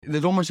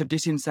there's almost a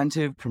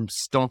disincentive from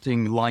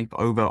starting life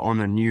over on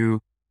a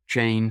new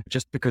chain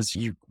just because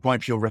you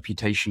wipe your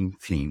reputation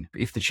clean.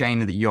 If the chain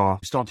that you're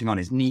starting on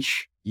is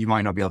niche, you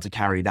might not be able to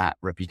carry that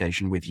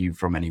reputation with you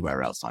from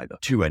anywhere else either,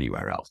 to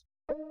anywhere else.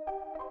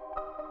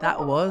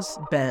 That was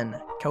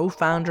Ben,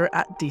 co-founder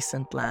at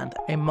Decentland,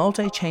 a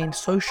multi-chain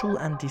social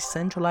and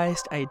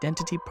decentralized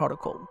identity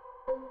protocol.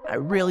 I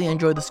really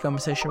enjoyed this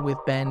conversation with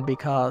Ben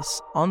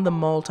because on the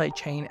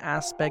multi-chain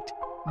aspect,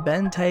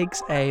 Ben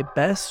takes a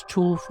best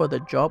tool for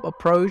the job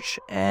approach,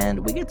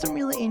 and we get some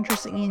really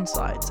interesting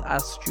insights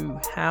as to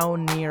how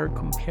Near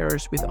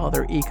compares with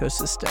other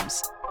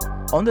ecosystems.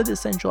 On the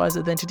decentralized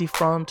identity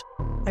front,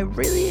 I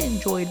really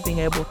enjoyed being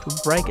able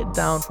to break it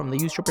down from the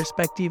user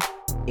perspective,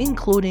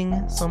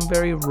 including some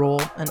very raw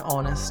and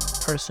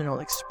honest personal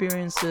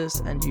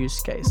experiences and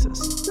use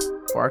cases.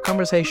 For our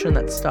conversation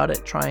that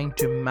started trying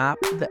to map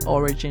the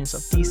origins of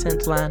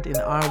Decentland in the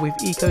Arweave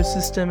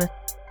ecosystem,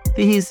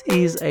 this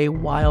is a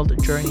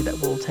wild journey that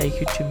will take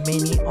you to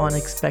many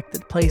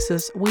unexpected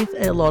places with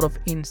a lot of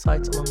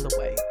insights along the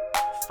way.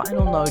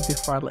 Final note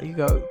before I let you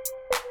go.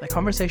 The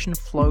conversation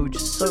flowed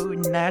so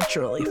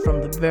naturally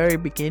from the very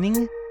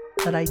beginning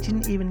that I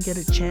didn't even get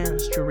a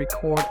chance to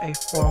record a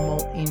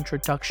formal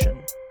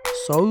introduction.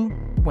 So,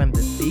 when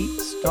the beat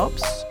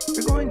stops,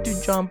 we're going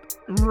to jump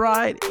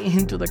right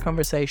into the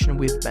conversation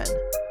with Ben.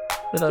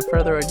 Without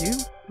further ado,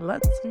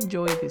 let's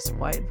enjoy this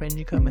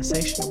wide-ranging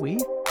conversation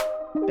with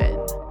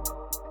Ben.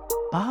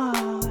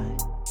 Bye.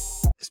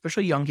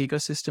 Especially young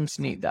ecosystems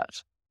need that.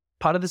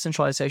 Part of the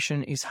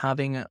centralization is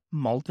having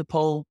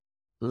multiple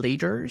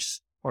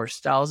leaders or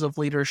styles of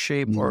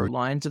leadership or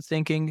lines of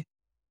thinking.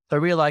 So I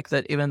really like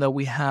that even though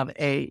we have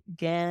a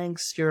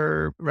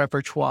gangster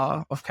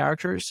repertoire of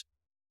characters,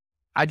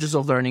 I just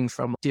love learning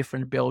from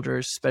different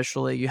builders,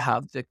 especially you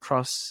have the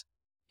cross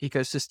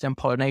ecosystem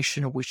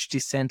pollination, which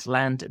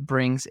Decentland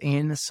brings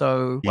in.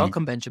 So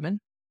welcome, Benjamin.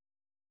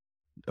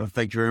 Oh,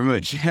 thank you very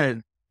much.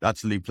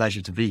 Absolute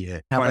pleasure to be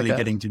here. Finally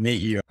getting to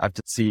meet you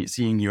after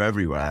seeing you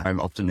everywhere. I'm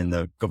often in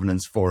the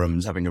governance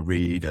forums having a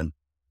read, and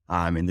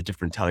I'm in the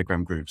different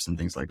Telegram groups and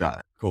things like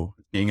that. Cool.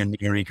 Being a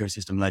Near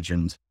ecosystem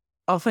legend.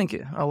 Oh, thank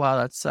you. Oh,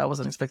 wow. I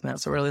wasn't expecting that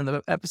so early in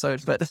the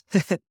episode, but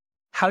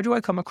how do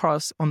I come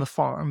across on the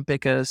forum?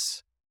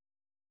 Because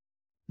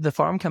the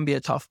forum can be a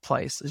tough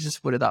place. Let's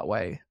just put it that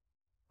way.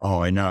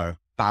 Oh, I know.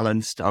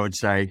 Balanced, I would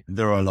say.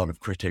 There are a lot of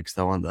critics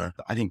though, aren't there?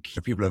 I think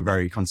people are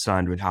very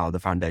concerned with how the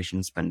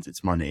foundation spends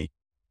its money.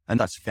 And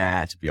that's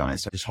fair, to be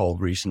honest. This whole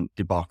recent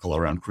debacle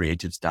around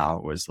Creative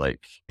Style was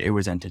it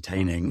was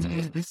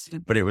entertaining,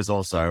 but it was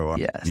also,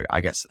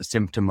 I guess, a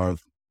symptom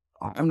of,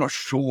 I'm not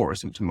sure a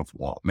symptom of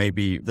what.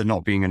 Maybe there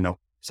not being enough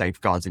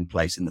safeguards in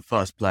place in the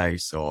first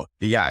place, or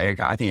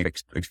I think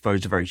it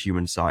exposed a very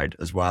human side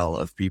as well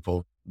of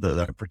people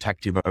that are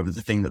protective over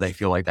the thing that they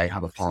feel like they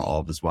have a part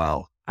of as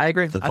well. I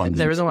agree. I think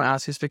the reason I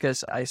ask is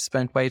because I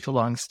spent way too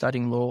long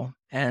studying law,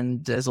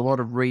 and there's a lot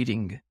of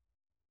reading.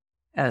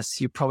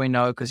 As you probably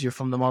know, because you're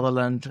from the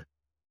motherland,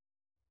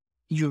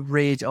 you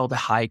read all the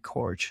high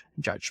court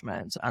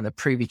judgments and the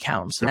Privy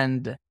Council.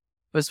 And it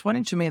was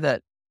funny to me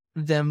that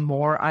the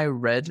more I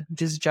read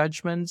these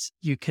judgments,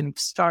 you can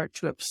start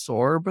to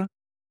absorb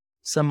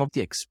some of the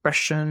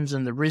expressions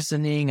and the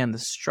reasoning and the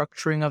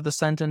structuring of the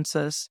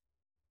sentences.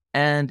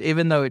 And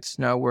even though it's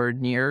nowhere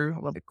near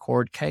what a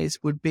court case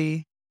would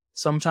be,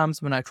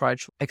 sometimes when I try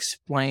to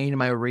explain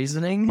my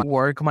reasoning,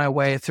 work my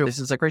way through, this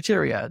is the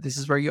criteria, this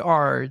is where you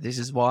are, this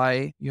is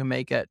why you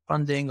may get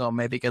funding or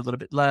maybe get a little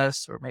bit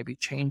less or maybe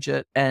change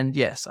it. And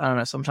yes, I don't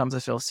know, sometimes I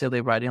feel silly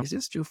writing, is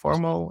this too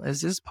formal?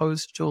 Is this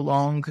post too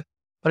long?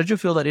 But I do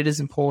feel that it is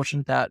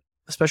important that,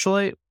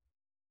 especially,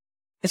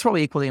 it's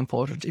probably equally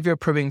important if you're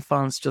approving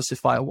funds,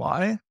 justify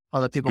why.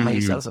 Other people may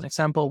use that as an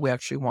example. We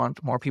actually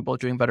want more people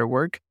doing better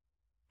work.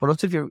 But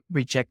also if you're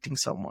rejecting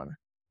someone.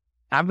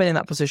 I've been in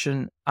that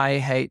position. I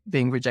hate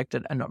being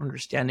rejected and not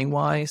understanding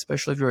why,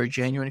 especially if you're a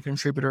genuine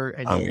contributor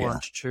and you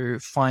want to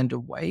find a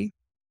way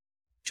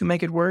to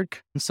make it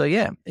work. And so,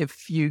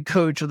 if you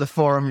go to the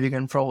forum, you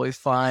can probably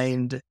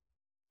find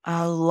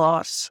a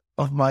lot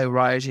of my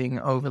writing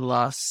over the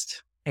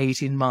last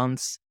 18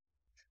 months,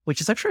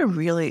 which is actually a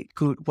really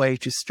good way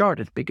to start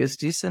it because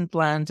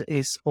Decentland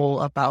is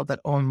all about that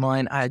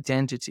online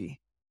identity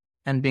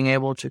and being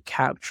able to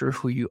capture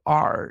who you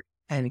are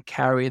and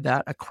carry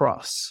that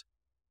across.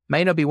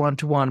 May not be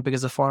one-to-one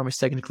because the forum is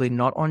technically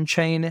not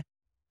on-chain,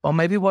 or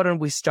maybe why don't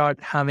we start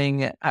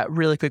having a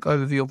really quick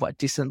overview of what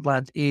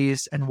Decentland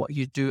is and what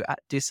you do at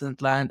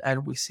Decentland,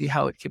 and we see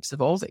how it keeps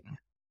evolving.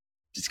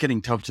 It's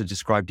getting tough to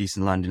describe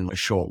Decentland in a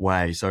short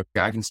way. So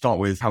I can start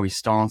with how we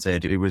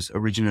started. It was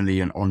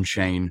originally an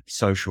on-chain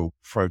social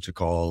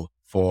protocol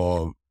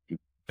for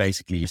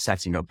basically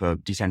setting up a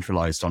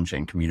decentralized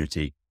on-chain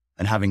community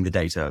and having the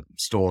data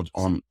stored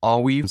on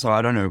Arweave. So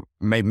I don't know,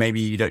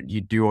 maybe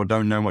you do or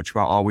don't know much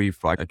about Arweave.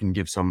 I can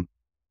give some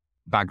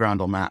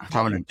background on that.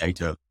 Permanent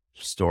data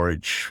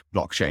storage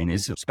blockchain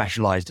is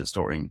specialized at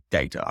storing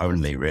data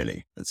only,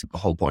 really. That's the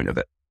whole point of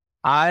it.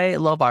 I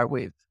love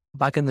Arweave.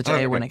 Back in the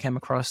day when I came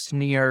across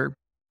Near,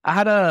 I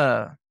had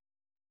a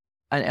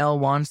an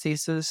L1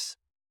 thesis.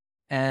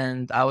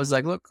 And I was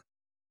like, look,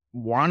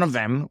 one of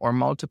them or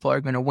multiple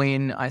are going to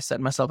win. I set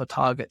myself a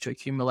target to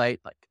accumulate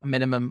like a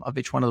minimum of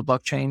each one of the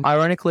blockchains.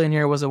 Ironically,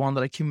 Near was the one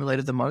that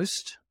accumulated the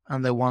most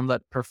and the one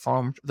that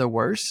performed the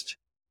worst.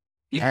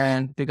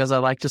 And because I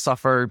like to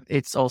suffer,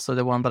 it's also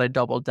the one that I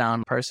doubled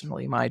down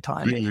personally my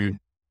time. Mm-hmm.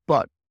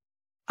 But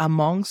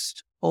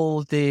amongst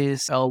all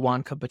this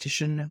L1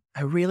 competition,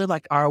 I really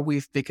liked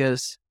Arweave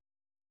because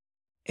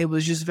it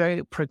was just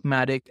very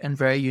pragmatic and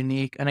very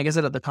unique. And I guess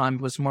that at the time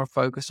it was more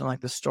focused on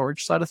like the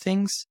storage side of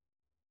things.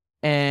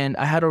 And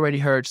I had already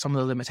heard some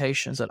of the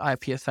limitations that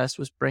IPFS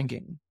was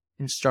bringing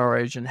in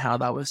storage and how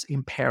that was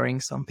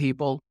impairing some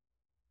people.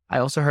 I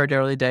also heard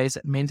early days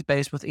that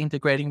Mintbase was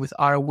integrating with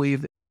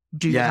Arweave.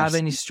 Do you have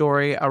any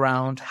story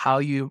around how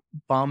you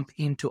bump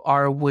into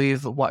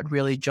Arweave? What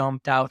really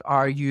jumped out?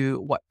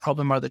 What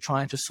problem are they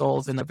trying to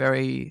solve in a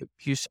very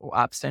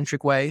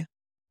app-centric way?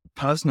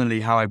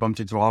 Personally, how I bumped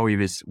into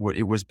Arweave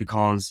it was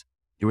because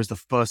it was the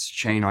first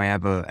chain I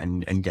ever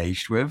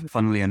engaged with.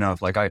 Funnily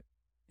enough,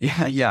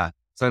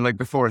 So like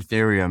before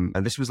Ethereum,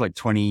 this was like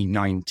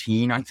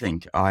 2019, I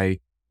think. I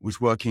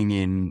was working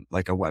in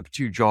like a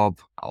Web2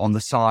 job. On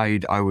the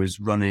side, I was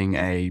running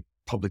a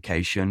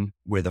publication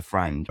with a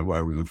friend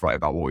where we would write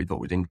about what we thought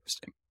was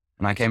interesting.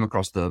 And I came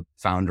across the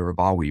founder of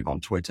Arweave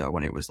on Twitter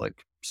when it was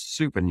like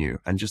super new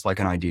and just like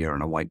an idea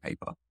and a white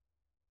paper.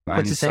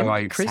 What's his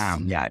name? Chris?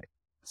 Sam. Yeah.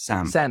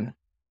 Sam.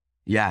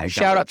 Yeah. Exactly.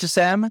 Shout out to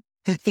Sam.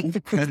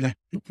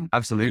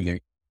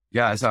 Absolutely.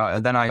 Yeah. So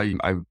then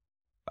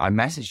I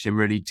messaged him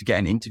really to get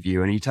an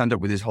interview, and he turned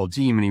up with his whole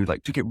team, and he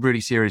like took it really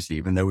seriously,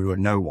 even though we were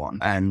no one.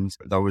 And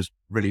that was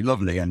really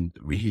lovely. And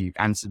he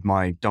answered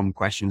my dumb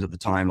questions at the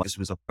time. Like, this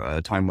was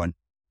a time when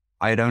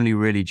I had only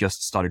really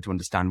just started to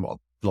understand what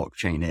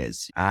blockchain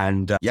is.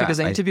 And because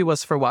the interview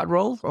was for what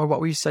role, or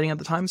what were you studying at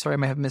the time? Sorry, I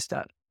may have missed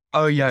that.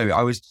 Oh yeah,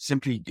 I was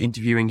simply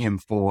interviewing him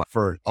for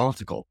an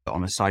article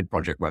on a side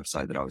project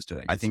website that I was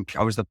doing. I think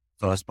I was the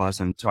first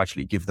person to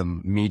actually give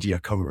them media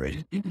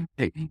coverage,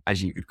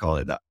 as you could call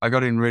it that. I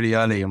got in really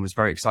early and was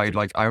very excited.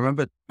 Like I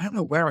remember, I don't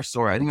know where I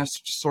saw it. I think I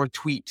just saw a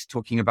tweet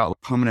talking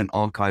about permanent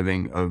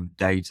archiving of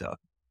data.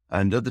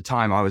 And at the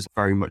time I was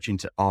very much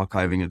into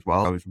archiving as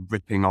well. I was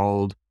ripping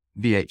old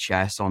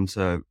VHS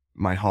onto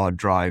my hard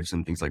drives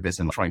and things like this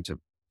and trying to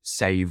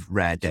save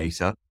rare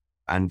data.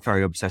 And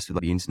very obsessed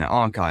with the Internet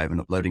Archive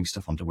and uploading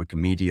stuff onto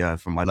Wikimedia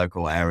from my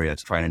local area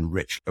to try and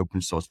enrich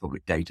open source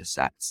public data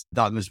sets.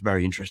 That was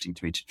very interesting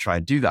to me to try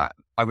and do that.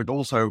 I would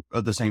also,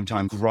 at the same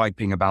time,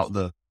 griping about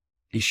the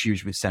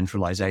issues with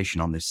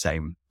centralization on this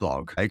same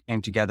blog. I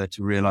came together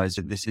to realize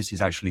that this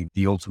is actually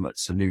the ultimate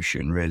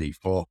solution, really,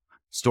 for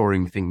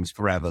storing things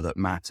forever that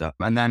matter.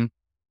 And then,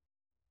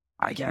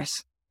 I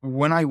guess,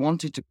 when I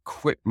wanted to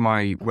quit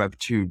my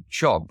Web2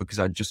 job, because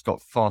I just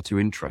got far too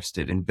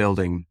interested in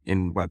building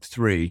in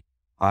Web3,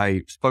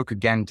 I spoke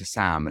again to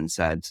Sam and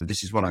said,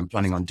 this is what I'm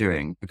planning on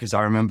doing. Because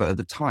I remember at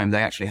the time,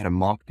 they actually had a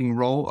marketing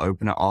role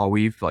open at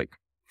Arweave, like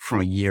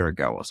from a year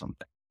ago or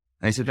something.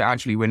 And they said,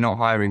 actually, we're not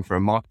hiring for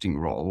a marketing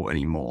role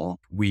anymore.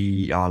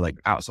 We are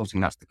like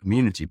outsourcing that to the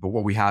community. But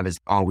what we have is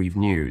Arweave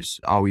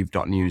News.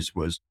 Arweave.news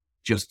was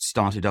just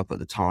started up at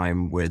the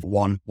time with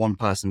one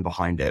person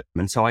behind it.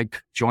 And so I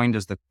joined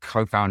as the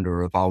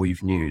co-founder of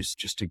Arweave News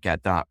just to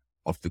get that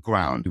off the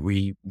ground.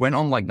 We went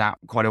on like that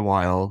quite a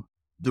while.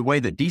 The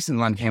way that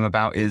Decentland came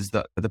about is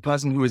that the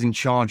person who was in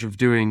charge of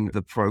doing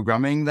the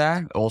programming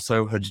there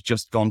also had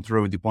just gone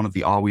through one of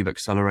the Arweave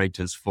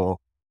accelerators for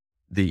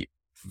the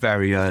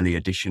very early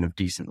edition of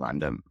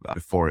Decentland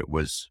before it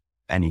was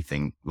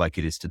anything like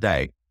it is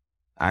today.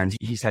 And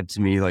he said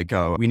to me, like,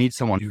 oh, we need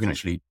someone who can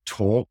actually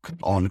talk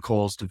on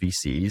calls to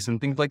VCs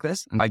and things like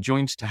this. And I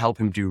joined to help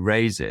him do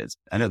raises.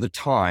 And at the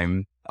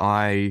time,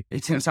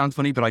 it sounds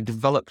funny, but I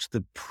developed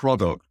the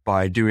product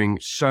by doing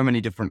so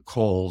many different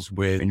calls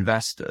with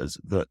investors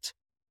that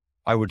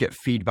I would get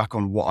feedback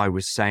on what I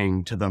was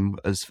saying to them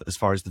as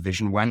far as the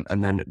vision went,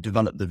 and then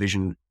develop the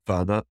vision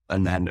further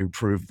and then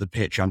improve the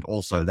pitch and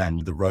also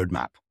then the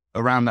roadmap.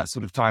 Around that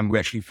sort of time, we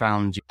actually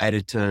found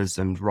editors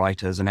and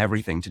writers and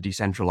everything to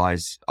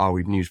decentralize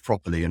Arweave News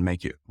properly and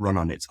make it run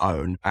on its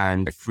own.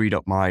 And I freed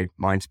up my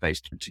mind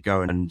space to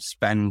go and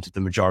spend the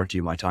majority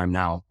of my time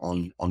now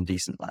on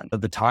Decentland.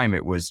 At the time,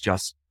 it was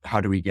just, how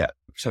do we get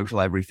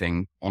social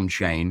everything on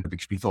chain?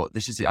 Because we thought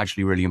this is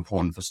actually really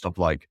important for stuff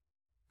like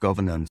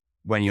governance.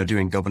 When you're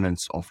doing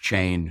governance off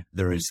chain,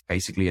 there is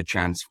basically a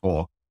chance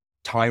for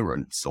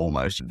tyrants,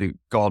 almost the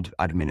god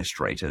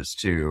administrators,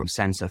 to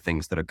censor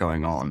things that are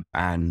going on.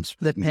 And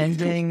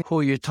depending who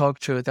you talk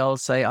to, they'll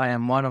say, I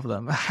am one of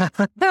them.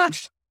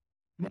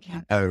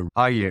 Oh,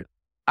 are you?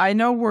 I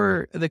know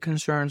where the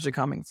concerns are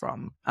coming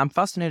from. I'm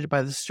fascinated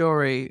by the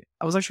story.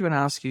 I was actually going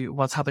to ask you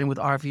what's happening with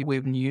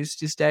Arweave News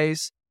these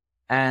days.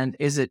 And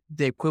is it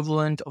the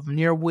equivalent of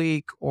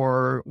Nearweek,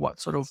 or what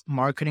sort of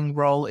marketing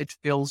role it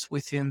fills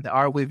within the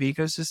Arweave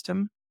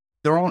ecosystem?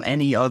 There aren't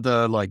any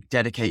other like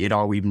dedicated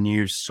Arweave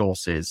News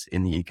sources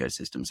in the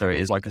ecosystem. So it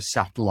is like a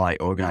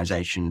satellite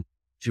organization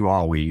to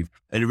Arweave.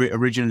 It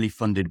originally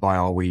funded by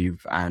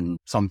Arweave and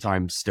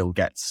sometimes still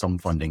gets some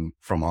funding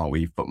from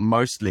Arweave, but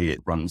mostly it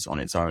runs on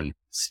its own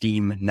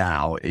steam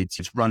now.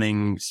 It's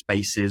running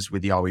spaces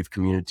with the Arweave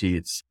community.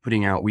 It's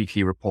putting out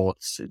weekly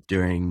reports,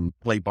 doing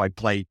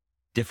play-by-play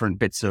different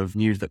bits of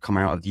news that come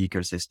out of the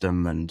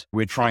ecosystem. And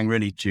we're trying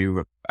really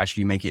to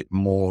actually make it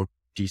more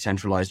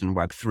decentralized in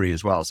Web3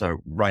 as well. So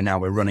right now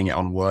we're running it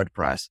on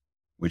WordPress,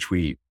 which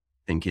we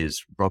think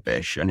is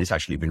rubbish. And it's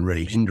actually been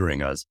really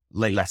hindering us.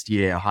 Late last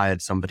year, I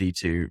hired somebody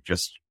to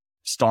just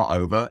start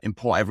over,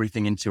 import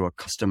everything into a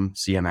custom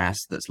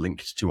CMS that's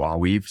linked to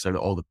Arweave so that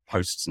all the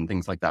posts and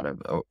things like that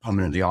are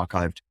permanently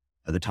archived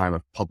at the time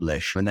of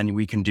publish. And then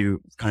we can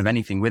do kind of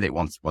anything with it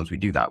once we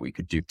do that. We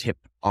could do tip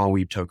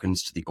Arweave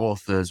tokens to the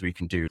authors. We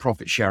can do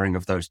profit sharing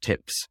of those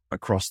tips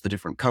across the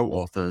different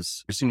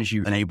co-authors. As soon as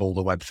you enable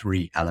the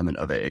Web3 element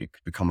of it, it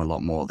could become a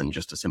lot more than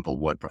just a simple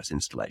WordPress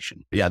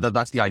installation. But yeah,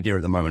 that's the idea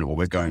at the moment, what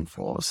we're going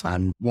for.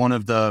 And one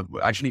of the,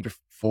 actually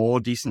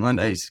before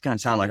Decentland, it's going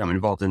to sound like I'm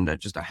involved in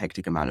just a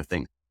hectic amount of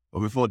things.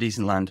 But before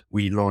Decentland,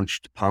 we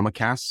launched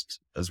Permacast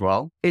as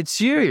well. It's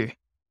you.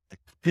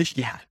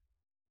 Yeah.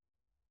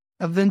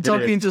 I've been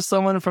talking to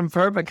someone from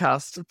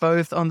Permacast,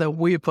 both on the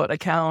WePod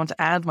account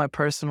and my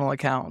personal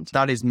account.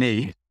 That is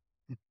me.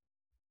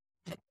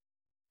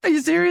 Are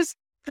you serious?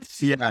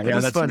 Yeah,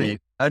 that's funny. Me.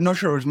 I'm not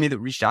sure it was me that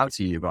reached out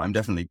to you, but I'm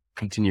definitely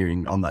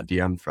continuing on that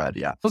DM thread,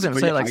 yeah. I was going to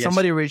say,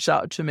 somebody reached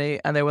out to me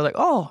and they were like,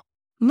 oh,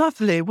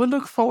 lovely. We'll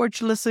look forward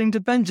to listening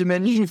to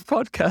Benjamin's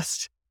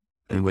podcast.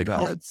 Oh my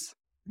God.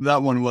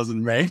 That one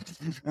wasn't me.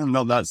 I'm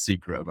not that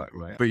secret, by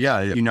the way. But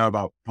yeah, you know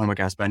about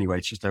Permacast, but anyway,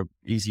 it's just an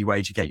easy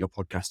way to get your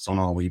podcasts on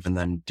Arweave and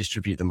then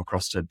distribute them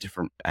across to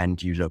different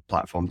end user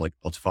platforms like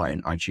Spotify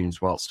and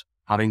iTunes whilst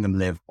having them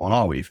live on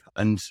Arweave.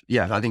 And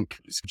yeah, I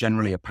think it's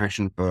generally a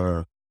passion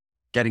for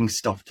getting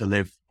stuff to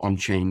live on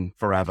chain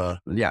forever.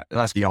 Yeah,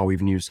 that's the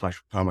Arweave News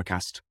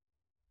 /Permacast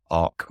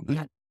arc.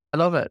 I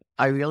love it.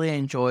 I really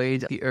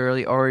enjoyed the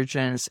early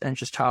origins and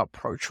just how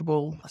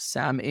approachable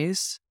Sam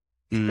is.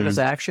 Because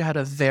I actually had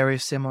a very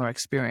similar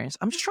experience.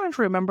 I'm just trying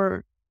to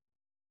remember,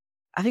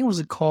 I think it was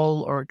a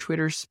call or a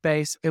Twitter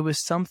space. It was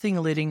something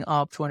leading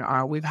up to an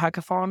Arweave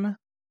hackathon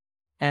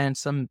and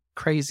some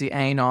crazy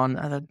anon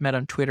that I met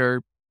on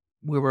Twitter.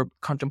 We were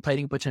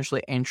contemplating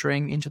potentially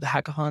entering into the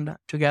hackathon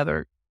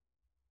together.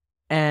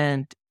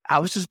 And I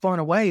was just blown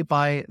away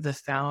by the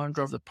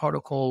founder of the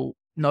protocol.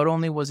 Not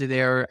only was he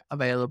there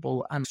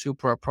available and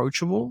super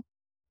approachable,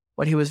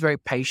 but he was very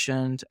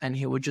patient and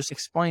he would just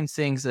explain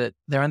things that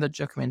they're in the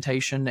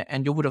documentation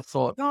and you would have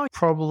thought, oh,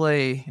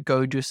 probably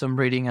go do some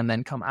reading and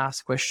then come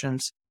ask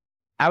questions.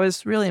 I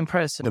was really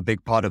impressed. A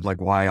big part of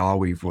why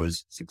Arweave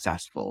was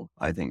successful,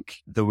 I think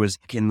there was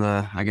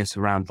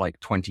around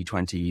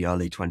 2020,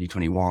 early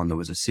 2021, there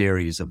was a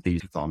series of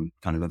these kind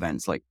of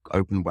events like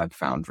Open Web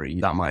Foundry.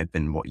 That might have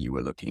been what you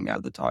were looking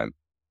at the time.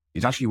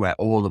 It's actually where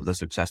all of the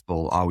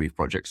successful Arweave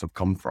projects have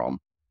come from.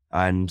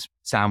 And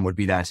Sam would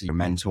be there to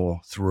mentor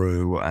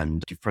through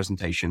and give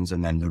presentations,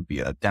 and then there'd be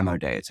a demo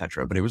day,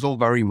 etc. But it was all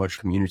very much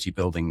community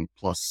building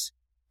plus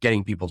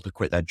getting people to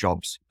quit their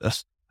jobs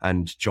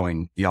and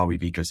join the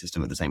Arweave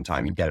ecosystem at the same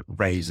time and get a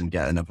raise and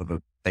get enough of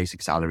a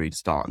basic salary to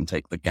start and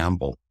take the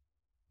gamble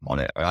on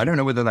it. I don't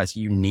know whether that's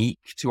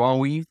unique to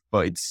Arweave,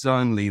 but it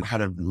certainly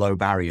had a low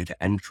barrier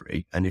to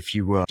entry. And if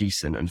you were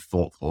decent and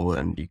thoughtful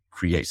and you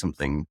create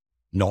something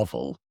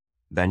novel,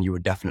 then you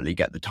would definitely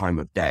get the time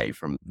of day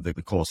from the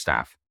core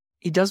staff.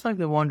 It does make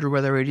me wonder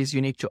whether it is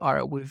unique to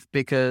Arweave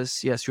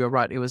because, yes, you're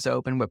right. It was the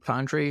Open Web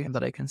Foundry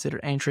that I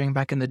considered entering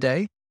back in the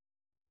day.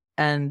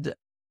 And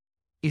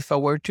if I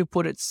were to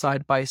put it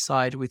side by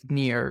side with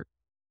Near,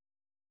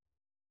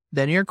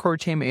 the Near core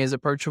team is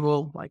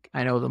approachable.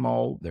 I know them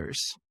all.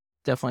 There's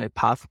definitely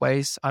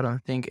pathways. I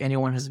don't think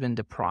anyone has been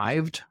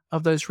deprived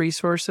of those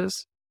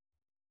resources.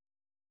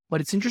 But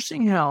it's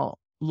interesting how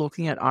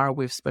looking at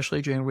Arweave,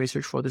 especially doing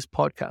research for this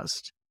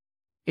podcast,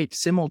 it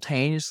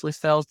simultaneously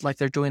felt like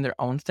they're doing their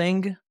own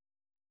thing.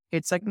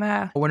 It's like,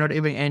 nah, we're not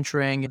even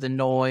entering the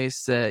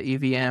noise, the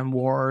EVM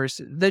wars.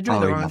 They're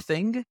doing their own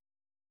thing,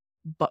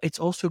 but it's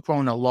also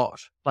grown a lot.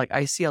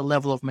 I see a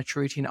level of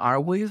maturity in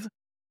Arweave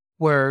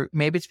where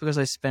maybe it's because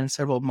I spent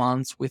several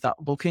months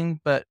without looking,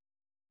 but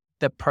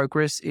the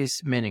progress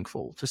is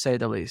meaningful, to say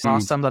the least.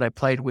 Last time that I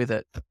played with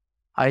it,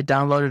 I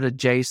downloaded a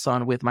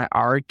JSON with my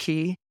R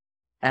key,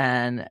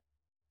 and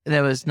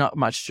there was not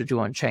much to do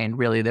on chain,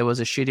 really. There was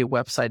a shitty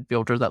website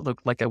builder that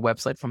looked like a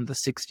website from the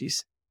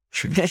 60s.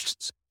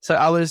 So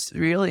I was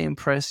really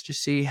impressed to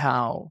see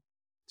how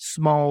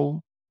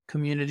small,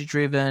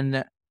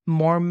 community-driven,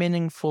 more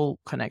meaningful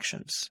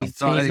connections.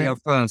 So I think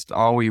at first,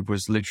 Arweave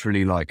was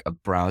literally like a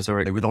browser.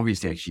 It would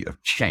obviously actually a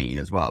chain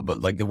as well,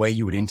 but the way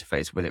you would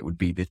interface with it would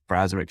be this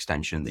browser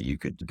extension that you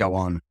could go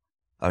on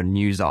a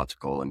news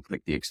article and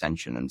click the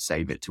extension and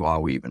save it to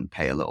Arweave and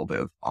pay a little bit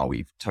of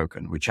Arweave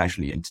token, which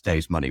actually in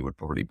today's money would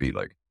probably be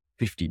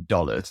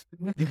 $50.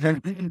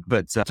 But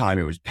at the time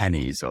it was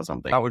pennies or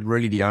something. That was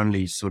really the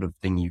only sort of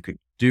thing you could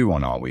do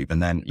on Arweave. And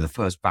then the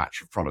first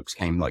batch of products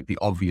came the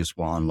obvious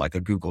one, like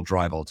a Google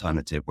Drive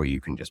alternative where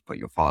you can just put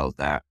your files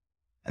there.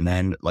 And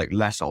then like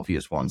less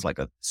obvious ones, like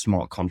a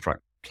smart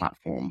contract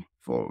platform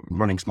for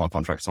running smart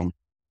contracts on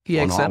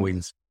EXM.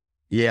 Arweave.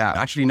 Yeah,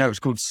 actually, no, it's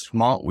called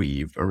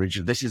SmartWeave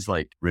originally. This is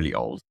like really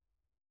old.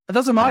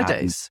 Those are my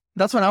days.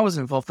 That's when I was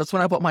involved. That's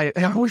when I bought my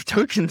Arweave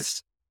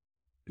tokens.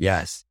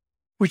 Yes.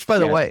 Which, by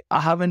the way, I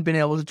haven't been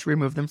able to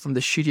remove them from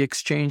the shitty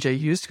exchange I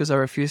used because I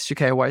refused to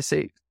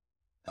KYC.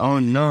 Oh,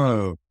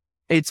 no.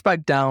 It's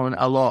back down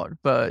a lot,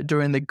 but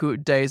during the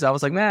good days, I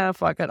was like, nah,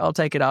 fuck it. I'll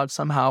take it out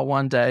somehow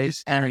one day.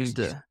 And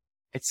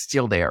it's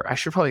still there. I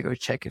should probably go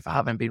check if I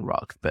haven't been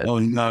rocked. But oh,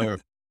 no.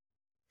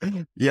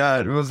 Yeah,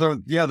 it was.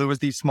 There was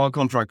these smart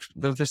contracts.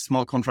 There was this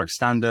smart contract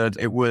standard.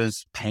 It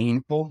was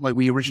painful. Like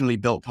we originally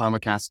built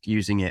Permacast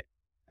using it,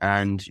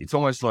 and it's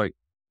almost like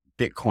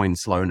Bitcoin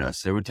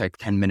slowness. It would take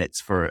 10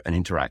 minutes for an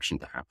interaction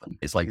to happen.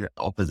 It's like the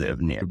opposite of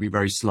Near. It would be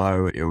very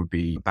slow. It would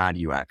be bad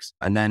UX.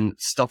 And then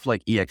stuff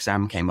like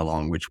EXM came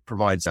along, which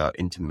provides an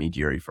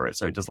intermediary for it.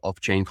 So it does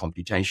off-chain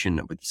computation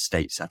with the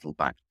state settled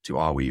back to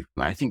Arweave.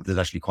 And I think there's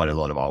actually quite a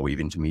lot of Arweave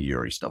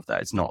intermediary stuff there.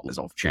 It's not as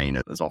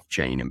off-chain as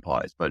off-chain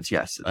implies, but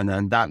yes. And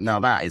then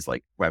that is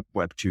like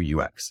Web 2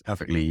 UX,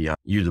 perfectly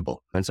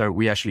usable. And so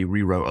we actually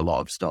rewrote a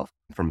lot of stuff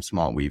from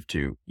SmartWeave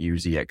to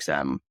use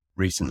EXM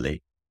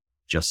recently,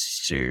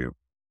 just to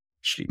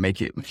actually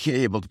make it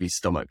able to be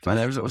stomached. And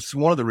it was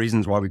one of the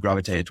reasons why we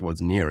gravitated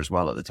towards Near as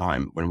well at the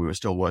time when we were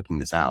still working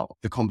this out.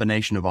 The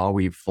combination of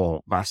Arweave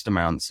for vast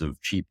amounts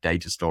of cheap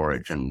data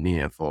storage and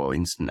Near for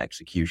instant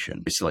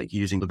execution. It's like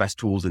using the best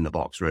tools in the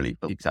box, really,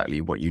 for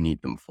exactly what you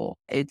need them for.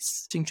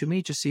 It's interesting to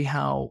me to see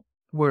how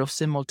we're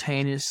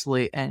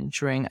simultaneously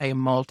entering a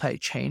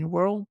multi-chain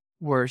world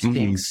where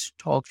things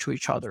talk to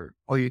each other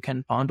or you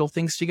can bundle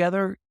things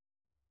together.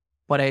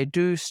 But I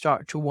do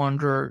start to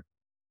wonder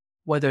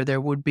whether there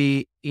would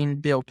be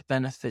inbuilt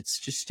benefits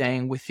to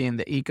staying within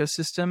the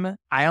ecosystem.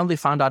 I only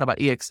found out about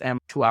EXM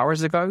 2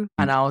 hours ago,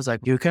 and I was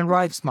like, you can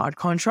write smart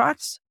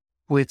contracts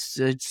with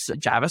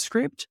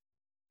JavaScript,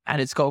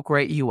 and it's got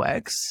great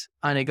UX,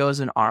 and it goes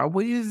in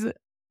Arweave.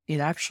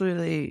 It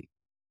actually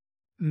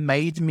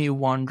made me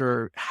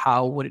wonder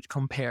how would it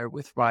compare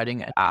with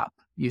writing an app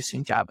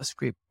using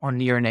JavaScript or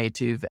Near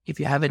native.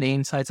 If you have any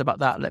insights about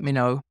that, let me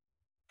know.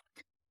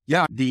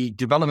 Yeah, the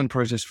development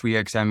process for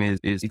EXM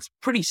is it's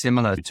pretty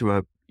similar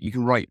to you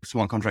can write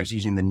smart contracts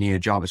using the Near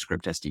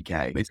JavaScript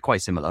SDK. It's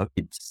quite similar.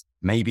 It's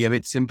maybe a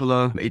bit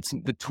simpler.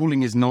 The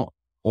tooling is not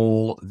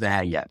all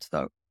there yet,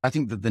 though. I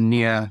think that the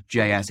Near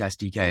JS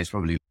SDK is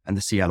probably, and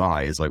the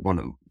CLI is like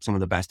some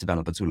of the best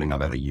developer tooling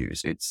I've ever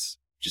used. It's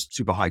just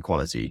super high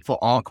quality. For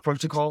Arc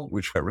protocol,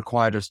 which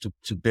required us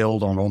to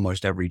build on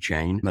almost every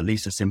chain, at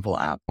least a simple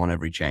app on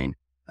every chain,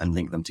 and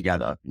link them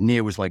together.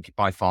 Near was like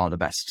by far the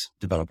best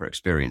developer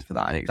experience for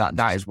that. And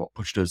that is what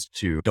pushed us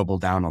to double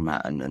down on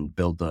that and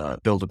build a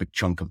big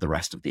chunk of the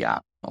rest of the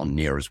app on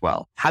Near as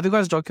well. Have you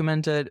guys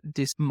documented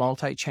this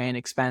multi-chain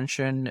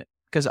expansion?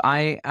 Because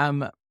I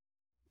am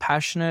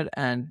passionate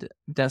and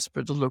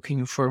desperately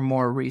looking for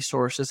more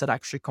resources that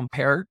actually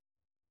compare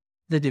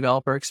the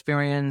developer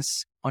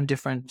experience on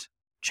different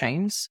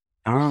chains.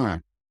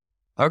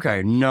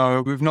 Okay.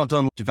 No, we've not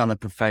done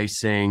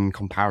developer-facing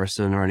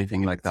comparison or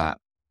anything like that.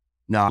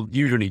 No, I'll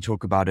usually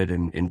talk about it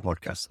in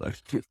podcasts,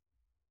 though.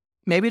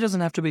 Maybe it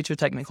doesn't have to be too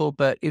technical,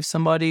 but if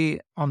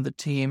somebody on the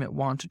team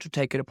wanted to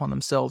take it upon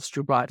themselves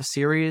to write a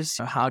series,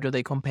 how do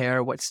they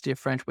compare? What's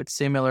different? What's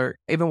similar?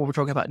 Even what we're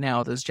talking about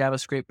now, there's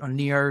JavaScript on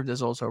Near,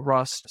 there's also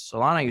Rust.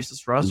 Solana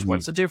uses Rust. Mm-hmm.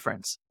 What's the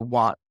difference?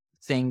 What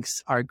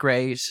things are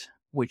great?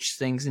 Which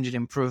things need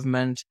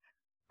improvement?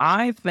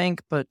 I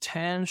think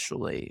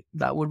potentially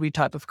that would be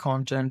type of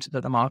content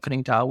that the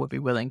marketing DAO would be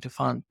willing to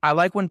fund. I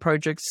like when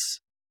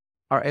projects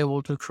are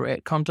able to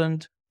create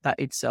content that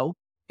itself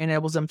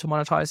enables them to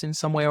monetize in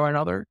some way or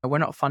another. We're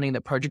not funding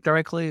the project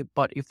directly,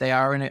 but if they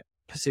are in a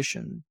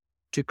position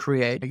to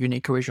create a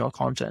unique original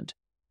content,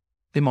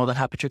 be more than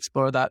happy to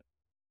explore that.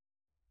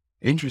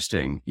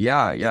 Interesting.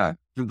 Yeah.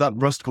 That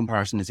Rust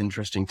comparison is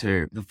interesting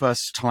too. The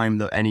first time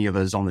that any of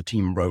us on the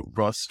team wrote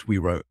Rust, we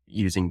wrote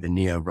using the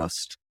Near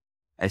Rust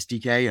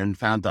SDK and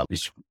found that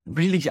it's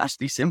really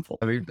actually simple.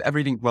 I mean,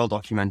 everything well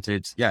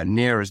documented. Yeah,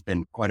 Near has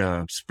been quite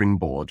a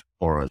springboard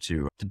for us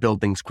to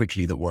build things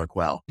quickly that work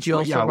well. Do you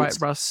also write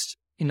Rust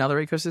in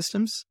other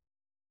ecosystems?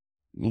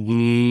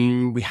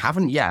 We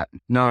haven't yet.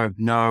 No.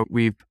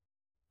 We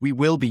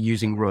will be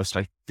using Rust,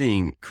 I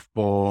think,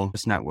 for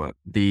this network.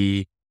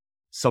 The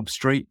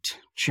substrate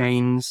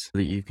chains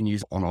that you can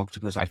use on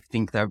Octopus, I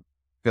think they're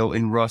built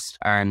in Rust,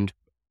 and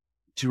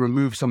to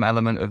remove some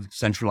element of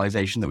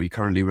centralization that we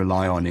currently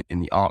rely on in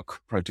the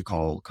Arc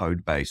protocol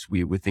code base,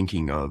 we were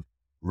thinking of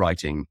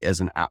writing as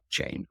an app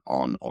chain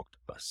on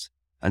Octopus.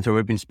 And so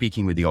we've been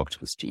speaking with the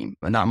Octopus team,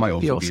 and that might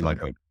also be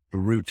like a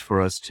route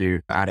for us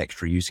to add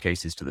extra use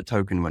cases to the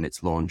token when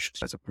it's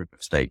launched as a proof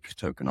of stake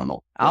token on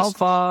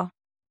Octopus. Alpha.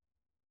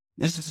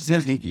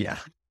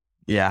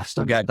 Yeah.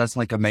 So that's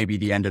like maybe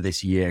the end of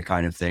this year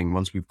kind of thing,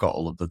 once we've got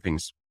all of the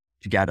things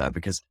together,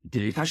 because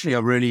it's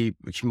actually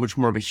much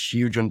more of a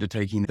huge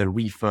undertaking than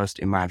we first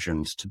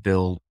imagined to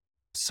build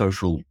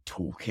social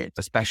toolkit,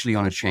 especially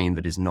on a chain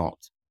that is not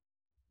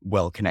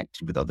well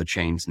connected with other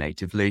chains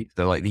natively.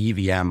 So like the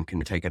EVM can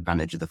take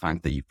advantage of the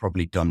fact that you've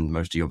probably done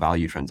most of your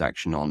value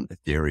transaction on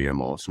Ethereum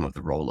or some of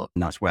the roller.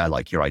 And that's where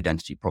like your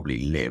identity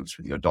probably lives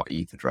with your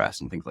 .eth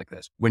address and things like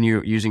this. When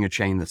you're using a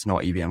chain that's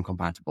not EVM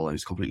compatible and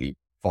is completely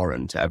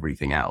foreign to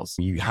everything else,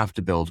 you have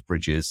to build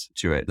bridges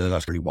to it.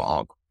 That's really what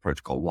Arc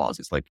protocol was.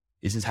 It's like,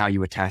 this is how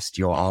you attest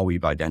your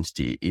Arweave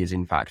identity is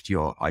in fact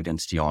your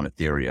identity on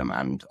Ethereum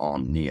and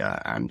on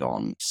NEAR and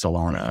on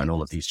Solana and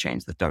all of these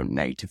chains that don't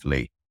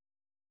natively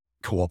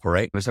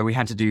cooperate. So we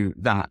had to do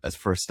that as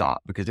for a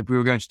start, because if we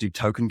were going to do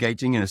token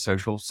gating in a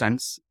social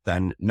sense,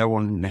 then no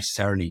one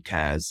necessarily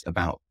cares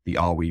about the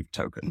Arweave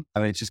token. I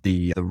mean, it's just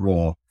the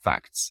raw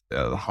facts,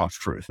 the harsh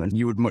truth. And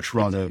you would much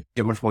rather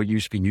get much more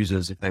use for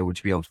users if they were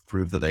to be able to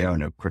prove that they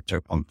own a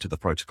crypto pump to the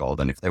protocol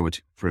than if they were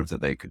to prove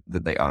that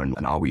they own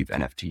an Arweave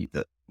NFT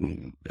that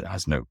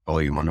has no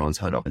volume or no one's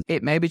heard of.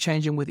 It may be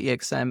changing with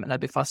EXM, and I'd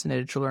be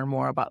fascinated to learn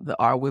more about the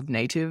Arweave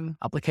native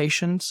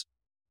applications.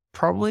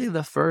 Probably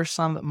the first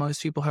time that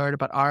most people heard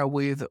about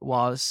Arweave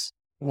was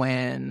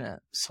when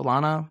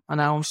Solana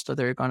announced that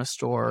they're going to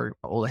store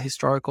all the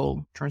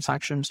historical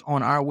transactions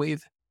on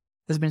Arweave.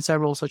 There's been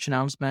several such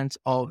announcements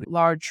of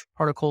large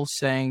protocols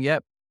saying,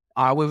 yep,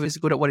 Arweave is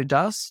good at what it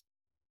does.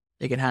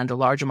 It can handle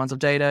large amounts of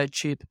data,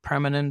 cheap,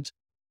 permanent.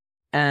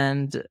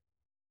 And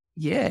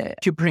yeah,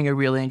 you bring a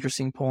really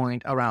interesting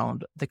point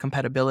around the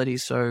compatibility.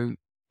 So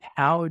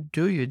how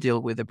do you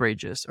deal with the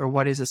bridges, or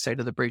what is the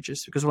state of the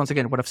bridges? Because once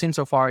again, what I've seen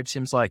so far, it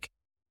seems like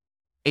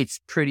it's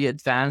pretty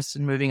advanced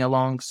and moving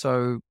along.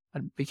 So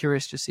I'd be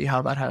curious to see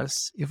how that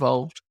has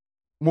evolved.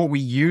 What we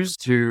use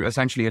to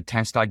essentially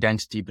attest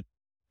identity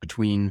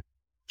between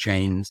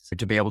chains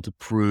to be able to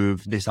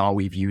prove this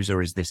Arweave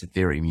user is this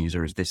Ethereum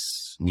user, is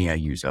this NEAR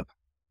user,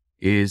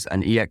 is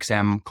an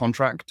EXM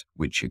contract,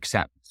 which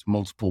accepts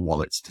multiple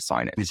wallets to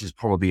sign it. This is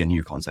probably a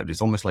new concept.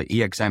 It's almost like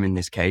EXM in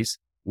this case.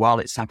 While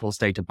it settles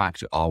data back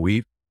to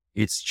Arweave,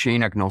 it's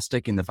chain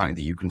agnostic in the fact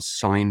that you can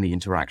sign the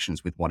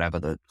interactions with whatever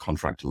the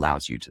contract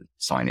allows you to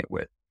sign it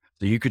with.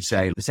 So you could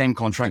say the same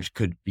contract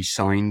could be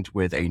signed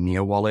with a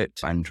NEAR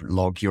wallet and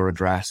log your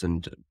address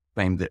and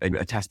claim that,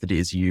 attest that it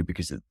is you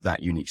because of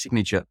that unique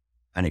signature.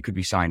 And it could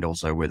be signed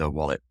also with a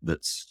wallet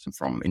that's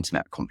from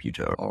Internet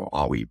Computer or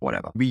Arweave,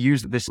 whatever. We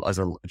use this as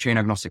a chain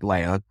agnostic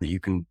layer that you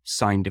can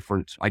sign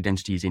different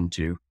identities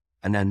into.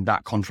 And then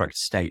that contract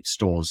state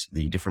stores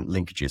the different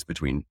linkages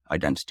between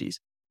identities.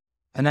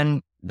 And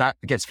then that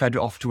gets fed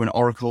off to an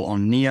oracle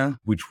on NEAR,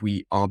 which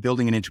we are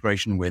building an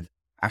integration with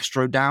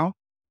AstroDAO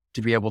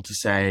to be able to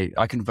say,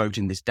 I can vote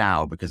in this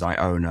DAO because I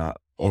own a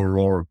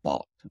Aurora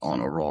bot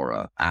on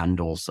Aurora and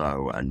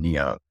also a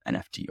NEAR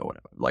NFT or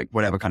whatever, like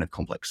whatever kind of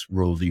complex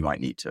rules you might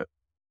need to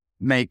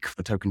make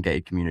for token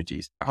gated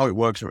communities. How it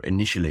works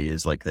initially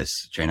is like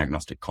this chain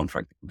agnostic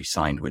contract that can be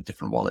signed with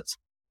different wallets.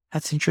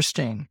 That's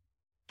interesting.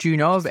 Do you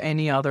know of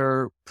any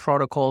other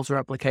protocols or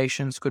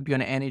applications could be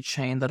on any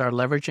chain that are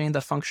leveraging the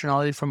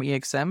functionality from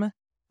EXM?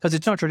 Because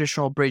it's not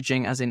traditional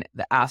bridging as in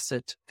the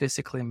asset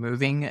physically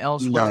moving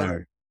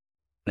elsewhere.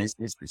 No,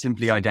 it's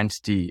simply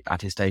identity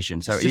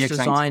attestation. So it's just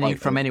designing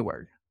from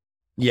anywhere.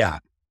 Yeah.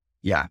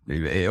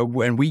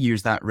 And we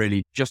use that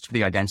really just for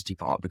the identity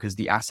part, because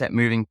the asset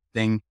moving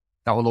thing,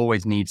 that will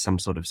always need some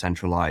sort of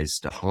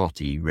centralized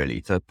party,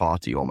 really, third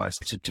party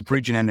almost. To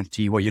bridge an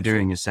NFT, what you're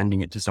doing is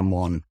sending it to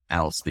someone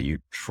else that you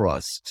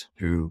trust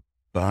who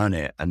burn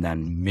it and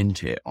then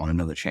mint it on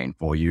another chain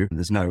for you.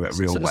 There's no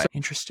real way.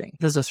 Interesting.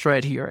 There's a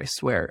thread here, I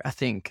swear. I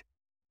think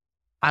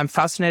I'm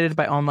fascinated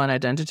by online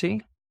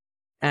identity,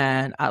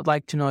 and I'd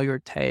like to know your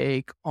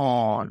take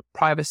on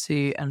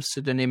privacy and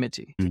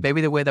pseudonymity.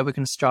 Maybe the way that we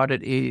can start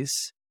it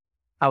is,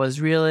 I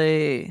was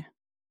really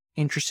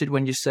interested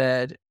when you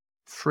said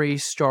free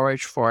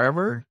storage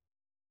forever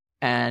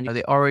and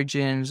the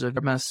origins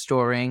of mass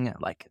storing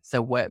like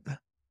the web.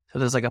 So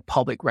there's like a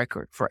public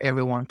record for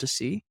everyone to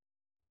see.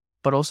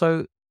 But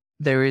also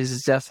there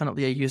is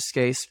definitely a use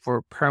case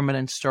for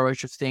permanent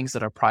storage of things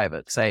that are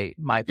private, say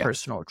my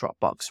personal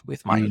Dropbox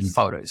with my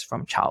photos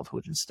from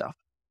childhood and stuff.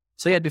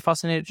 So yeah, I'd be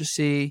fascinated to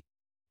see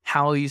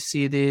how you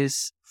see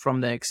this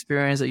from the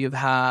experience that you've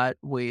had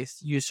with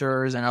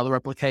users and other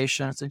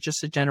applications, and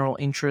just a general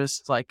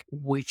interest, like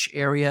which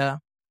area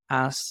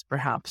as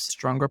perhaps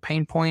stronger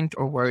pain point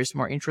or where is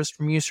more interest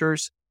from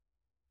users.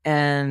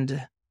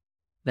 And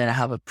then I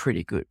have a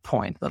pretty good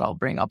point that I'll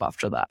bring up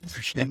after that.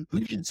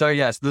 So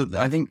yes,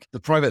 I think the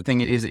private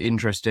thing is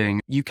interesting.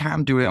 You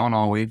can do it on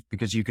Arweave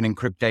because you can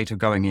encrypt data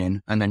going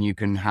in, and then you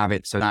can have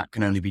it so that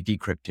can only be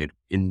decrypted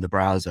in the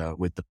browser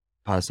with the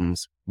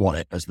person's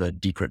wallet as the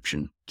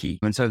decryption key.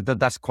 And so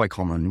that's quite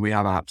common. We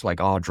have apps like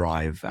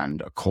ArDrive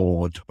and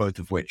Accord, both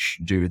of which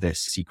do this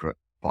secret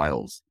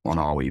files on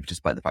Arweave,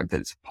 despite the fact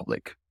that it's a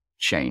public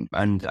chain.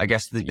 And I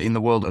guess in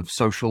the world of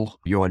social,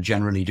 you are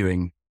generally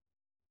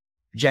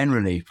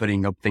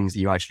putting up things that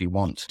you actually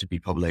want to be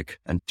public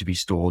and to be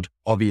stored.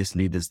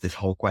 Obviously, there's this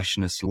whole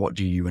question as to what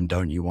do you and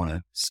don't you want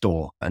to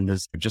store. And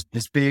there's just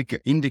this big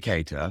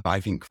indicator,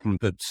 I think, from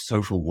the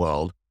social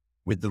world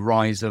with the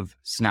rise of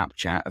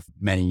Snapchat of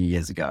many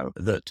years ago,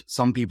 that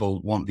some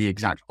people want the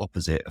exact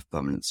opposite of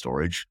permanent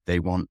storage. They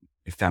want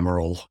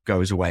ephemeral,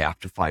 goes away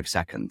after 5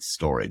 seconds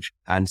storage.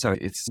 And so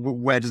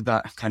where does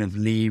that kind of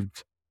leave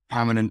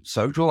permanent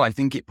social? I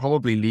think it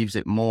probably leaves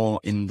it more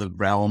in the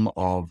realm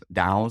of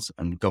DAOs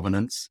and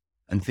governance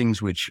and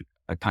things which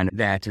are kind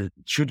of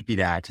should be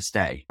there to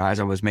stay. As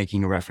I was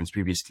making a reference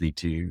previously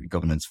to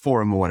governance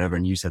forum or whatever,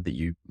 and you said that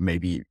you may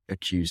be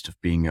accused of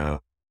being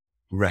a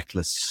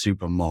reckless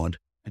super mod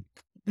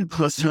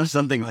or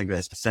something like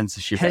this, a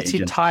censorship Petty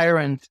agent.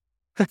 tyrant.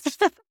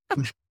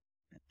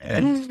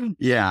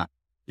 Yeah.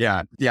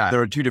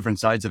 There are two different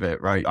sides of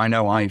it, right? I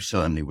know I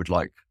certainly would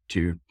like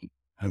to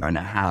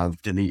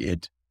have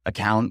deleted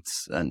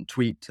accounts and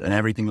tweet and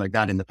everything like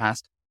that in the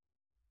past.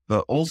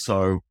 But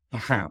also,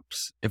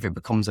 perhaps, if it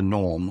becomes a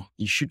norm,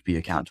 you should be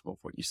accountable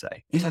for what you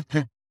say.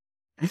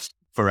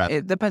 Forever.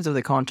 It depends on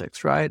the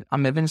context, right?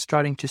 I'm even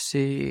starting to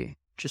see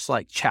just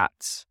like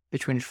chats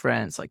between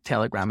friends, like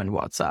Telegram and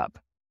WhatsApp.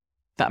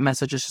 That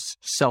message is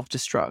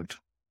self-destruct.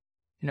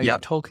 You're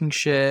talking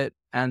shit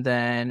and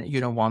then you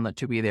don't want that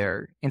to be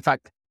there. In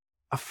fact,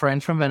 a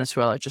friend from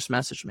Venezuela just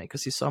messaged me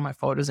because he saw my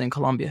photos in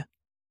Colombia.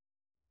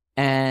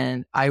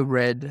 And I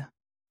read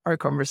our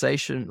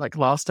conversation like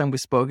last time we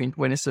spoke in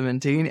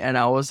 2017. And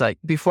I was like,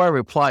 before I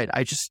replied,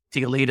 I just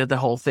deleted the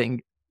whole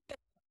thing.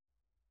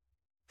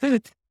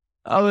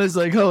 I was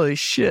like, holy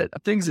shit,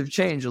 things have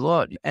changed a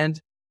lot.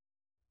 And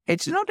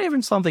it's not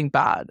even something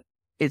bad.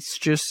 It's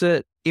just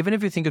that even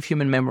if you think of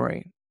human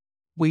memory,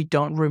 we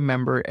don't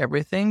remember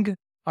everything.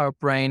 Our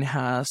brain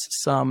has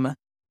some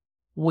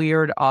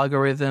weird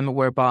algorithm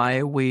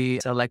whereby we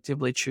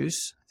selectively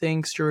choose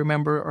things to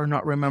remember or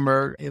not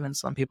remember. Even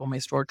some people may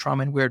store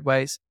trauma in weird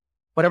ways.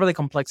 Whatever the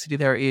complexity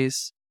there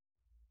is,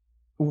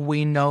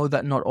 we know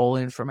that not all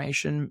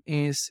information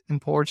is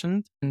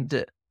important.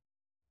 And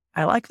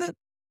I like that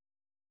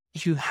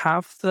you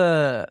have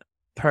the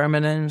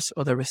permanence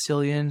or the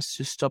resilience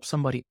to stop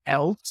somebody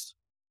else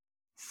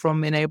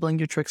from enabling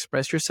you to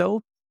express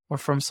yourself or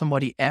from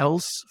somebody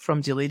else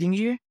from deleting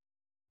you.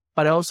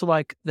 But I also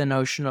like the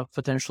notion of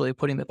potentially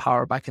putting the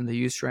power back in the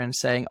user and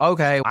saying,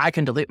 okay, I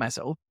can delete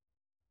myself.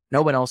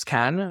 No one else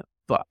can,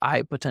 but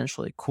I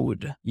potentially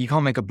could. You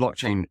can't make a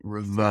blockchain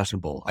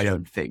reversible, I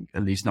don't think,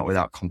 at least not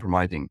without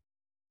compromising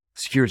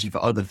security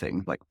for other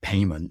things like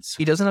payments.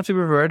 It doesn't have to be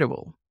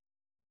revertible.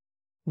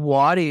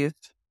 What if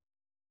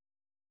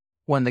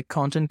when the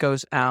content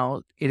goes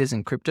out, it is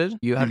encrypted?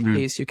 You have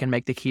keys, you can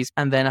make the keys.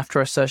 And then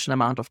after a certain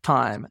amount of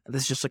time,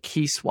 there's just a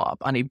key swap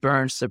and it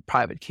burns the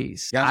private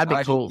keys. Yeah, that'd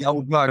be cool. That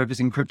would work if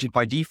it's encrypted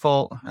by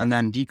default and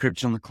then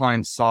decrypted on the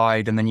client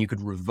side. And then you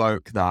could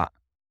revoke that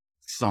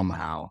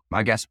somehow.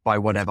 I guess by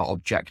whatever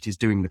object is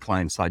doing the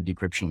client side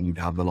decryption, you'd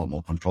have a lot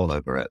more control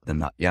over it than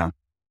that. Yeah.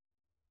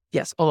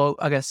 Yes. Although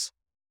I guess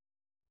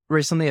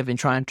recently I've been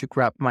trying to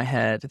grab my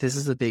head. This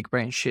is a big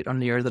brain shit on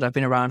Near that I've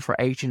been around for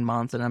 18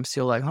 months and I'm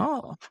still like,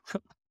 oh,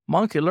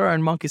 monkey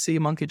learn, monkey see,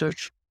 monkey do.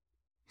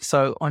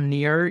 So on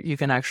Near, you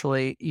can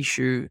actually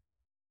issue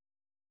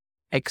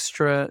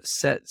extra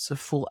sets of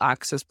full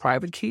access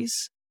private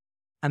keys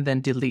and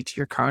then delete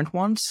your current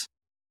ones.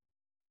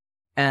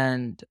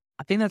 And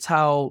I think that's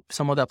how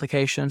some of the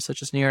applications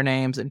such as Near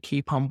Names and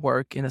KeyPump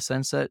work, in the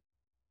sense that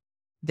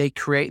they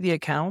create the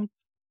account.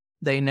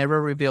 They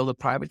never reveal the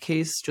private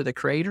keys to the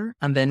creator.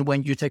 And then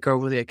when you take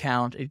over the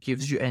account, it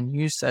gives you a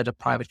new set of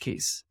private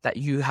keys that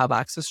you have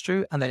access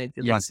to. And then it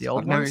deletes the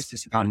old ones.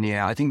 This about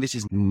Near. I think this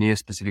is Near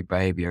specific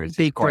behavior. It's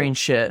big brain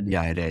shit.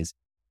 Yeah, it is.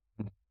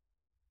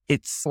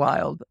 It's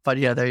wild. But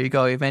yeah, there you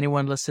go. If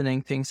anyone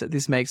listening thinks that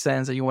this makes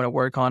sense and you want to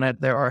work on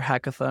it, there are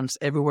hackathons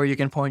everywhere you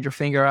can point your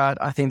finger at.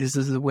 I think this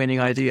is the winning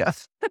idea.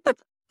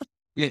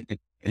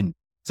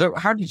 So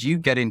how did you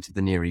get into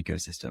the Near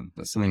ecosystem?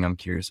 That's something I'm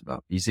curious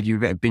about. You said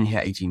you've been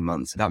here 18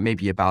 months. That may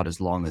be about as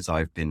long as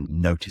I've been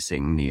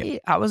noticing Near.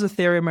 I was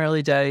Ethereum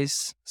early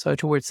days. So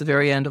towards the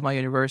very end of my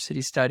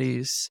university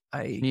studies,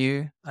 I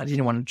knew I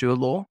didn't want to do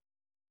law.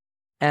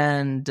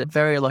 And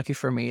very lucky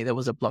for me, there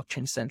was a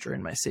blockchain center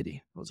in my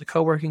city. It was a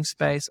co-working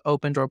space,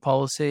 open door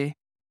policy.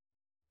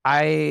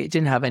 I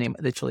didn't have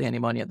literally any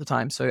money at the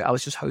time. So I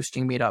was just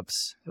hosting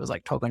meetups. It was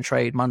like Talk and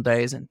Trade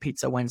Mondays and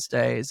Pizza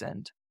Wednesdays.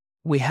 And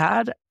we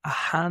had a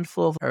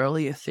handful of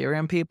early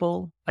Ethereum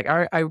people. Like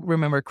I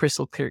remember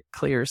crystal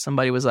clear.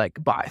 Somebody was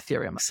like, buy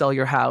Ethereum, sell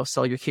your house,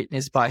 sell your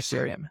kidneys, buy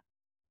Ethereum.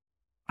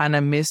 And I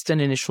missed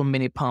an initial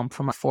mini pump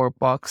from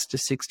 $4 to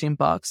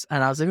 $16.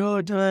 And I was like,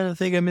 oh, I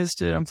think I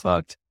missed it. I'm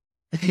fucked.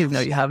 Even though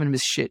you haven't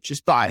missed shit,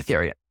 just buy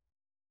Ethereum.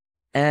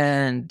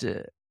 And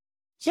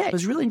yeah, it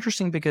was really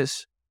interesting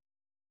because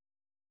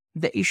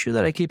the issue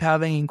that I keep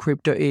having in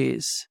crypto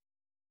is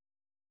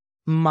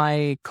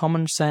my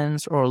common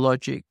sense or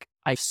logic.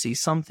 I see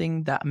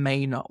something that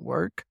may not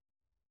work,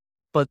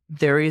 but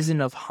there is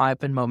enough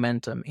hype and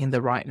momentum in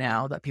the right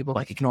now that people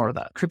like ignore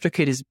that.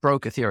 CryptoKitties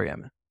broke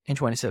Ethereum in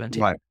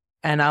 2017. Right.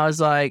 And I was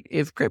like,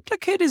 if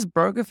CryptoKitties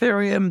broke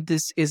Ethereum,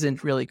 this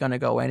isn't really going to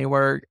go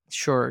anywhere.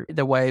 Sure,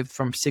 the wave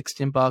from $16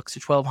 to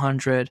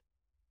 $1,200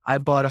 I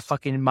bought a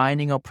fucking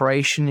mining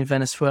operation in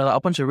Venezuela.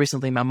 Up until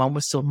recently, my mom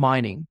was still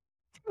mining.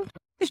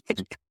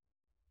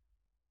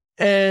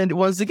 And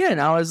once again,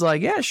 I was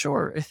like, yeah,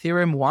 sure.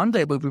 Ethereum one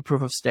day will be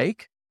proof of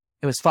stake.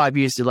 It was 5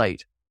 years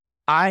delayed.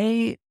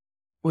 I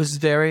was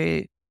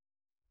very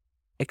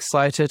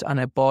excited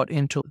and I bought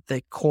into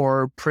the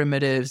core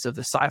primitives of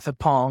the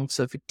cypherpunks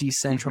of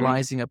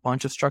decentralizing a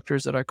bunch of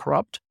structures that are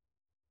corrupt.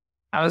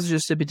 I was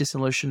just a bit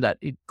disillusioned that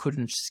it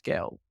couldn't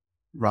scale.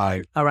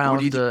 Right.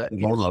 Around the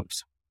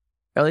roll-ups?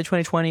 Early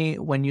 2020,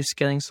 when new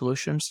scaling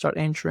solutions start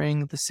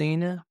entering the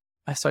scene,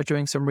 I start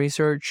doing some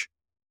research.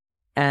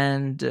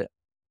 And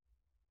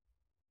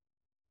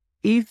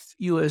if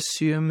you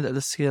assume that the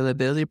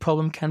scalability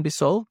problem can be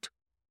solved,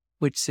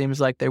 which seems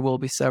like there will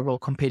be several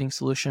competing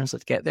solutions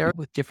that get there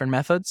with different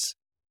methods,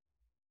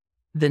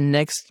 the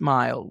next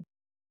mile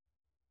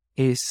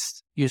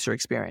is user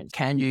experience.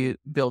 Can you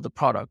build a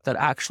product that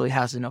actually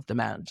has enough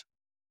demand?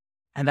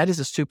 And that is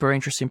a super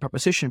interesting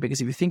proposition, because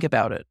if you think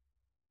about it,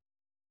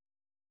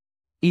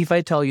 if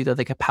I tell you that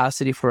the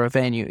capacity for a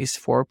venue is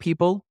 4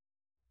 people,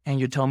 and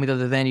you tell me that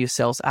the venue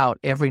sells out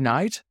every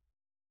night,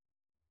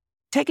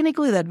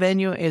 technically that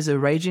venue is a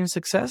raging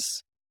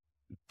success.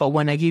 But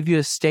when I give you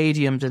a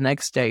stadium the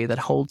next day that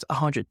holds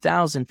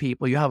 100,000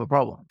 people, you have a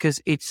problem,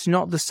 because it's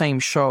not the same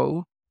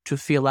show to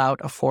fill out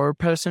a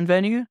 4-person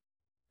venue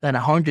than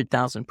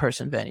 100,000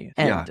 person venue.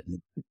 And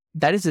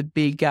that is a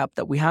big gap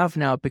that we have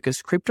now,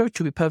 because crypto,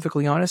 to be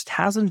perfectly honest,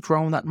 hasn't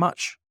grown that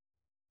much.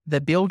 The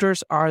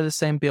builders are the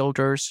same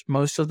builders.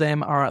 Most of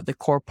them are at the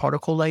core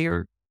protocol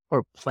layer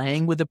or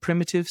playing with the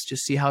primitives to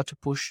see how to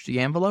push the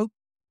envelope.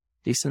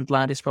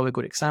 Decentland is probably a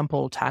good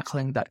example,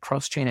 tackling that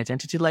cross-chain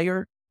identity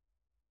layer.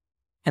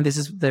 And this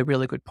is the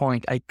really good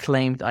point I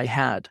claimed I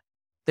had.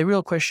 The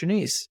real question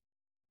is,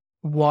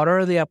 what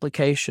are the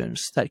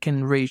applications that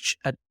can reach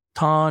a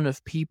ton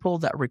of people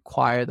that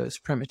require those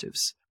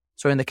primitives?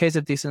 So in the case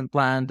of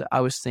Decentland,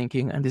 I was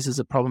thinking, and this is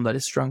a problem that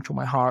is strung to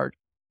my heart,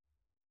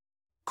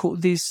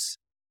 could this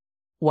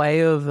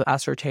way of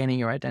ascertaining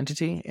your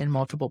identity in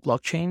multiple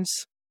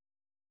blockchains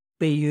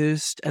be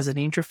used as an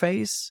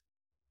interface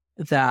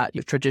that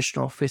your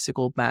traditional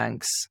physical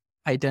banks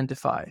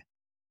identify,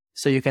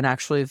 so you can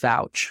actually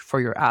vouch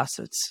for your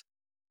assets?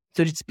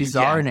 Dude, it's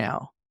bizarre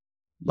now.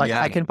 Like,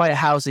 I can buy a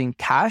house in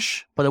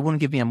cash, but it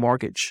wouldn't give me a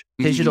mortgage.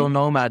 Digital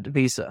nomad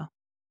visa.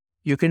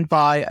 You can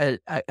buy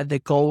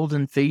the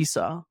golden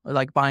visa,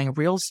 like buying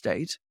real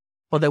estate,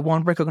 but they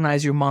won't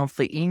recognize your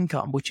monthly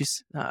income, which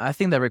is, I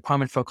think the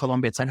requirement for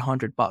Colombia, it's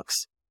 $900.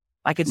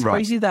 Like, it's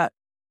crazy that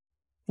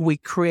we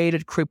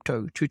created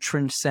crypto to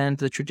transcend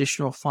the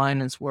traditional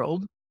finance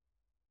world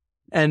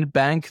and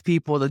bank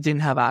people that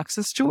didn't have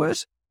access to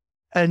it.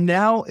 And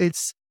now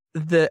it's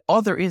the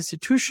other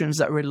institutions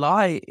that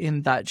rely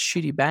in that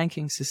shitty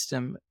banking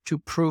system to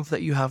prove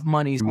that you have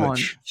money on.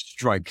 Which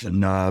strikes a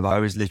nerve. I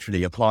was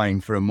literally applying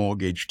for a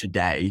mortgage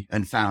today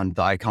and found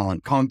that I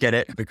can't get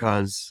it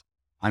because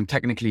I'm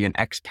technically an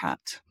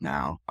expat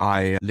now.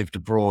 I lived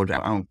abroad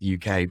out of the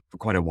UK for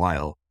quite a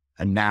while.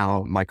 And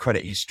now my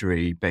credit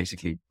history,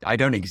 basically, I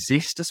don't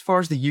exist as far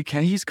as the UK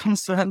is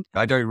concerned.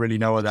 I don't really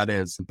know what that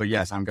is. But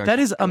yes, I'm going. That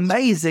is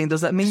amazing.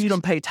 Does that mean you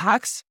don't pay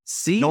tax?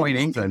 See, not in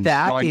England.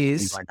 That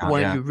is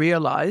when you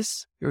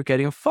realize you're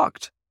getting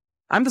fucked.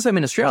 I'm the same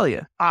in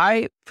Australia.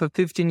 I, for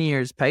 15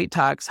 years, paid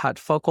tax, had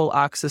fuck all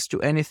access to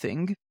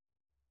anything.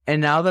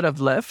 And now that I've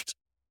left,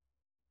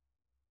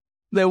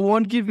 they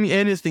won't give me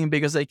anything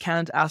because they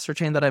can't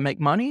ascertain that I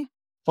make money.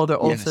 Or they're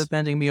also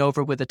bending me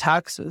over with the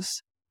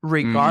taxes,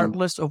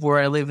 regardless of where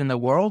I live in the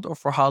world or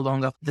for how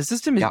long. The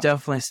system is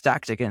definitely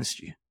stacked against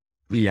you.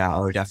 Yeah,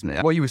 oh,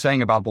 definitely. What you were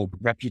saying about the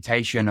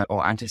reputation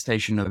or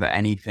attestation of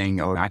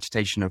anything, or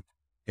attestation of,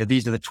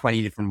 these are the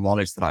 20 different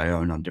wallets that I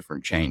own on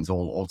different chains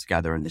all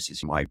together. And this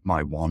is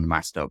my one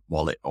master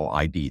wallet or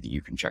ID that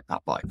you can check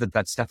that by.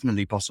 That's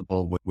definitely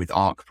possible with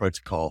Arc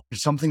protocol.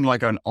 Something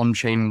like an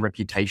on-chain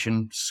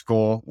reputation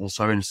score.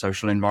 Also in a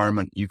social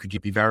environment, you could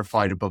be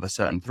verified above a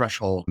certain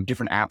threshold.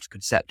 Different apps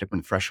could set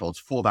different thresholds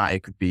for that.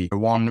 It could be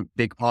one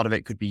big part of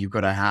it could be you've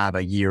got to have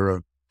a year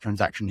of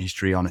transaction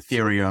history on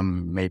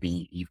Ethereum.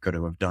 Maybe you've got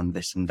to have done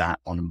this and that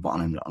on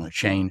a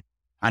chain.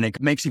 And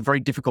it makes it very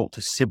difficult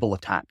to Sybil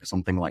attack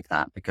something like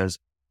that, because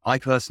I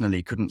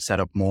personally couldn't set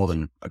up more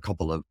than a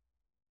couple of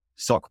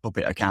sock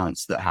puppet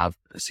accounts that have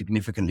a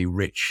significantly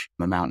rich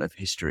amount of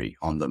history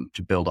on them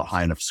to build a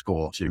high enough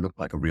score to look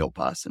like a real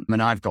person. I mean,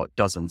 I've got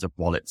dozens of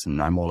wallets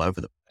and I'm all over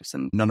the place,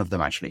 and none of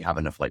them actually have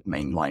enough like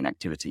mainline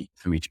activity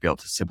for me to be able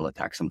to Sybil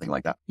attack something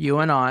like that. You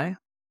and I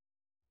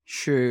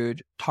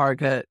should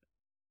target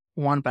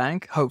one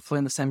bank, hopefully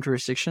in the same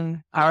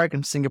jurisdiction. I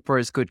reckon Singapore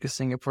is good because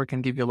Singapore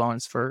can give you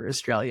loans for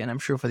Australia, and I'm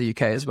sure for the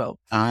UK as well.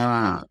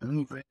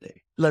 Really?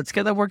 Let's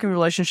get that working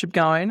relationship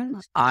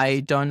going.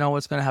 I don't know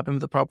what's going to happen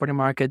with the property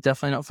market.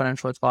 Definitely not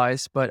financial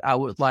advice, but I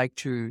would like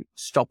to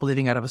stop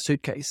living out of a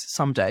suitcase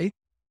someday.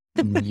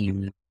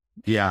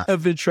 Yeah.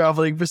 I've been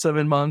traveling for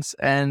 7 months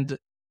and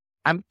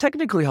I'm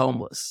technically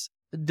homeless.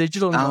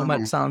 Digital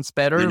nomad sounds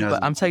better,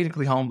 but I'm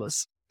technically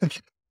homeless.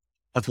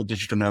 That's what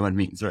digital nomad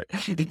means, right?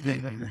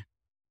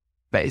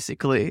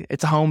 basically.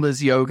 It's a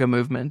homeless yoga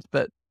movement.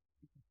 But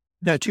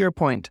no, to your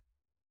point,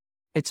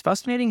 it's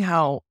fascinating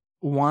how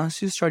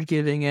once you start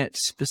giving it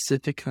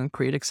specific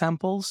concrete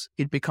examples,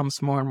 it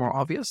becomes more and more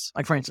obvious.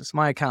 Like, for instance,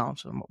 my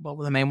account, well,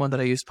 the main one that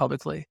I use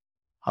publicly,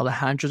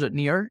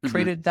 Alejandro.Nier,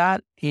 created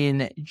that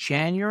in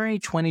January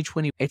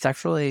 2020. It's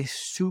actually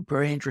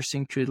super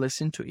interesting to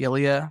listen to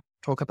Ilya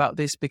talk about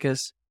this,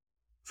 because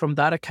from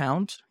that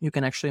account, you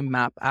can actually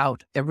map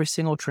out every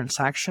single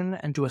transaction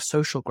and do a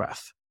social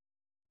graph.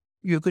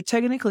 You could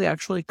technically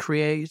actually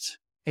create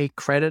a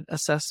credit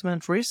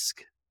assessment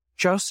risk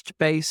just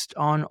based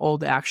on all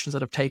the actions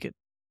that I've taken.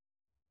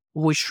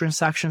 Which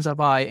transactions have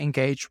I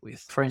engaged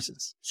with? For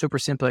instance, super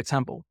simple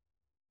example.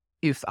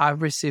 If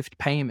I've received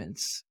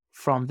payments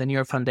from the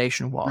Nier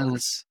Foundation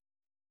wallets,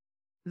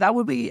 that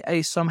would be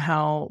a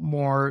somehow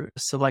more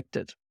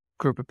selected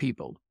group of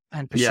people.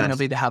 And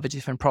presumably they have a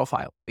different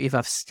profile. If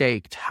I've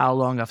staked, how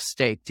long I've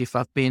staked, if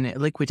I've been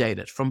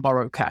liquidated from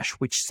borrowed cash,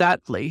 which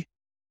sadly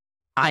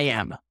I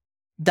am.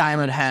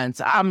 Diamond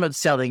hands, I'm not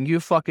selling. You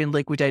fucking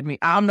liquidate me.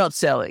 I'm not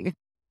selling.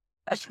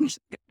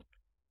 It's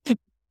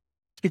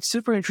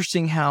super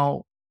interesting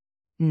how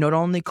not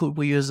only could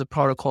we use a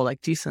protocol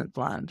like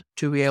Decentland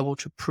to be able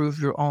to prove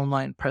your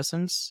online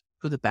presence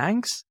to the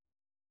banks,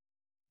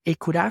 it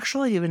could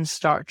actually even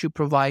start to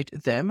provide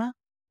them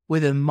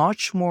with a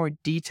much more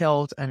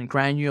detailed and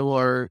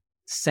granular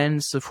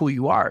sense of who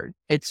you are.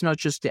 It's not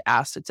just the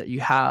assets that you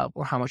have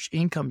or how much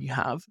income you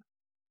have,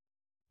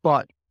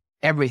 but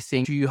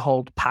everything. Do you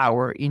hold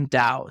power in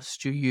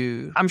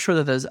DAOs? I'm sure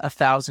that there's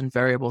 1,000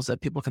 variables that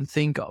people can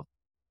think of.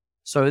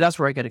 So that's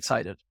where I get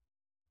excited.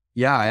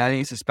 Yeah, I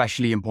think it's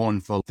especially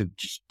important for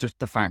just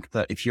the fact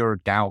that if you're a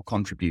DAO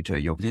contributor,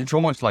 it's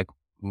almost like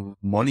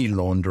money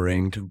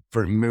laundering to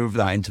move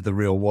that into the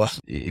real world.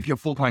 If your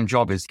full-time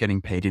job is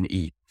getting paid in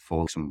ETH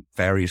for some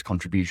various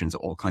contributions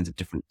of all kinds of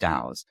different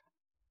DAOs,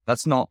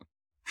 that's not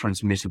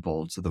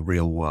transmissible to the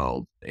real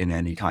world in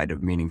any kind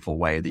of meaningful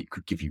way that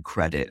could give you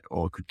credit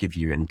or could give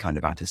you any kind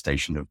of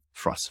attestation of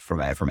trust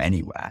from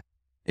anywhere.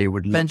 It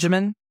would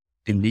Benjamin?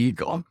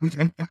 Illegal.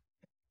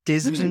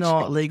 This is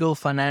not legal,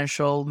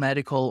 financial,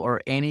 medical,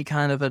 or any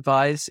kind of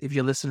advice. If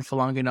you listen for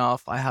long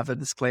enough, I have a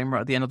disclaimer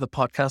at the end of the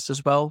podcast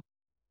as well.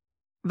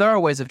 There are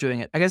ways of doing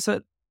it. I guess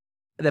it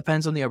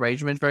depends on the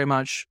arrangement very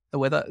much. The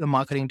way that the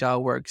marketing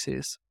DAO works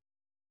is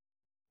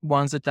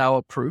once the DAO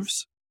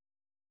approves,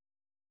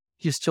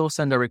 you still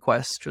send a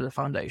request to the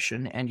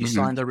foundation and you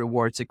sign the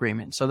rewards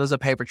agreement. So there's a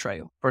paper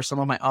trail. For some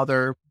of my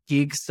other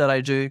gigs that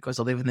I do, because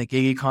I live in the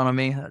gig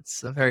economy,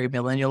 that's a very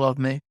millennial of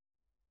me,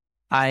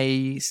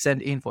 I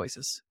send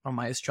invoices from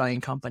my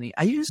Australian company.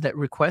 I use that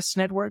request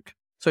network.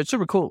 So it's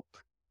super cool.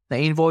 The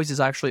invoice is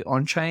actually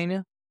on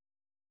chain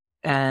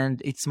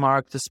and it's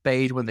marked as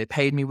paid when they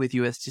paid me with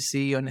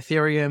USDC on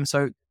Ethereum.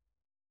 So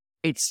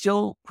it's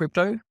still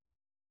crypto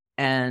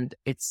and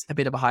it's a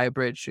bit of a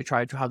hybrid to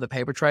try to have the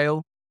paper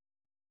trail.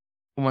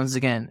 Once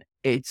again,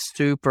 it's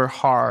super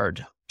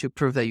hard to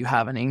prove that you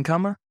have an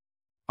income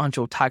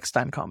until tax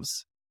time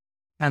comes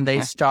and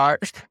they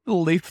start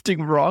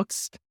lifting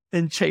rocks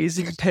and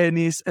chasing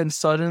pennies, and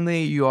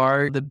suddenly you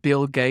are the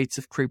Bill Gates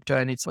of crypto,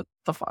 and it's what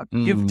the fuck?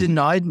 You've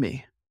denied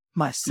me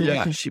my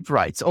citizenship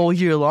rights all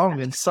year long,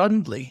 and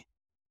suddenly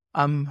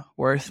I'm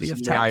worthy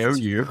of tax. I owe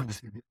you.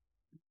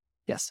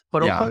 Yes,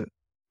 but also,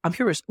 I'm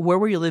curious, where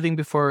were you living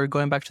before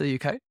going back to the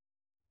UK?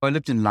 I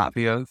lived in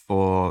Latvia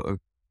for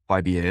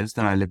 5 years,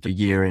 then I lived a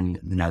year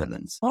in the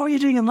Netherlands. What were you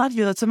doing in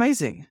Latvia? That's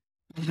amazing.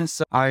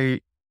 So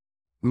I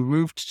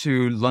moved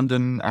to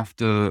London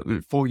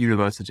for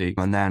university,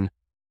 and then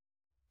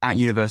at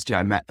university,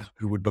 I met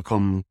who would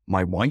become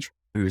my wife,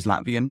 who is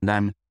Latvian. And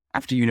then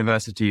after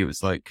university, it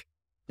was like,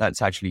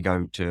 let's actually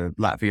go to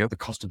Latvia. The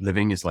cost of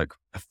living is like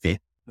a fifth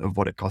of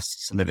what it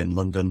costs to live in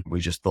London. We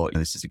just thought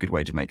this is a good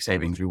way to make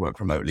savings. We work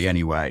remotely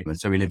anyway. And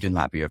so we lived in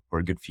Latvia for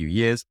a good few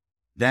years.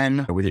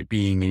 Then with it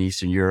being in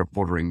Eastern Europe,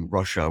 bordering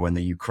Russia, when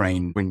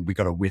we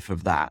got a whiff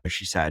of that,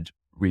 she said,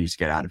 we need to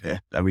get out of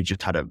here. And we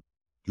just had a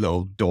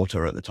little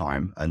daughter at the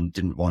time and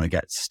didn't want to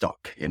get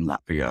stuck in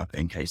Latvia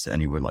in case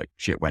any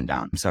shit went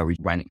down. So we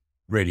went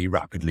really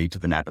rapidly to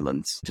the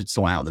Netherlands to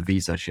sort out the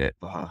visa shit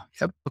for her.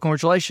 Yep.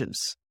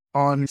 Congratulations.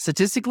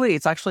 Statistically,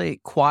 it's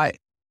actually quite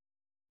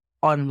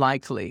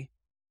unlikely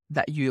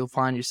that you'll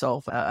find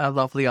yourself a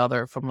lovely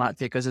other from Latvia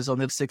because there's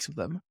only 6 of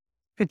them.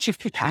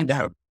 I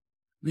know.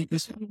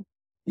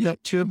 Yeah,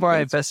 2 of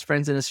my best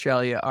friends in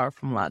Australia are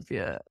from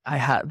Latvia. I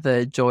had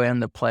the joy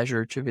and the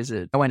pleasure to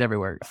visit. I went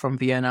everywhere, from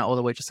Vienna all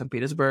the way to St.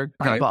 Petersburg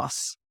by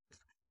bus.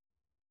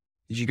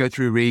 Did you go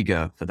through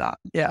Riga for that?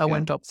 Yeah, I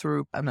went up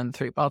through, and then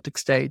 3 Baltic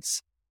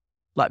states,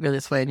 Latvia,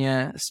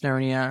 Lithuania,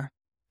 Estonia,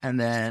 and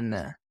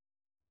then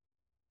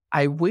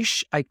I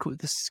wish I could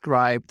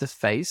describe the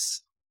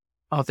face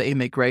of the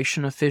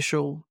immigration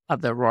official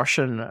at the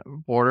Russian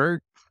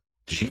border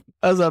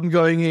as I'm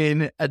going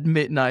in at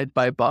midnight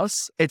by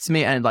bus. It's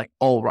me and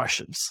all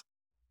Russians.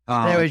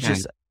 They were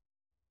just,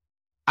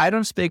 I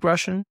don't speak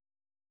Russian,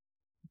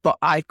 but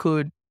I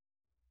could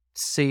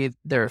see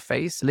their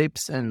face,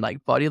 lips, and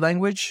body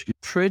language.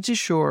 Pretty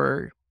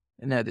sure,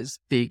 this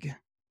big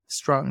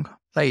strong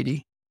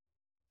lady.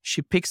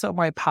 She picks up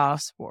my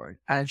passport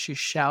and she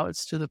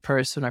shouts to the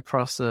person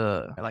across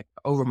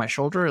over my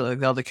shoulder, like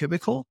the other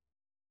cubicle.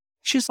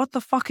 She's, what the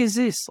fuck is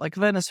this? Like,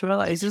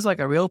 Venezuela, is this like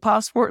a real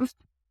passport?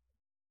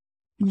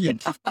 Yeah.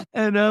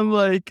 And I'm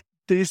like,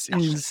 this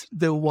is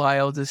the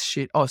wildest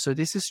shit. Oh, so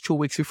this is 2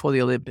 weeks before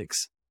the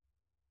Olympics.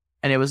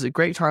 And it was a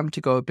great time to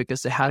go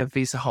because they had a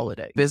visa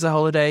holiday. Visa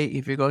holiday,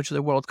 if you go to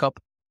the World Cup,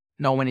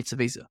 no one needs a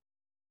visa.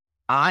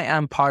 I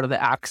am part of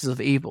the axis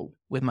of evil.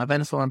 With my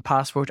Venezuelan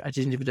passport, I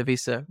didn't need a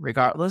visa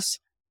regardless.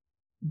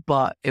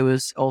 But it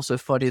was also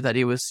funny that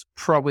it was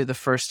probably the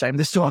first time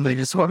they saw me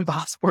just one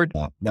passport.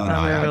 No,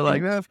 and they were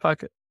like, oh,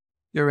 fuck it.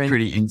 You're in.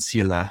 Pretty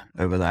insular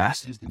over there.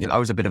 I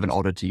was a bit of an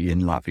oddity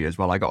in Latvia as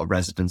well. I got a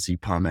residency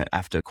permit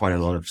after quite a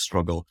lot of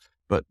struggle.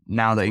 But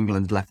now that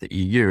England's left the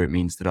EU, it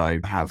means that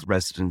I have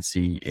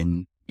residency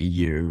in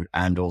EU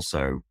and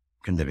also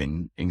can live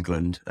in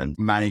England and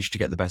manage to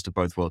get the best of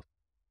both worlds.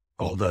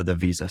 Although the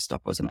visa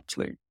stuff was an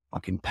absolute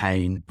fucking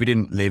pain. We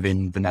didn't live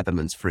in the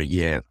Netherlands for a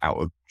year out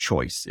of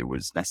choice. It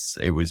was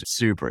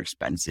super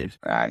expensive.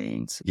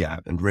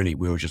 And really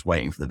we were just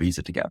waiting for the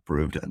visa to get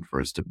approved and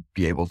for us to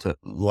be able to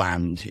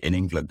land in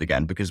England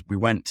again, because we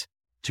went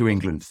to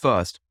England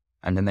first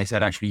and then they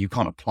said, actually, you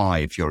can't apply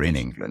if you're in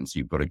England. So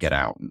you've got to get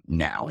out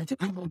now.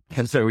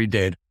 And so we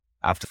did.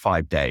 After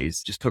 5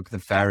 days, just took the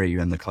ferry,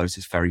 and the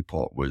closest ferry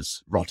port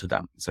was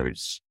Rotterdam. So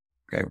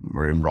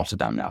we're in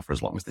Rotterdam now for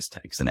as long as this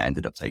takes, and it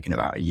ended up taking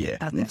about a year.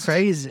 That's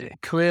crazy.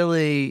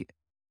 Clearly,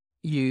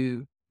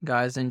 you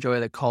guys enjoy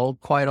the cold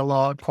quite a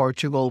lot.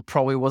 Portugal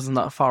probably wasn't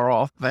that far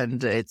off,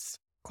 and it's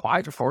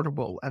quite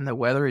affordable, and the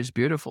weather is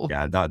beautiful.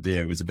 Yeah, that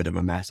year was a bit of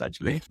a mess,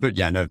 actually. But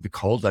yeah, no, the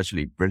cold's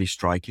actually really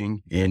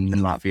striking in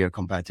Latvia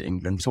compared to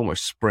England. It's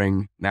almost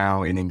spring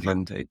now in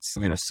England. It's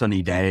a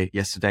sunny day.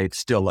 Yesterday, it's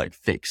still like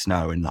thick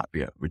snow in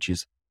Latvia, which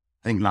is,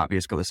 I think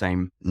Latvia's got the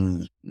same,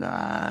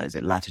 is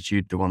it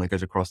latitude, the one that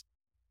goes across?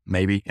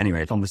 Maybe.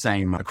 Anyway, it's on the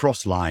same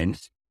cross line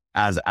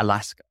as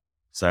Alaska.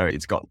 So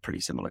it's got pretty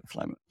similar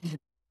climate.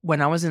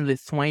 When I was in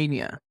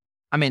Lithuania,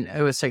 I mean,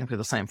 it was technically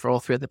the same for all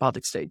three of the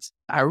Baltic states.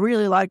 I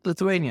really liked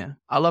Lithuania.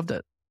 I loved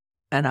it.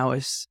 And I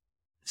was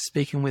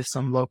speaking with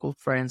some local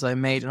friends I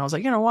made, and I was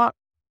like, you know what?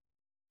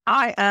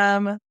 I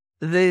am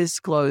this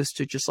close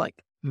to just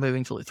like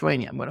moving to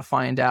Lithuania. I'm going to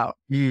find out.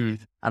 And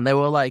they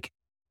were like,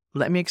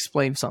 let me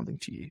explain something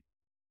to you.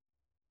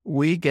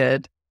 We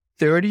get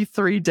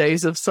 33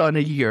 days of sun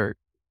a year.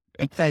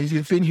 And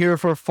you've been here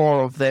for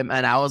 4 of them.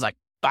 And I was like,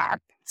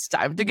 fuck, it's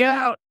time to get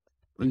out.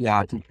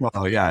 Yeah.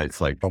 Well, yeah, it's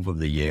like half of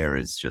the year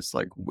is just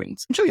like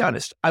winter. To be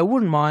honest, I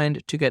wouldn't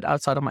mind to get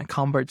outside of my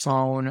comfort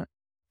zone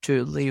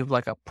to live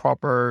like a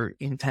proper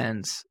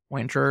intense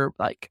winter,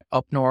 like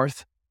up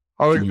north.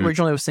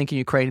 Originally I was thinking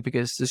Ukraine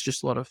because there's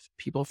just a lot of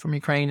people from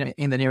Ukraine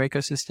in the near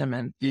ecosystem,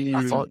 and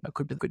I thought there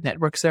could be good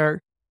networks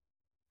there.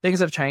 Things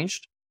have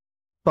changed,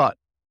 but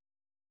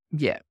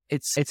yeah,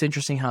 it's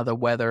interesting how the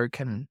weather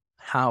can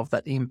have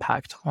that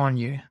impact on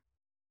you.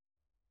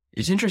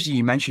 It's interesting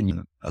you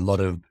mentioned a lot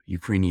of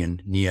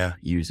Ukrainian NIA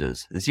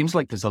users. It seems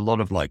like there's a lot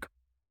of like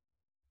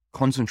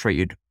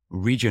concentrated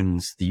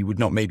regions that you would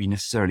not maybe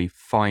necessarily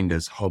find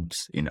as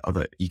hubs in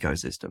other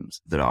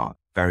ecosystems that are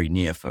very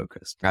NIA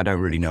focused. I don't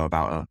really know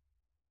about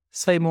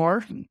Say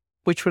more.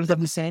 Which ones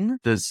have you seen?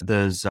 There's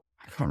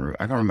I can't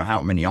remember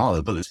how many are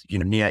there, but there's,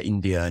 NIA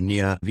India,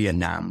 NIA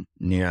Vietnam,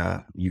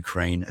 NIA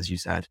Ukraine, as you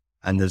said.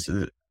 And there's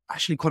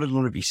actually quite a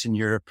lot of Eastern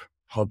Europe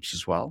hubs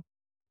as well.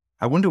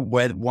 I wonder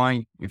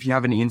why, if you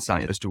have any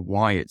insight as to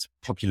why it's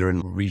popular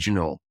in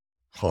regional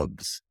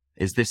hubs.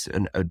 Is this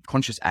a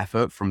conscious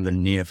effort from the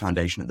NIA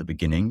Foundation at the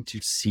beginning to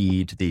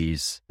seed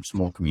these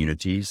small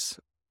communities?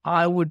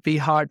 I would be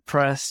hard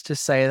pressed to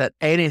say that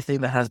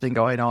anything that has been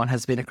going on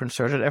has been a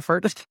concerted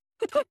effort.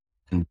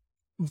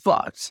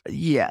 But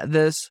yeah,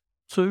 there's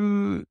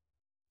 2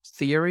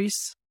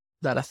 theories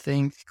that I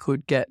think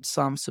could get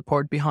some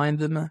support behind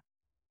them.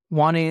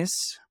 One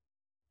is,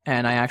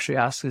 and I actually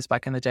asked this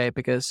back in the day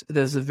because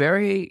there's a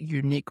very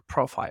unique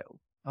profile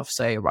of,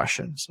 say,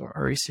 Russians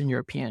or Eastern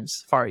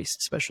Europeans, Far East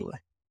especially.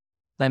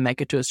 They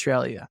make it to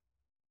Australia.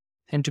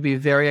 Tend to be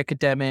very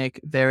academic,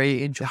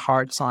 very into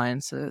hard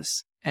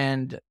sciences.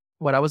 And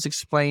what I was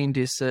explained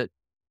is that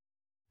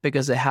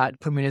because they had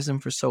communism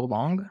for so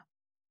long,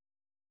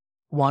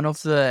 one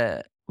of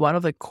the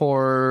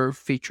core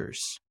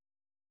features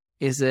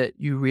is that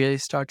you really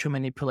start to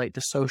manipulate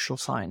the social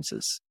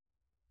sciences.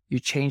 You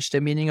change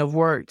the meaning of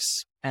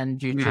words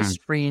and you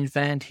just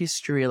reinvent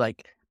history.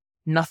 Like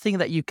nothing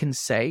that you can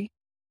say,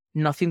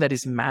 nothing that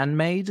is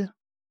man-made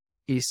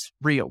is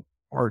real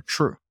or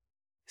true.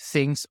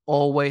 Things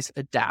always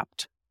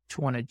adapt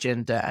to an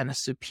agenda and a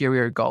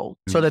superior goal.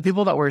 So the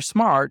people that were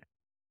smart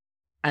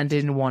and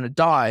didn't want to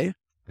die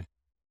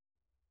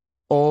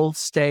all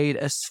stayed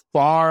as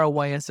far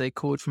away as they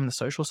could from the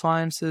social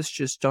sciences,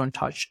 just don't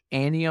touch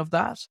any of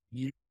that.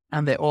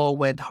 And they all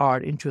went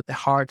hard into the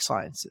hard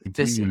sciences,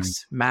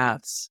 physics,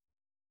 maths.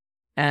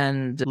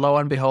 And lo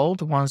and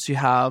behold, once you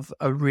have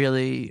a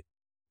really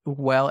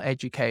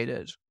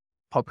well-educated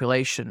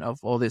population of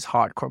all these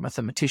hardcore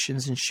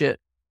mathematicians and shit,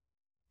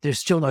 there's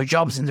still no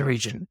jobs in the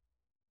region.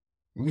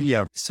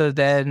 Yeah. So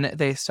then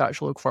they start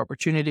to look for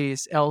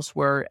opportunities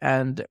elsewhere.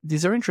 And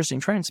these are interesting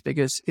trends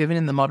because even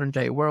in the modern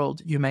day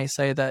world, you may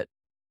say that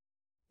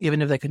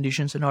even if the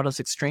conditions are not as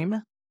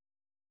extreme,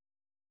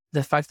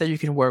 the fact that you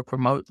can work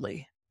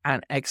remotely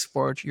and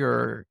export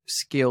your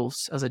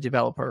skills as a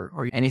developer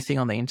or anything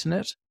on the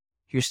internet,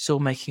 you're still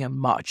making a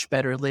much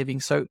better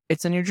living. So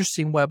it's an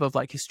interesting web of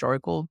like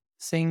historical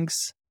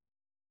things.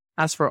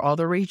 As for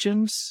other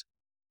regions,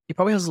 it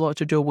probably has a lot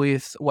to do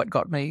with what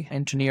got me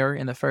into Near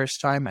in the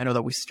first time. I know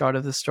that we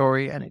started the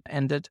story and it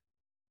ended.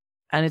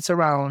 And it's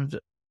around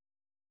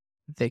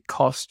the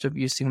cost of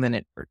using the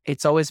network.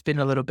 It's always been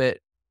a little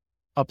bit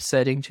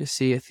upsetting to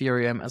see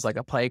Ethereum as like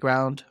a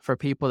playground for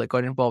people that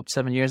got involved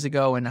 7 years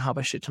ago and have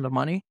a shit ton of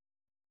money.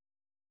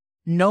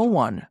 No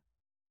one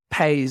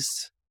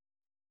pays.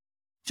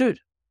 Dude,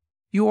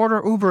 you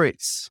order Uber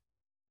Eats.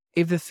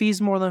 If the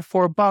fee's more than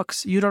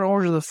 $4, you don't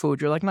order the food.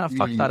 You're like, nah,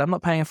 fuck that. I'm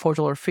not paying a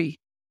 $4 fee.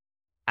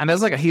 And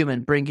there's like a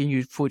human bringing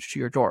you food to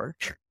your door.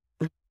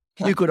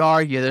 You could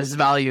argue there's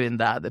value in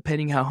that,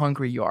 depending how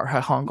hungry you are,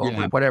 how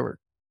hungover, whatever.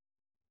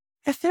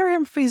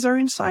 Ethereum fees are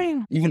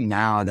insane. Even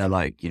now, they're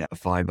like,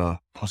 $5,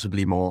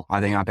 possibly more. I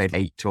think I paid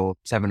 $8 or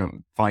 $7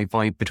 or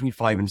 $5, between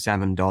 $5 and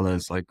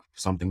 $7, like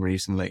something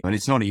recently. And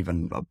it's not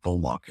even a bull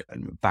market.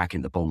 And back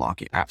in the bull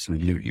market,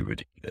 absolutely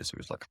ridiculous. It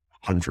was like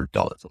 $100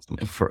 or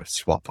something for a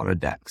swap on a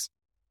DEX.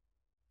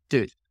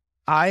 Dude,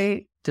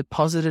 I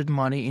deposited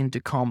money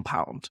into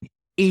Compound.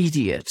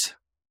 Idiot.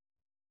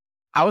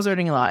 I was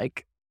earning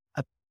like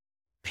a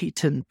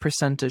P10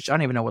 percentage. I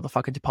don't even know what the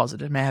fuck I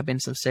deposited. It may have been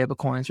some stable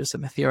coins or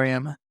some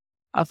Ethereum.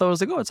 I thought it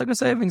was like, it's like a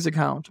savings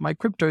account. My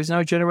crypto is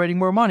now generating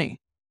more money.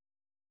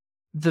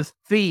 The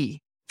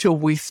fee to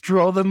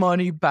withdraw the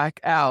money back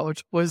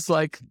out was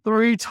like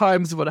 3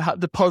 times what I had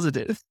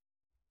deposited.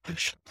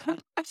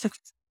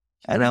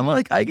 And I'm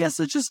like, I guess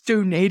I just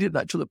donated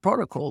that to the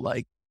protocol.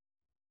 Like,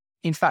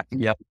 in fact,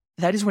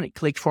 that is when it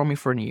clicked for me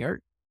for Near.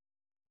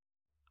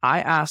 I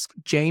asked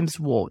James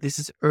Wall, this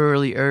is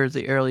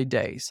early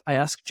days. I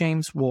asked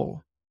James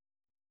Wall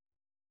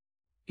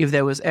if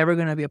there was ever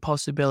going to be a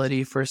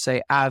possibility for,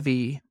 say,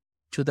 Avi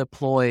to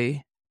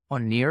deploy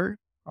on Near,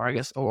 or I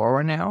guess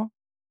Aurora now,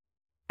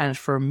 and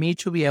for me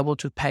to be able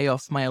to pay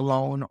off my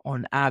loan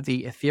on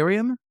Avi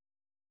Ethereum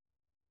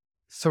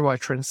through a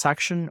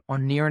transaction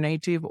on Near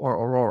Native or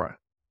Aurora.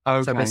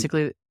 Okay. So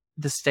basically,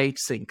 the state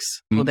syncs.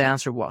 Well, the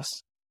answer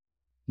was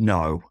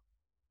no.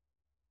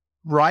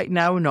 Right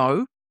now,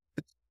 no.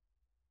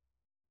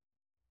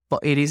 But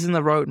it is in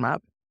the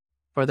roadmap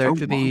for there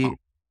to be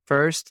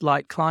first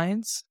light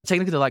clients.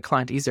 Technically, the light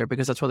client is there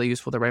because that's what they use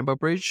for the Rainbow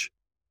Bridge.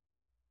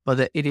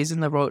 But it is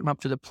in the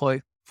roadmap to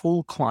deploy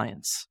full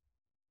clients.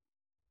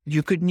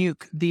 You could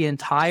nuke the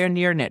entire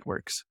Near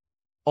networks.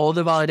 All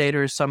the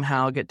validators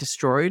somehow get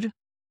destroyed.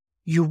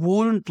 You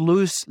wouldn't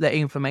lose the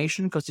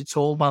information because it's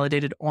all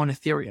validated on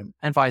Ethereum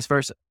and vice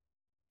versa.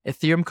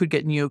 Ethereum could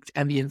get nuked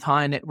and the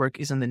entire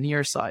network is on the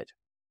Near side.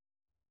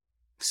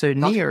 So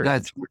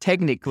Near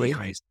technically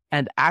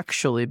and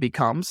actually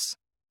becomes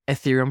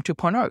Ethereum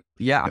 2.0.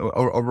 Yeah,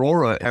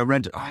 Aurora, I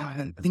read,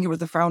 I think it was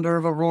the founder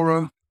of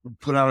Aurora,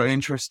 put out an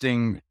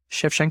interesting...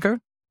 Shevchenko?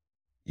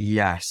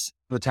 Yes,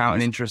 put out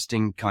an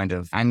interesting kind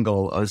of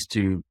angle as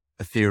to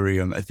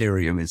Ethereum.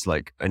 Ethereum is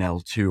like an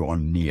L2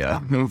 on Near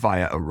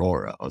via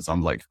Aurora or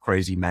some like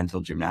crazy mental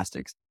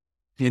gymnastics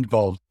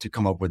involved to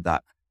come up with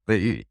that.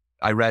 But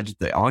I read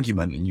the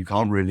argument and you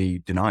can't really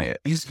deny it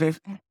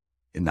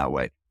in that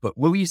way. But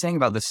what were you saying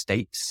about the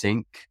state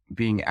sync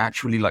being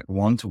actually like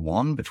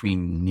 1-to-1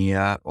 between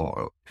Near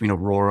or between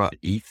Aurora and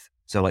ETH?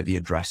 So like the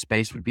address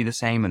space would be the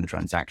same and the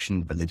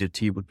transaction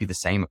validity would be the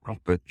same across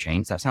both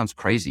chains. That sounds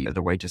crazy as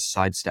a way to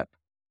sidestep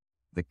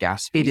the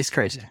gas fee. It is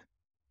crazy.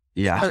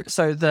 Yeah.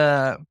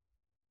 So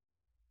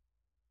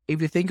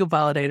if you think of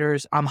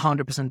validators, I'm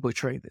 100%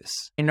 butchering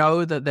this. I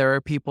know that there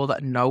are people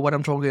that know what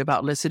I'm talking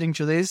about listening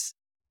to this.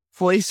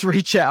 Please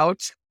reach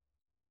out.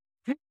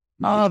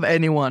 Of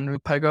anyone,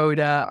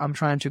 Pagoda, I'm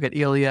trying to get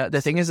Ilya.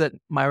 The thing is that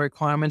my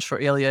requirements for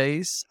Ilya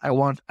is I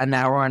want an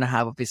hour and a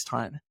half of his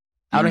time.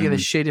 I don't give a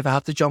shit if I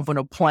have to jump on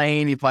a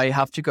plane, if I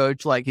have to go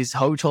to like his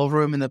hotel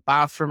room in the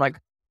bathroom. Like,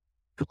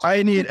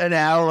 I need an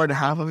hour and a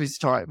half of his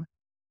time.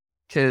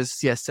 Because,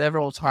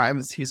 several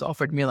times he's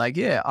offered me like,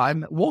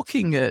 I'm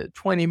walking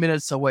 20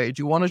 minutes away.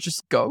 Do you want to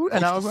just go?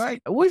 And I was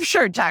like, we've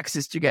shared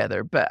taxis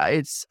together, but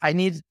I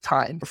need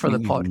time for the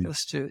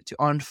podcast to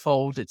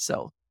unfold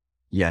itself.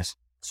 Yes.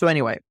 So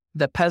anyway,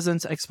 the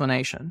peasant's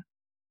explanation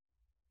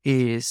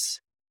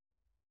is,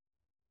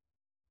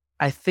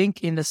 I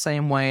think in the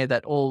same way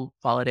that all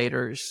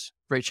validators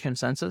reach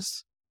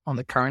consensus on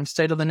the current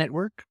state of the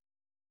network,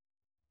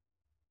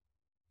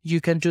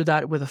 you can do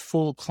that with a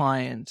full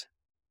client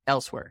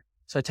elsewhere.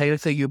 So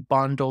technically you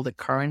bundle the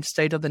current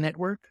state of the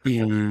network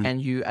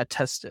and you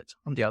attest it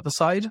on the other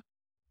side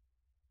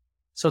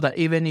so that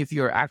even if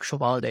your actual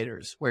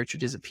validators were to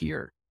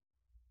disappear,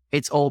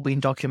 it's all been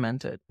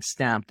documented,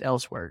 stamped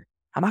elsewhere.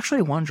 I'm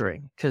actually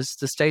wondering, because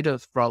the state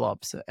of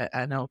rollups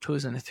and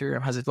L2s and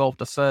Ethereum has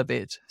evolved a fair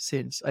bit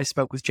since I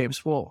spoke with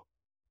James Wall.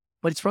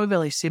 but it's probably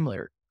very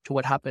similar to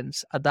what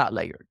happens at that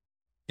layer.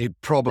 It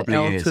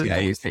probably is. L2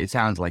 Yeah, it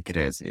sounds like it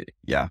is.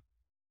 Yeah.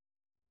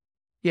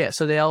 Yeah,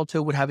 so the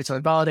L2 would have its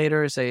own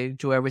validators, they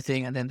do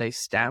everything, and then they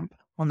stamp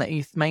on the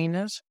ETH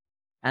mainnet.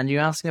 And you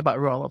asked me about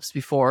rollups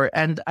before,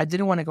 and I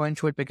didn't want to go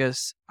into it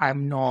because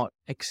I'm not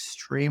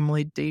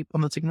extremely deep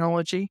on the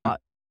technology.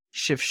 But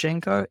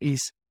Shevchenko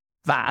is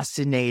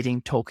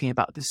fascinating talking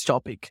about this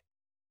topic.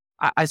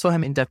 I saw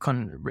him in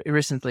DevCon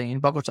recently in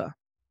Bogota,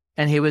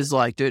 and he was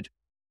like, dude,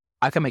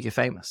 I can make you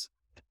famous.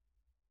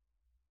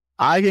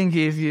 I can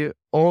give you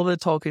all the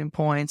talking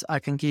points. I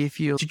can give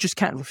you just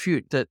can't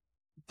refute that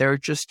there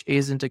just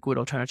isn't a good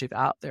alternative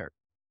out there.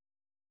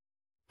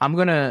 I'm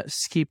going to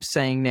skip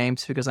saying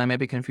names because I may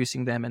be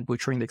confusing them and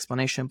butchering the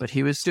explanation, but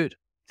he was, dude,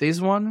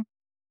 this one,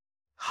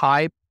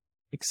 hype,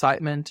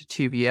 excitement,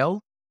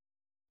 TVL,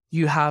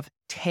 you have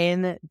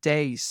 10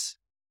 days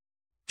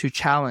to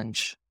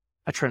challenge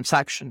a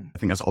transaction. I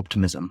think that's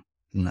optimism,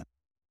 isn't it?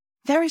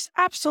 There is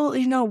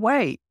absolutely no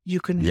way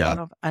you can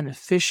have an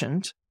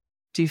efficient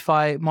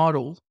DeFi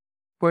model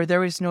where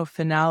there is no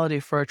finality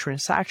for a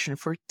transaction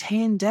for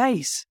 10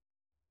 days.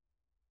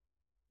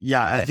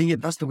 Yeah, I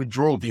think that's the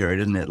withdrawal period,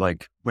 isn't it?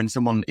 Like when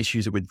someone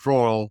issues a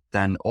withdrawal,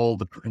 then all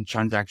the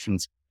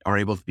transactions are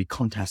able to be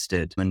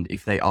contested. And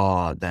if they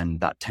are, then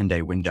that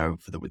 10-day window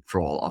for the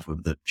withdrawal off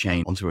of the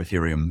chain onto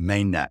Ethereum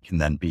mainnet can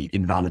then be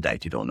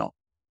invalidated or not.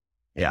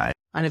 Yeah.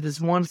 And if there's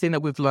one thing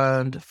that we've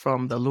learned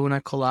from the Luna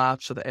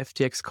collapse or the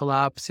FTX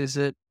collapse, is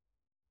that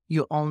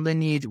you only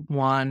need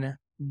one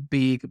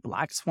big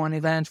black swan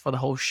event for the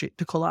whole shit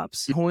to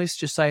collapse. Who is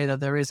to say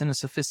that there isn't a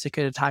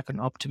sophisticated attack on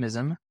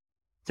optimism?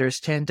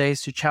 There's 10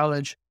 days to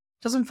challenge.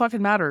 Doesn't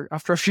fucking matter.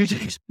 After a few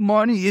days,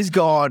 money is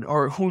gone,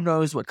 or who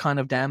knows what kind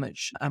of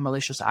damage a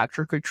malicious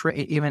actor could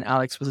create. Even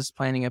Alex was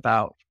explaining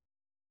about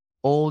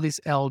all these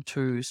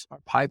L2s are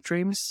pipe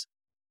dreams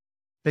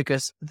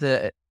because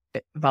the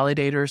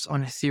validators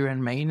on Ethereum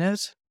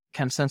mainnet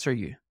can censor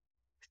you.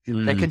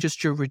 They can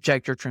just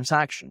reject your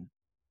transaction.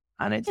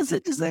 And is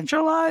it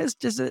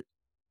decentralized? Is it?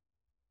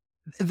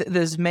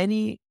 There's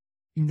many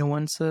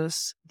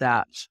nuances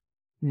that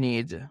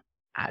need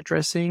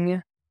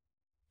addressing.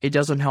 It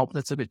doesn't help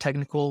that's a bit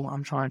technical.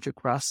 I'm trying to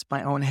grasp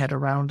my own head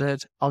around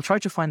it. I'll try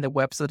to find the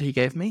website he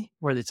gave me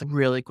where it's a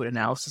really good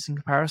analysis and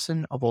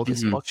comparison of all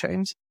these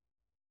blockchains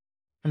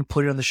and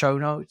put it on the show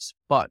notes.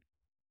 But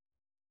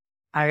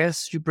I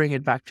guess you bring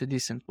it back to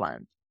decent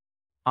plan.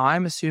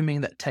 I'm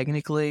assuming that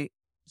technically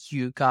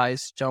you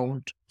guys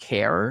don't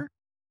care,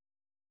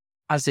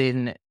 as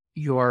in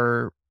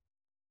your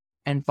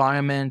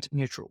environment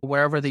neutral,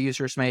 wherever the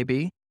users may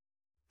be,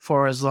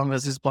 for as long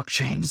as these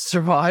blockchains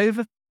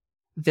survive.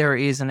 There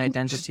is an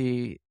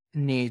identity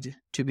need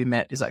to be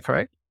met. Is that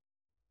correct?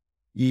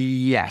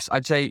 Yes,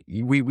 I'd say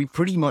we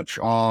pretty much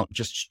are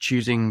just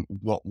choosing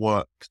what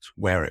works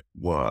where it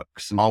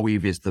works.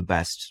 Arweave is the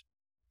best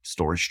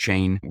storage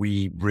chain.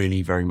 We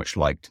really very much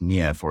liked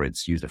Near for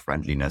its user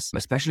friendliness,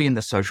 especially in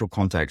the social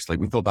context. Like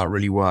we thought that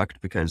really worked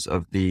because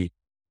of the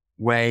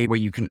way where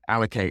you can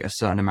allocate a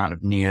certain amount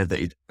of Near that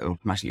is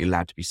automatically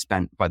allowed to be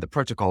spent by the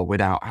protocol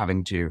without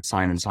having to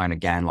sign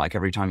again. Like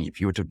every time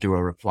if you were to do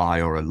a reply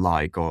or a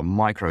like or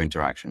micro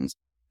interactions,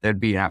 there'd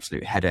be an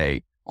absolute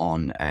headache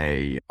on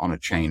a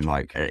chain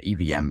like an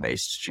EVM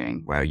based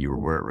chain where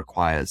it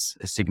requires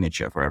a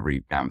signature for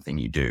every damn thing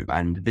you do.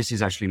 And this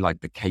is actually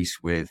like the case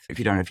with, if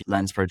you don't know,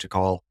 Lens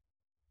protocol.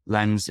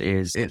 Lens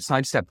it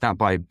sidestepped that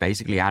by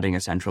basically adding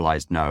a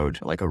centralized node,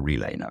 like a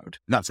relay node.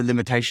 That's the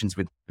limitations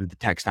with the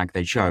tech stack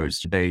they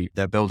chose.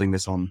 They're building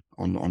this on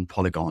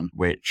Polygon,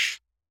 which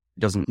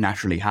doesn't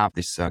naturally have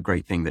this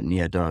great thing that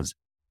Near does,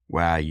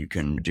 where you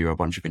can do a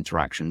bunch of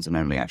interactions and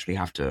only actually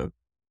have to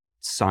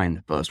sign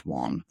the first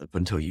one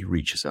until you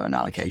reach a certain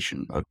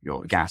allocation of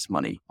your gas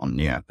money on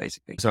Near,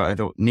 basically. So I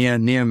thought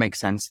Near makes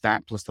sense.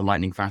 That plus the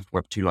Lightning Fast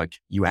Web 2 like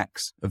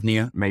UX of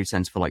Near made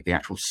sense for like the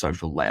actual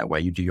social layer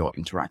where you do your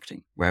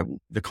interacting, where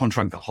the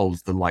contract that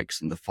holds the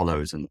likes and the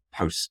follows and the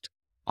post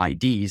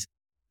IDs,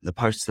 the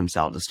posts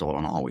themselves are stored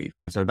on Arweave.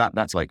 So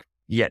that's like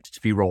yet to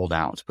be rolled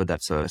out, but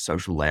that's a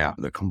social layer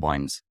that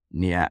combines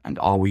Near and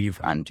Arweave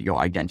and your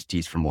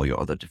identities from all your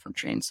other different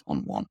chains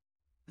on one.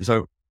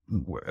 So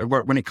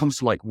when it comes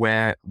to like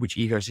which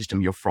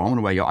ecosystem you're from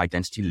and where your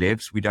identity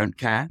lives, we don't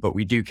care, but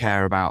we do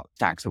care about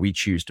stacks that we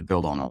choose to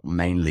build on,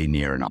 mainly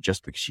Near, and not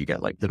just because you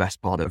get like the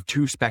best part of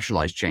two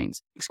specialized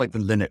chains. It's like the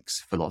Linux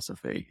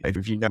philosophy.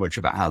 If you know much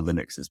about how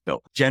Linux is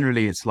built,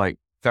 generally it's like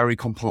very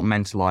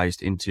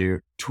compartmentalized into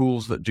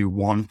tools that do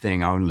one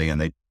thing only,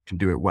 and they can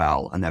do it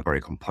well, and they're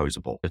very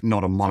composable. It's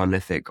not a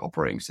monolithic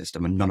operating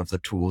system, and none of the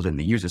tools in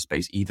the user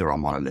space either are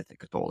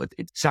monolithic at all.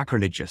 It's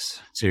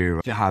sacrilegious to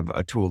have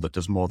a tool that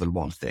does more than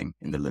one thing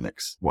in the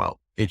Linux world.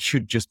 It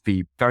should just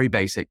be very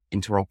basic,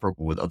 interoperable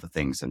with other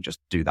things, and just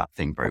do that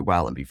thing very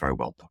well and be very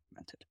well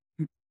documented.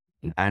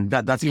 And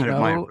that's kind of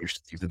my approach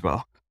to things as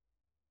well.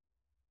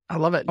 I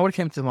love it. What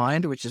came to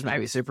mind, which is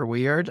maybe super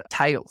weird,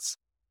 Tails.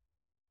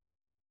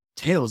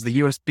 Tails,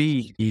 the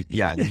USB, the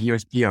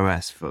USB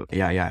OS for,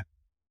 Yeah,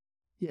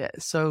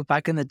 so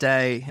back in the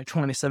day,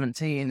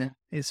 2017,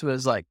 this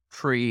was like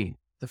pre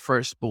the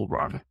first bull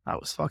run. I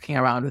was fucking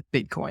around with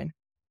Bitcoin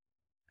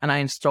and I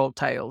installed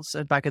Tails.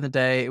 And back in the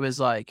day, it was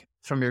like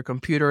from your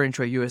computer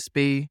into a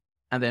USB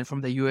and then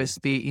from the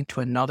USB into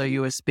another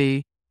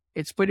USB.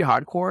 It's pretty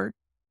hardcore.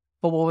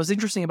 But what was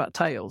interesting about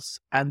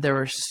Tails, and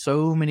there are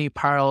so many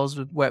parallels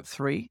with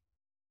Web3,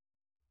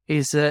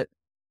 is that,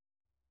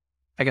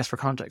 I guess for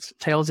context,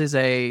 Tails is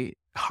a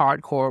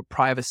hardcore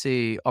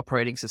privacy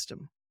operating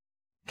system.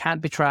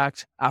 Can't be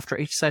tracked. After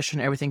each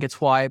session, everything gets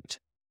wiped.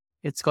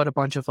 It's got a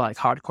bunch of like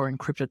hardcore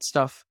encrypted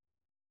stuff.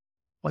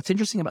 What's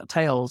interesting about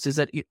Tails is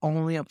that it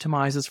only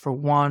optimizes for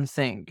one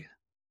thing,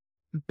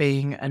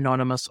 being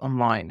anonymous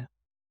online.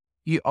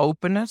 You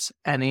open it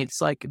and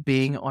it's like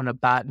being on a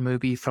bad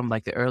movie from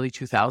like the early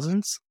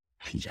 2000s.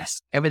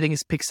 Yes. Everything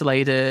is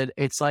pixelated.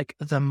 It's like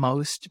the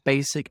most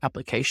basic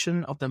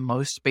application of the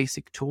most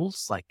basic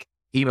tools, like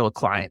email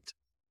client,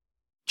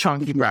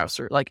 chunky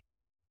browser. Like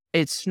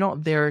it's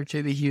not there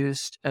to be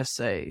used as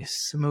a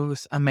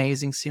smooth,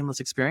 amazing, seamless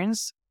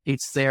experience.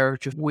 It's there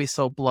to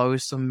whistle blow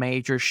some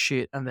major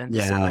shit and then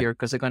disappear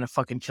because they're going to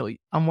fucking kill you.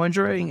 I'm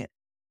wondering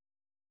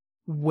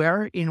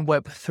where in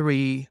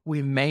Web3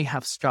 we may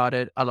have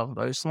started along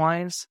those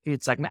lines.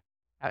 It's like,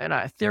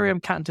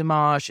 Ethereum can't do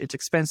much. It's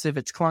expensive.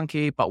 It's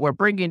clunky, but we're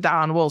bringing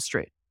down Wall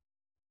Street.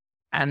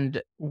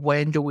 And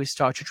when do we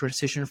start to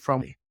transition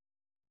from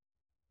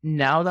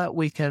now that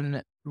we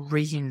can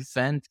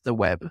reinvent the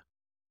web?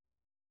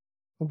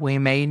 We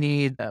may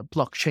need a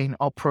blockchain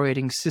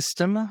operating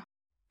system.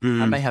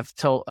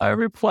 I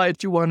replied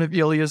to one of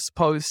Ilya's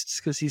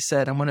posts because he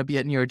said, I'm going to be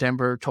at Near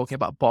Denver talking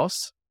about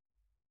Boss.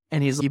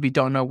 And he's like, if you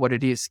don't know what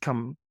it is,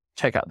 come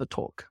check out the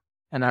talk.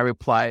 And I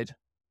replied,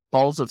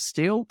 balls of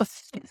steel?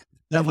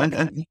 No one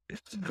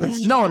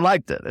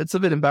liked it. It's a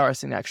bit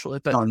embarrassing, actually.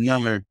 But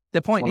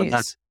the point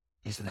is,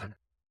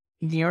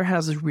 Near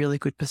has a really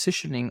good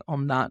positioning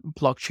on that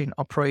blockchain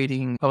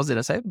operating,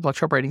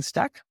 blockchain operating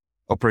stack?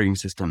 Operating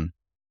system.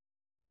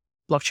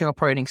 Blockchain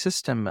operating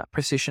system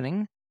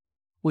positioning,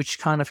 which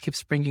kind of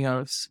keeps bringing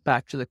us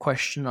back to the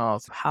question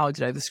of how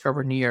did I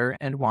discover Near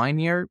and why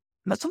Near? And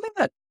that's something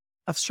that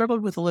I've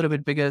struggled with a little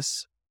bit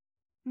because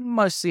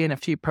mostly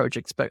NFT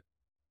projects, but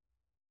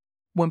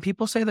when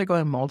people say they're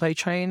going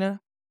multi-chain,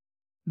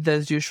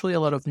 there's usually a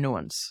lot of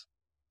nuance.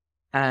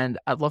 And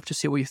I'd love to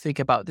see what you think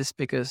about this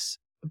because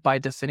by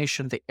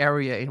definition, the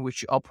area in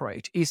which you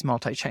operate is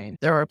multi-chain.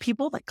 There are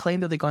people that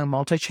claim that they're going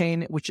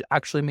multi-chain, which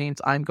actually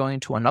means I'm going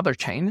to another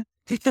chain.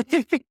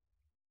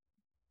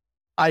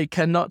 I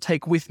cannot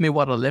take with me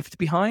what I left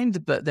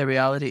behind, but the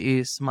reality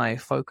is my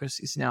focus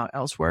is now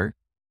elsewhere.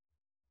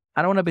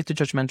 I don't want to be too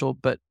judgmental,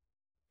 but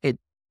it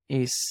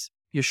is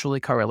usually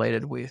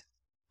correlated with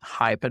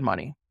hype and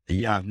money.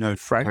 Yeah, no,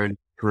 very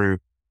true.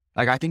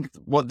 Like I think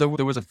there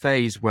was a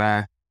phase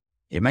where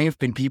it may have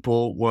been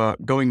people were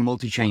going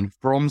multi-chain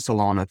from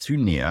Solana to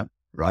Near,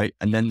 right?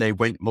 And then they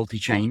went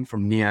multi-chain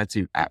from Near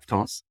to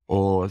Aptos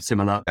or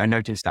similar. I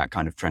noticed that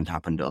kind of trend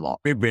happened a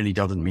lot. It really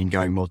doesn't mean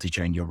going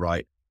multi-chain, you're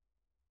right.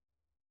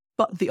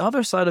 But the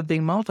other side of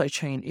being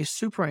multi-chain is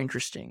super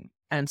interesting.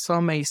 And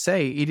some may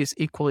say it is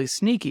equally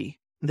sneaky.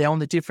 The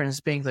only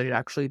difference being that it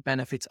actually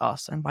benefits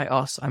us. And by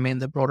us, I mean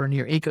the broader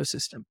Near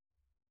ecosystem.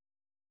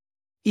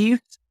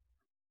 If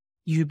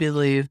you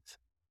believe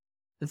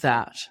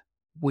that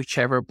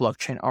whichever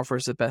blockchain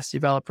offers the best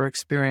developer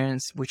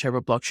experience,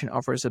 whichever blockchain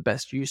offers the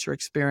best user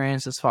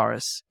experience as far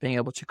as being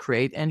able to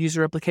create end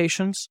user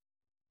applications,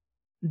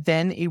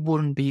 then it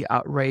wouldn't be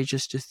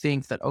outrageous to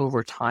think that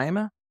over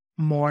time,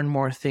 more and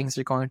more things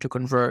are going to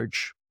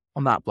converge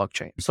on that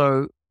blockchain.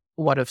 So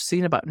what I've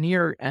seen about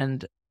Near,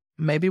 and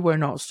maybe we're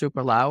not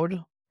super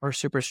loud or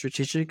super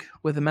strategic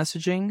with the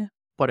messaging,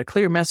 but a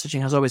clear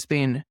messaging has always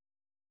been,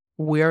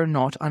 we're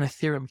not an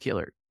Ethereum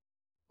killer.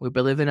 We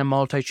believe in a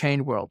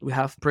multi-chain world. We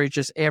have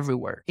bridges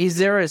everywhere. Is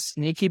there a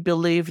sneaky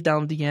belief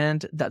down the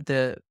end that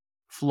the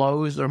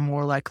flows are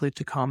more likely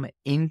to come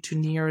into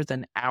Near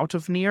than out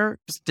of Near?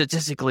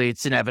 Statistically,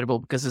 it's inevitable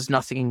because there's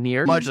nothing in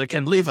Near much that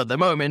can live at the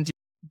moment.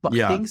 But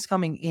things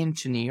coming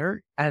into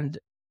Near, and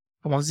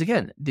once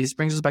again, this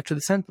brings us back to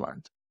the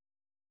Decentraland.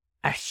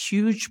 A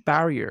huge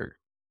barrier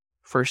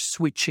for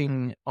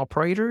switching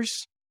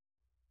operators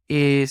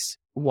is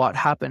what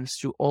happens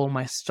to all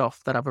my stuff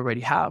that I've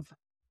already have.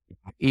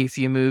 If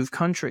you move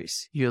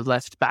countries, you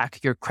left back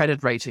your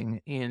credit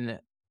rating in,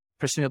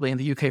 presumably in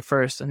the UK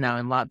first and now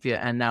in Latvia,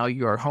 and now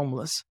you're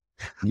homeless.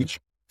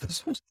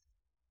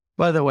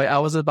 By the way, I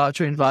was about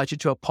to invite you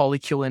to a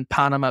polycule in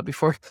Panama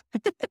before.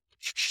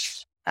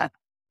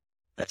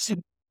 It's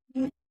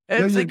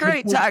a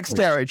great tax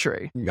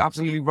territory. You're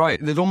absolutely right.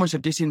 There's almost a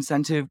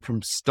disincentive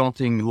from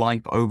starting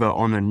life over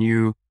on a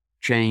new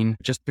chain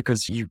just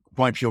because you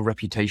wipe your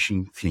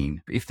reputation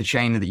clean. If the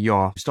chain that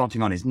you're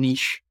starting on is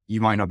niche, you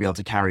might not be able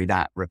to carry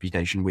that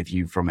reputation with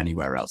you from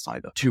anywhere else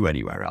either, to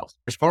anywhere else.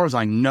 As far as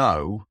I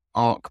know,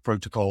 Arc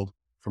protocol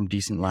from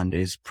Decentraland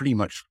is pretty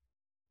much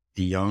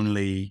the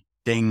only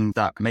thing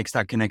that makes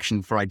that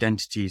connection for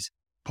identities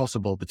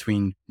possible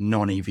between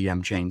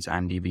non-EVM chains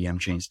and EVM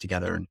chains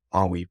together. And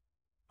are we?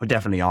 Well,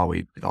 definitely are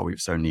we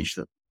so niche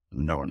that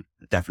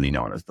Definitely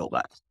no one has built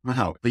that.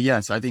 Wow. But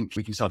yes, I think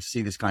we can start to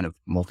see this kind of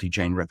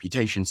multi-chain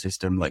reputation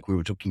system, like we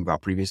were talking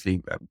about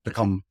previously,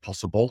 become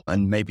possible.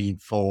 And maybe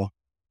for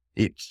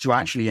it to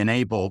actually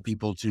enable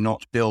people to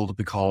not build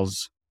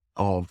because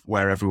of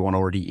where everyone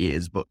already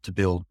is, but to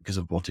build because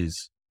of what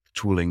is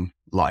tooling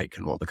like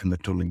and what can the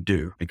tooling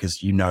do,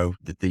 because you know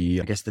that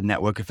the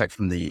network effect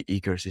from the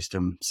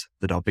ecosystems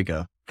that are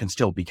bigger can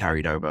still be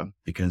carried over,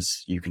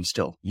 because you can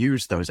still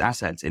use those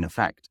assets in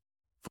effect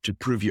to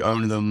prove you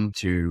own them,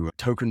 to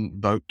token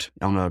vote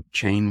on a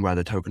chain where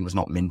the token was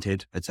not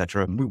minted,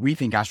 etc. We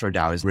think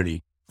AstroDAO is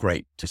really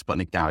great.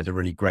 Sputnik DAO is a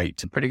really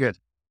great, Pretty good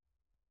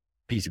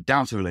piece of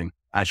DAO tooling,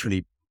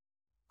 actually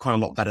quite a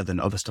lot better than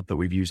other stuff that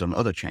we've used on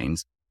other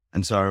chains.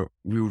 And so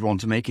we would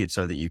want to make it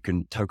so that you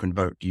can token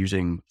vote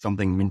using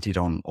something minted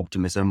on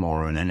Optimism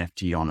or an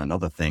NFT on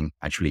another thing,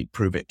 actually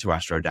prove it to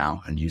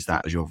AstroDAO and use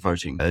that as your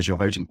voting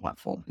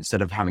platform,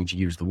 instead of having to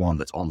use the one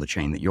that's on the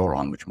chain that you're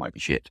on, which might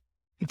be shit.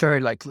 Very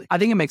likely. I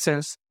think it makes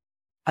sense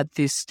at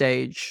this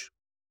stage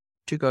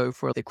to go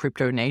for the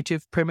crypto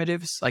native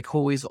primitives, like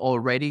who is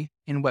already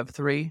in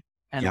Web3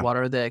 and what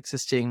are the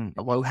existing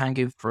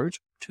low-hanging fruit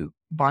to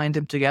bind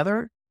them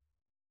together.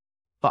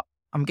 But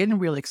I'm getting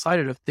really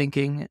excited of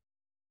thinking,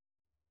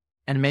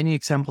 and many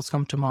examples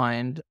come to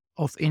mind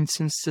of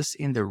instances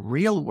in the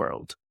real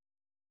world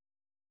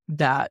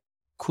that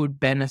could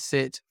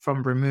benefit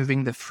from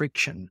removing the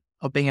friction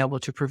of being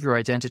able to prove your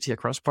identity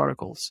across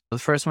protocols. The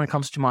first one that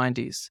comes to mind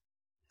is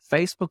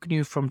Facebook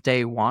knew from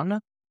day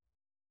one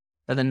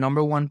that the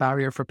number one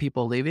barrier for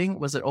people leaving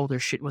was that all their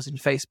shit was in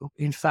Facebook.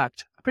 In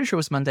fact, I'm pretty sure it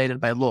was mandated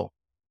by law.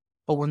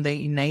 But when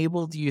they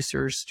enabled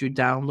users to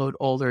download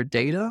all their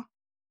data,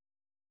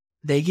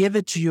 they give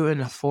it to you in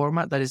a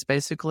format that is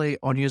basically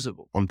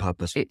unusable. On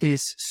purpose. It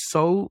is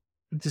so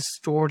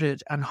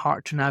distorted and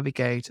hard to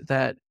navigate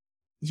that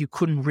you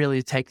couldn't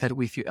really take that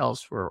with you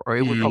elsewhere, or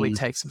it would probably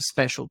take some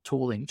special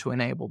tooling to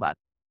enable that.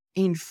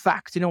 In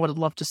fact, you know what I'd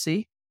love to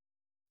see?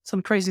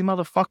 Some crazy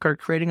motherfucker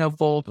creating a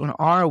vault on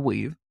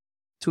Arweave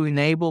to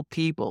enable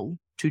people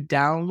to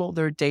download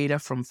their data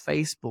from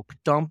Facebook,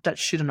 dump that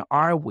shit on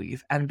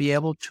Arweave, and be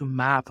able to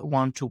map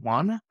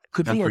one-to-one.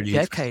 Could be a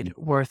decade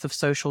worth of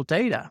social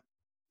data.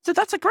 So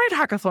that's a great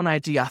hackathon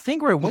idea. I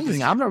think we're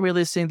winning. I'm not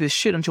really seeing this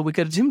shit until we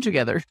get a team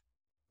together.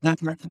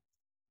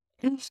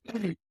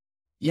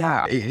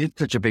 Yeah, it's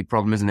such a big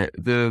problem, isn't it?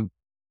 The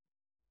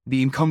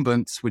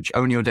incumbents which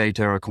own your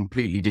data are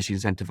completely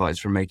disincentivized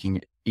from making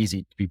it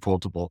easy to be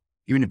portable.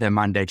 Even if they're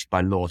mandated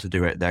by law to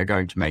do it, they're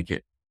going to make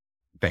it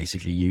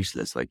basically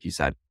useless, like you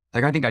said.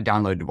 Like, I think I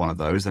downloaded one of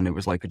those and it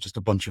was like just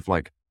a bunch of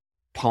like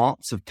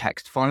parts of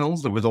text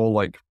files that was all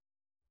like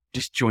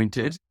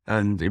disjointed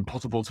and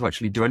impossible to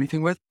actually do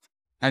anything with.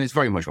 And it's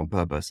very much on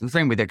purpose. And the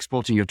same with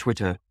exporting your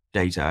Twitter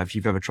data. If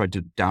you've ever tried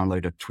to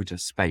download a Twitter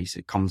space,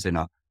 it comes in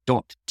a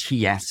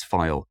 .ts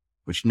file,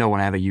 which no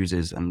one ever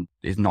uses and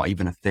is not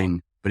even a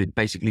thing, but it's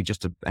basically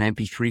just an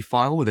MP3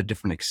 file with a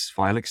different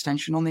file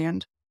extension on the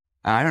end.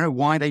 I don't know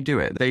why they do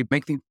it. They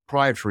make things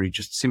proprietary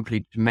just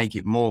simply to make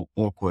it more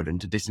awkward and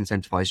to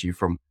disincentivize you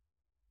from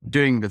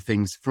doing the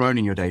things, from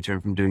owning your data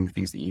and from doing the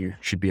things that you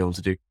should be able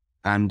to do.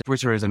 And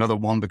Twitter is another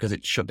one because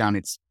it shut down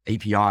its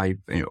API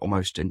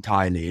almost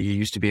entirely. You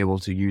used to be able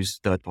to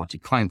use third-party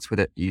clients with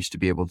it. You used to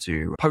be able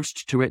to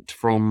post to it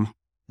from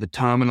the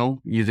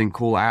terminal using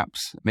cool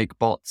apps, make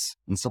bots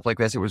and stuff like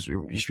this. It used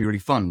to be really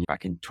fun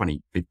back in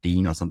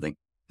 2015 or something.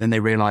 Then they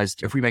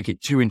realized if we make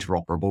it too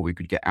interoperable, we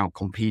could get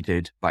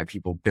outcompeted by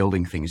people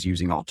building things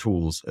using our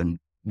tools and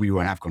we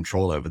won't have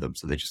control over them.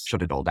 So they just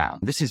shut it all down.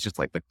 This is just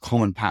like the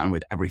common pattern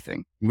with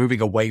everything,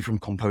 moving away from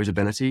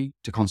composability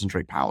to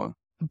concentrate power.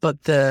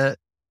 But the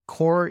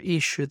core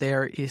issue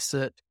there is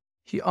that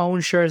if you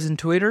own shares in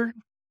Twitter,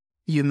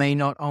 you may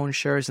not own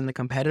shares in the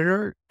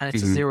competitor, and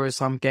it's a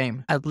zero-sum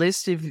game. At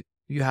least if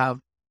you have,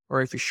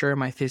 or if you share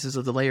my thesis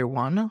of the layer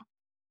one,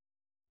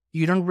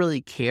 you don't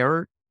really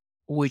care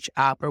which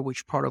app or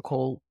which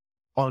protocol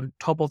on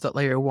top of that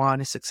layer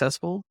one is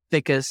successful,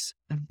 because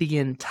the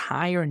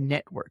entire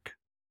network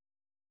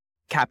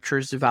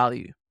captures the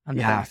value and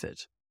the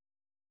benefit.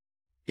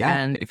 Yeah,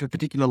 and if a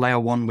particular layer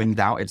one wins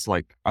out, it's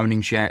like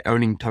owning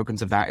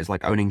tokens of that is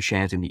like owning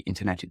shares in the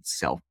internet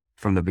itself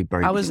from the very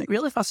beginning. I was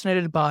really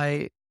fascinated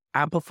by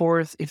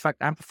Ampleforth. In fact,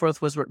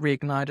 Ampleforth was what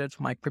reignited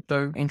my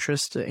crypto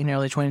interest in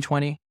early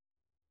 2020,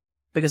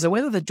 because the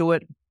way that they do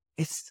it,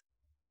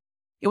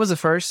 it was the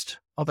first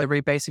of a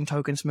rebasing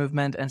tokens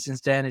movement, and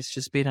since then it's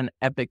just been an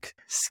epic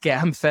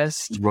scam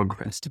fest. Rug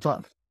fest.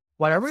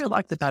 What I really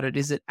liked about it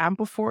is that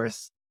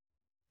Ampleforth,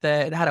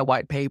 it had a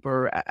white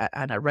paper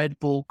and a red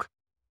book.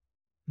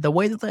 The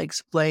way that they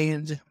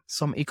explained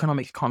some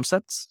economic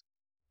concepts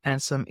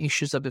and some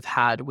issues that we've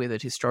had with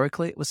it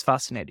historically was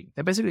fascinating.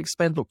 They basically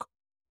explained, look,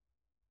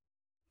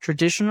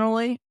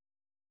 traditionally,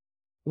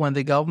 when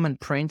the government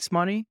prints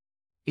money,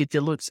 it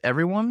dilutes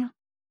everyone,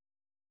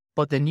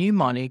 but the new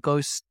money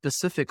goes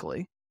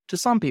specifically to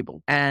some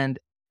people. And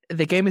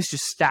the game is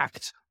just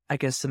stacked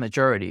against the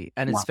majority,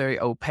 and it's very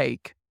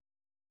opaque.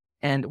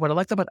 And what I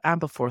liked about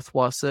Ampleforth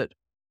was that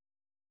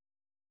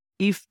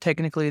if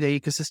technically the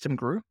ecosystem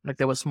grew, like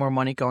there was more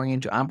money going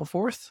into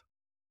Ampleforth,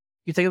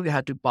 you technically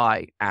had to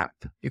buy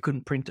AMP. You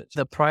couldn't print it.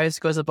 The price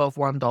goes above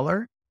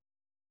 $1.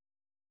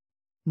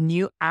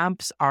 New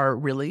AMPs are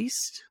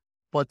released,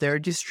 but they're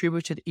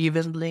distributed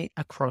evenly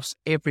across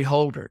every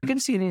holder. You can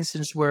see an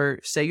instance where,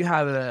 say you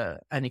have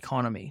an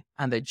economy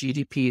and the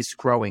GDP is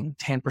growing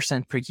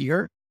 10% per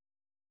year.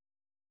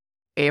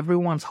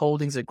 Everyone's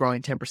holdings are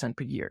growing 10%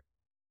 per year.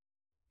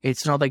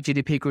 It's not like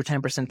GDP grew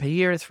 10% per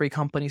year, 3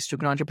 companies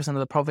took 90% of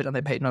the profit and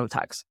they paid no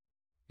tax.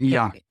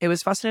 Yeah. It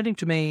was fascinating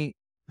to me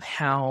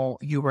how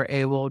you were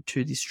able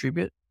to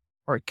distribute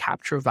or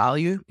capture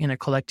value in a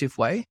collective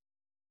way.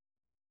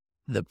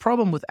 The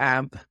problem with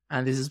AMP,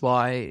 and this is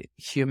why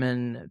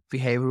human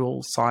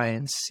behavioral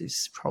science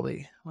is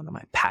probably one of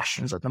my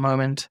passions at the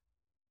moment,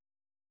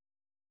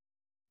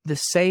 the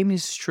same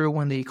is true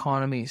when the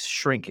economy is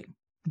shrinking.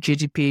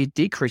 GDP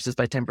decreases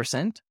by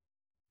 10%.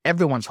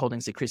 Everyone's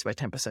holdings decrease by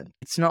 10%.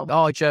 It's not,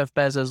 oh, Jeff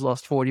Bezos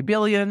lost 40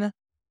 billion,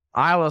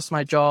 I lost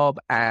my job,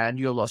 and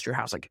you lost your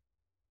house. Like,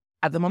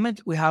 at the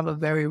moment, we have a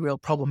very real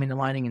problem in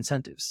aligning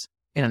incentives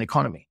in an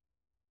economy.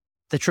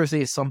 The truth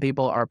is, some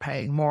people are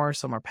paying more,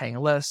 some are paying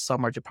less,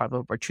 some are deprived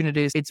of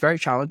opportunities. It's very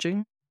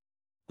challenging,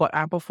 but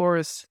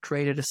Ampleforth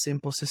created a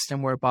simple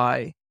system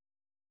whereby,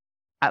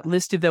 at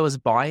least if there was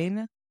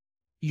buying,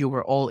 you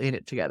were all in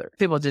it together.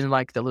 People didn't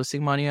like the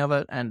losing money of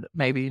it, and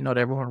maybe not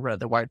everyone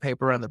read the white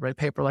paper and the red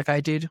paper like I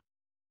did.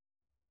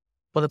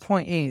 But the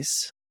point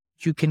is,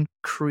 you can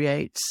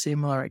create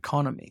similar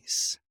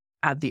economies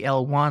at the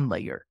L1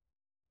 layer.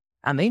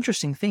 And the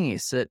interesting thing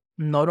is that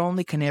not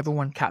only can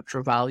everyone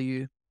capture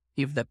value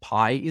if the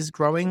pie is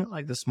growing,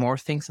 like the small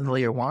things in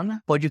layer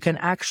 1, but you can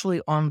actually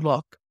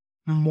unlock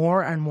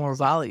more and more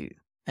value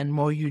and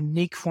more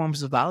unique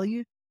forms of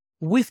value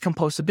with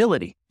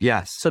composability.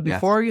 Yes. So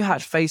before you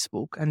had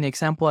Facebook, and the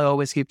example I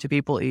always give to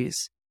people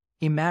is,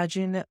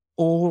 imagine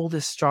all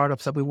the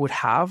startups that we would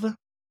have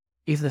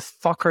if the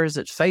fuckers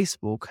at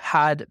Facebook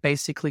had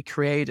basically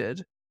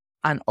created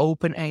an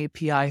open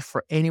API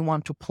for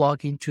anyone to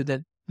plug into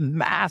the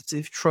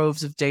massive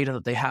troves of data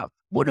that they have.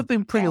 Would have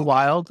been pretty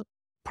wild.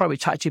 Probably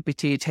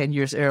ChatGPT 10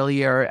 years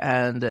earlier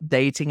and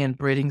dating and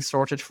breeding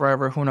sorted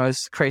forever. Who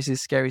knows? Crazy,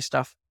 scary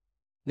stuff.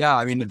 Yeah,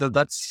 I mean,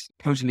 that's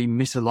totally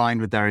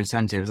misaligned with their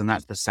incentives. And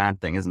that's the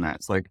sad thing, isn't it?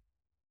 It's like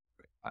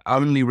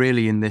only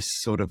really in this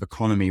sort of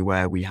economy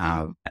where we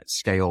have at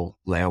scale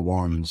layer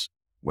 1s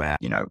where,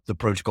 you know, the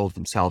protocols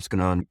themselves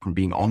can earn from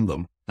being on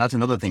them. That's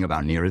another thing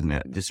about Near, isn't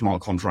it? The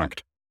smart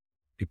contract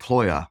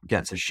deployer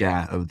gets a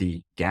share of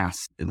the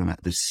gas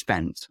that's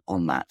spent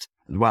on that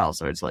as well.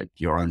 So it's like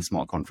your own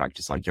smart contract.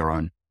 It's like your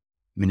own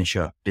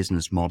miniature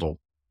business model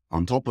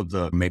on top of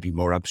the maybe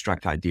more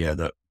abstract idea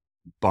that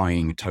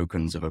buying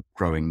tokens of a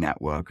growing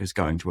network is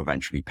going to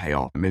eventually pay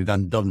off. I mean,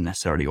 that doesn't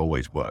necessarily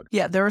always work.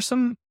 Yeah, there are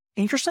some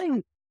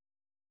interesting,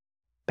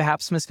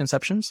 perhaps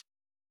misconceptions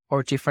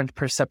or different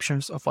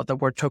perceptions of what the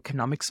word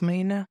tokenomics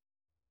mean.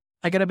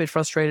 I get a bit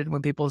frustrated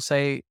when people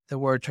say the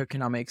word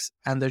tokenomics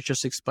and they're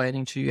just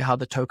explaining to you how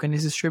the token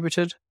is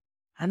distributed.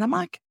 And I'm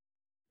like,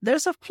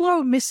 there's a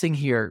flow missing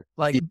here.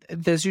 Like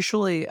there's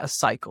usually a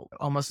cycle,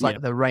 almost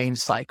like the rain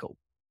cycle.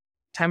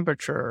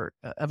 Temperature,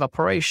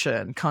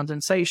 evaporation,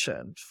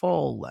 condensation,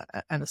 fall,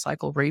 and the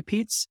cycle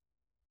repeats.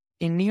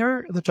 In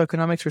Near, the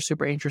tokenomics are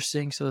super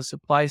interesting. So the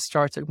supply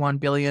starts at 1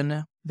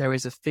 billion. There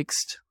is a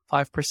fixed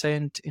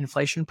 5%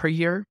 inflation per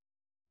year.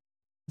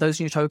 Those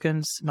new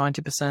tokens,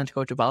 90%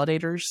 go to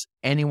validators.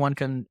 Anyone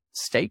can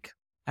stake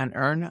and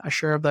earn a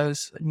share of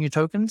those new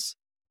tokens.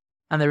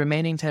 And the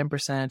remaining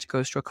 10%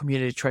 goes to a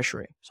community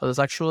treasury. So there's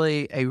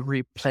actually a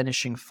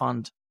replenishing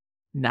fund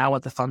now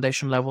at the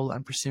foundation level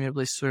and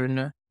presumably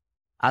soon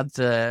at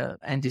the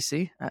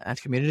NDC, at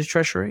Community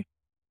Treasury.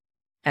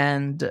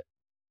 And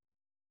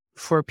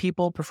for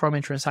people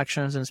performing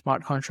transactions in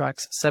smart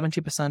contracts,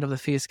 70% of the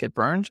fees get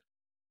burned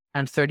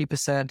and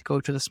 30% go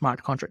to the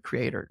smart contract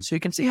creator. So you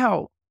can see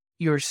how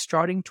you're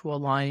starting to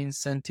align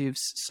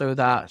incentives so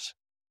that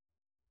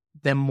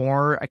the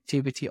more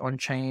activity on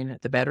chain,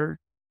 the better,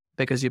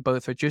 because you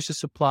both reduce the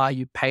supply,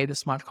 you pay the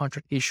smart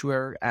contract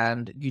issuer,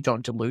 and you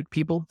don't dilute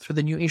people through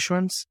the new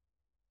issuance.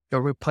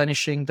 You're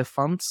replenishing the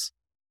funds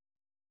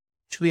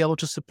to be able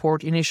to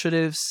support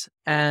initiatives.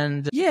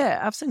 And yeah,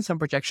 I've seen some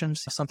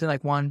projections, something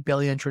like 1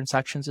 billion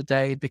transactions a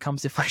day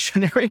becomes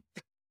deflationary.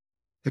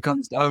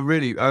 Those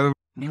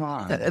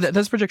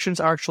projections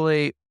are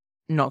actually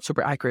not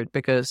super accurate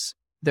because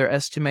they're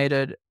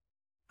estimated,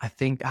 I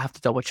think I have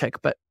to double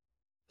check, but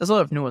there's a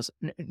lot of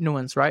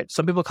nuance, right?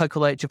 Some people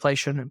calculate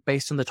deflation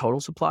based on the total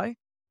supply.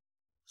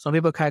 Some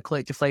people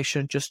calculate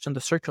deflation just on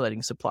the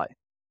circulating supply.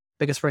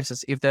 Because, for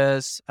instance, if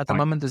there's, at the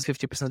moment, there's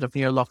 50% of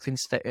Near locked in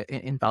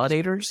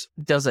validators,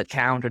 does it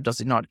count or does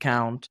it not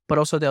count? But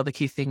also the other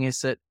key thing is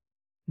that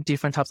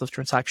different types of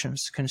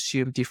transactions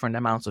consume different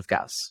amounts of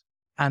gas.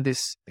 And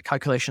these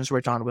calculations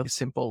were done with a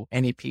simple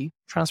NEP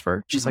transfer,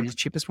 which is like the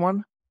cheapest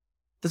one.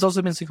 There's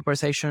also been some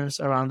conversations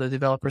around the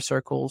developer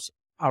circles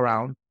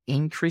around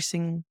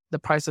increasing the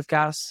price of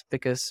gas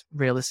because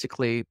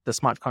realistically, the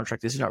smart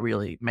contract is not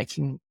really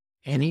making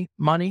any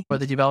money for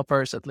the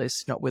developers, at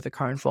least not with the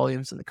current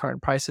volumes and the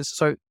current prices.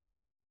 So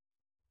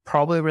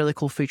probably a really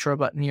cool feature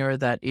about Near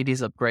that it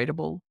is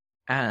upgradable,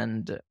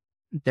 and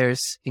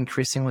there's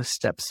increasingly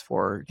steps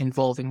for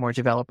involving more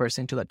developers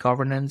into that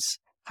governance.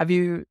 Have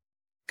you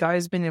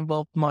guys been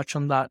involved much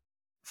on that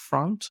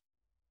front?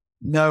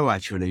 No,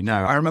 actually,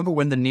 no. I remember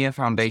when the Near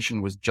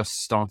Foundation was just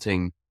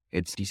starting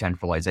its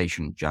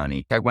decentralization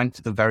journey. I went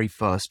to the very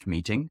first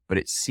meeting, but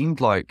it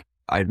seemed like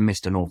I'd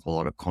missed an awful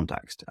lot of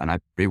context, and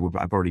I've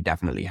already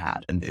definitely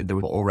had. And there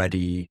was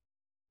already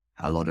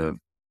a lot of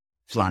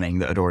planning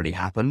that had already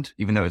happened,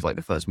 even though it was like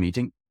the first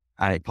meeting,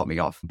 and it put me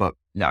off. But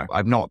no,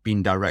 I've not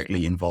been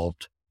directly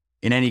involved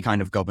in any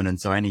kind of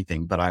governance or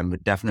anything, but I'm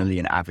definitely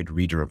an avid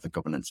reader of the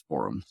governance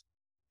forums.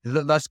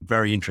 That's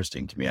very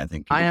interesting to me, I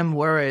think. I am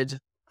worried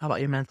about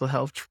your mental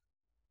health.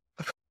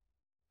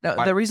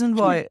 Now, the reason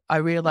why I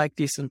really like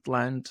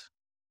Decentland,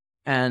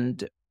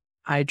 and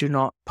I do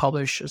not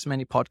publish as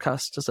many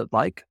podcasts as I'd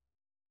like,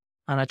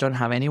 and I don't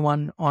have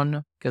anyone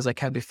on because I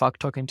can't be fucked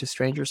talking to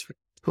strangers for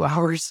 2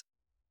 hours.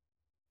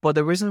 But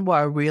the reason why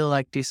I really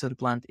like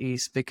Decentland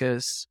is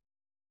because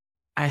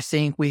I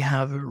think we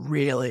have a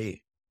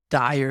really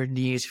dire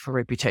need for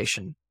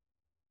reputation.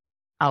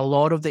 A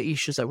lot of the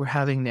issues that we're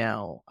having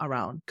now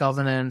around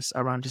governance,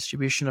 around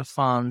distribution of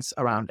funds,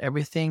 around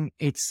everything,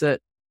 it's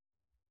that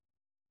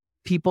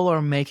people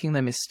are making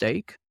the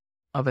mistake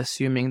of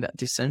assuming that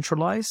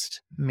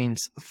decentralized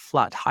means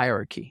flat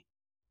hierarchy.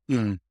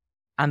 And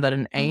that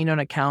an Anon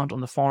account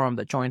on the forum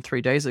that joined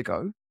 3 days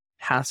ago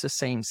has the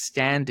same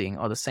standing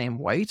or the same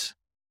weight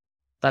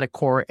that a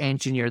core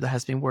engineer that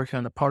has been working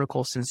on the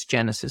protocol since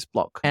Genesis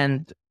block.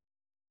 And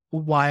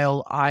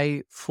while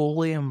I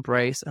fully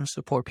embrace and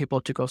support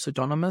people to go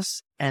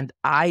pseudonymous, and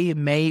I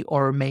may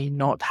or may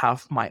not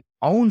have my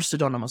own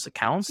pseudonymous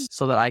accounts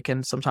so that I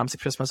can sometimes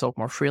express myself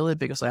more freely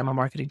because I am a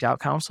marketing DAO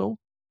counsel,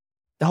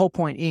 the whole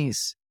point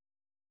is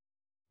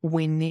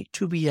we need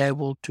to be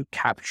able to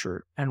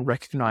capture and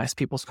recognize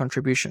people's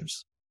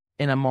contributions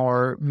in a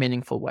more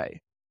meaningful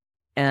way.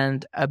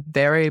 And a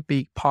very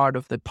big part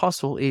of the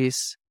puzzle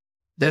is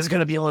there's going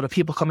to be a lot of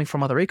people coming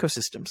from other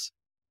ecosystems.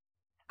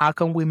 How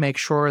can we make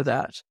sure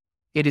that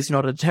it is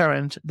not a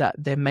deterrent that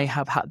they may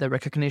have had the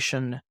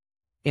recognition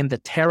in the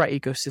Terra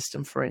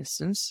ecosystem, for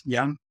instance,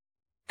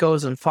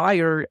 goes on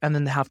fire, and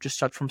then they have to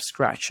start from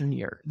scratch in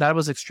Near. That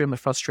was extremely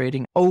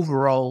frustrating.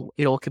 Overall,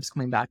 it all keeps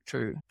coming back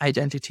to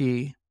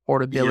identity,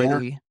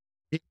 portability.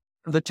 Yeah.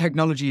 The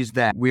technology is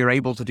there. We're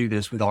able to do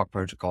this with Arc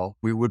Protocol.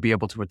 We would be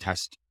able to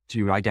attest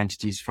to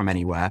identities from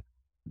anywhere.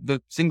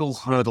 The single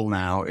hurdle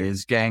now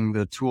is getting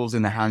the tools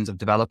in the hands of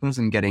developers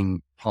and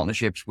getting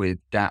partnerships with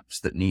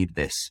dApps that need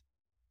this.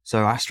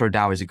 So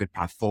AstroDAO is a good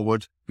path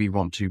forward. We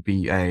want to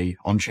be a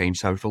on-chain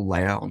social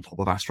layer on top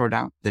of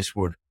AstroDAO. This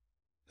would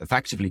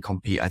effectively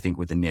compete, I think,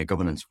 with the Near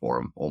Governance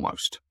Forum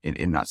almost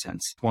in that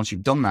sense. Once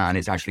you've done that and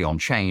it's actually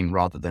on-chain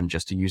rather than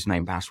just a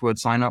username password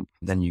sign up,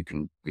 then you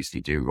can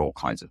basically do all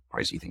kinds of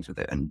crazy things with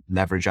it and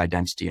leverage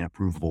identity in a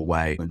provable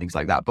way and things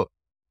like that. But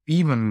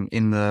even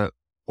in the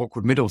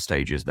awkward middle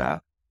stages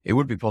there, it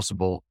would be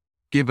possible,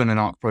 given an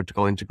Arc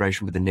Protocol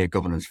integration with the Near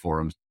Governance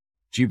Forums,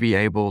 to be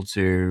able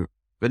to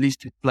at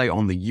least display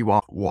on the UI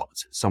what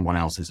someone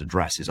else's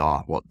addresses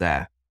are, what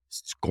their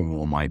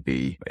score might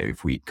be,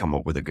 if we come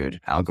up with a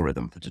good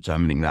algorithm for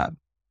determining that.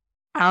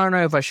 I don't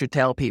know if I should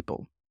tell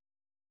people,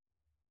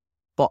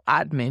 but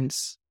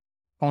admins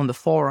on the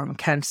forum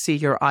can see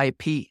your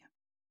IP.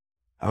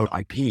 Oh,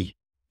 IP.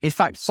 In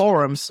fact,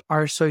 forums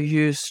are so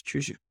used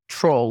to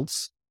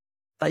trolls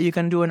that you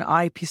can do an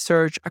IP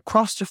search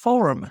across the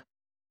forum.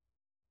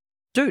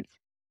 Dude,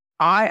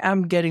 I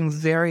am getting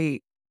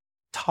very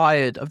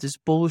tired of this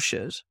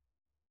bullshit.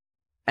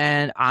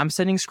 And I'm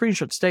sending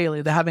screenshots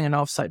daily. They're having an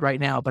offsite right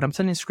now, but I'm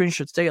sending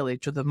screenshots daily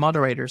to the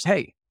moderators.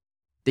 Hey,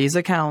 these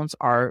accounts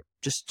are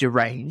just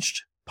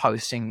deranged,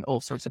 posting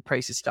all sorts of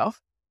crazy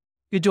stuff.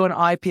 You do an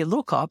IP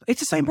lookup, it's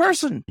the same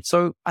person.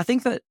 So I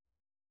think that,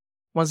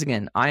 once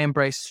again, I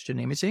embrace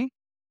anonymity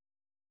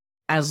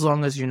as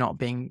long as you're not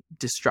being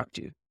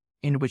destructive.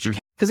 In which,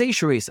 because the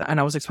issue is, and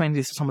I was explaining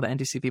this to some of the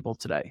NDC people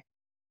today,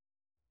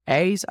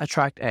 A's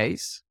attract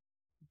A's,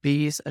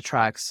 B's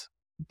attracts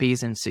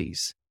B's and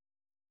C's.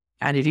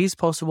 And it is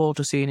possible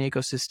to see in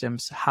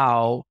ecosystems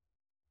how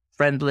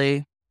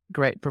friendly,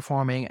 great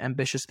performing,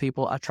 ambitious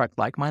people attract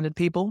like-minded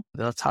people.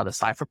 That's how the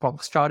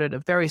cypherpunk started, a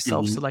very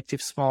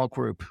self-selective small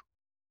group.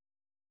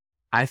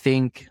 I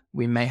think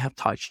we may have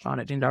touched on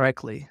it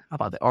indirectly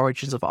about the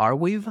origins of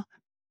Arweave.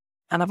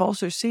 And I've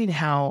also seen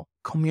how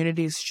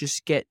communities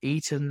just get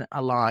eaten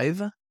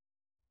alive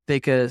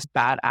because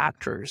bad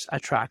actors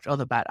attract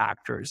other bad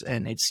actors,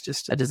 and it's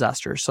just a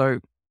disaster. So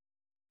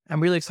I'm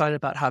really excited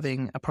about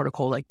having a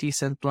protocol like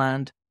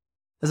Decentland.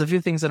 There's a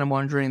few things that I'm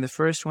wondering. The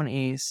first one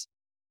is,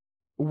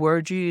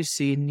 where do you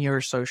see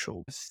Near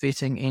Social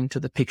fitting into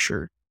the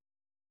picture?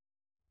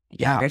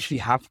 Yeah, I actually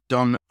have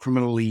done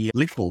criminally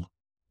little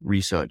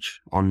research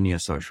on Near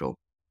Social.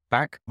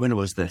 Back, when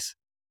was this?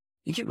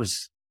 I think it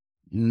was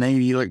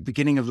maybe like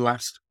beginning of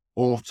last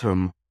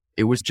autumn.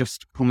 It was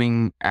just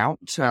coming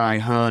out. I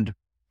heard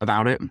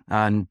about it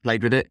and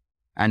played with it.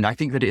 And I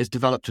think that it has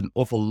developed an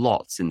awful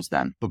lot since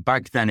then. But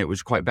back then it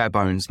was quite bare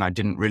bones and I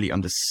didn't really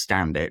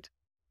understand it.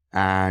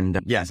 And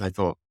yes, I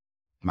thought,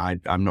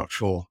 I'm not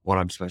sure what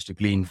I'm supposed to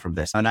glean from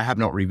this. And I have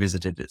not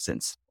revisited it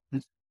since.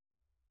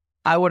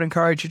 I would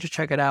encourage you to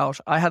check it out.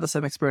 I had the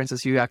same experience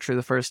as you actually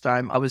the first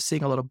time. I was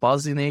seeing a lot of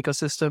buzz in the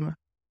ecosystem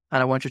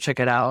and I went to check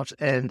it out.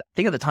 And I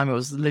think at the time it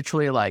was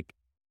literally like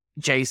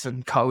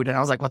JSON code. And I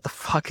was like, what the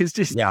fuck is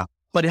this? Yeah.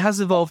 But it has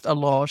evolved a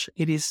lot.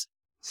 It is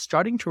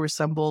starting to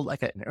resemble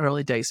like an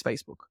early days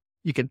Facebook.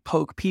 You can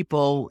poke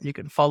people, you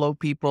can follow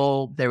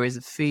people, there is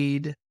a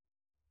feed.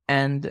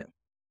 And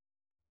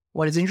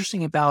what is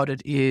interesting about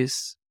it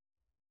is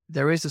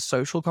there is a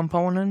social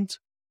component,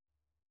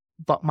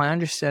 but my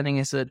understanding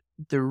is that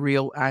the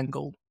real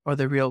angle or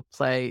the real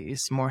play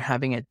is more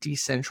having a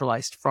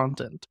decentralized front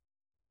end.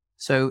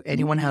 So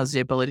anyone has the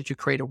ability to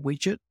create a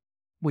widget,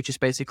 which is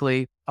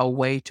basically a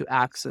way to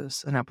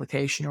access an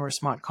application or a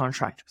smart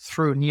contract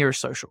through near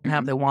social.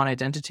 Have they want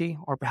identity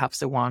or perhaps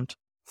they want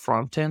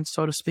front end,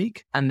 so to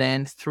speak, and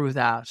then through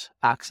that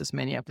access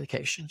many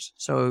applications.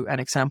 So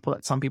an example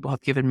that some people have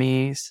given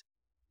me is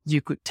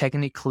you could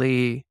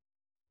technically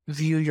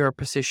view your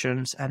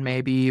positions and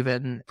maybe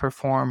even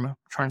perform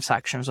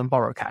transactions on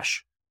Borrow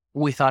Cash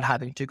without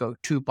having to go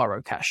to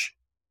Borrow Cash.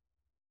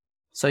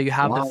 So you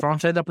have the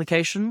front end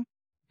application,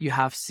 you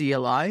have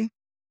CLI.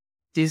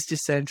 This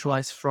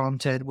decentralized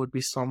front end would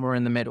be somewhere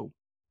in the middle.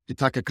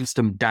 It's like a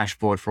custom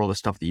dashboard for all the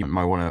stuff that you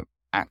might want to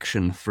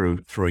action through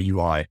a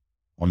UI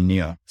on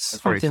Near.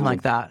 Something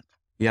like that.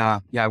 Yeah.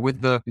 With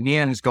the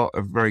Near has got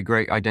a very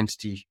great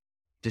identity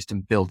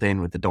system built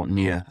in with the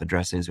 .near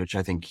addresses, which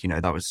I think,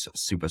 that was a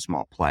super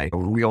smart play.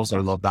 We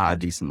also love that at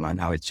Decentland,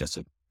 how it's just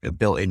a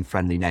built-in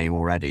friendly name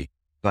already.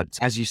 But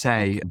as you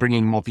say,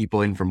 bringing more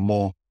people in from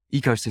more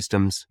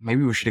ecosystems,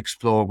 maybe we should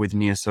explore with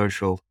Near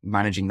Social,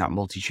 managing that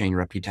multi-chain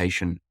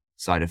reputation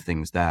side of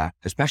things there,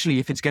 especially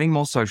if it's getting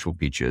more social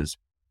features.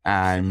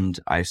 And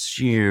I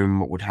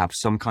assume would have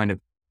some kind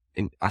of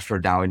Astro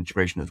DAO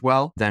integration as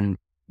well. Then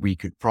we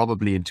could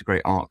probably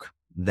integrate Arc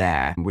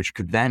there, which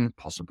could then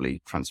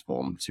possibly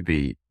transform to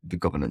be the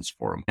governance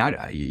forum. Now,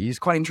 it's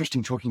quite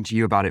interesting talking to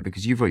you about it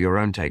because you've got your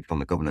own take on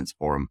the governance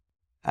forum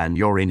and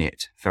you're in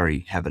it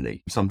very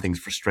heavily. Some things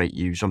frustrate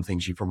you, some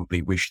things you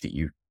probably wish that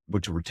you were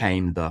to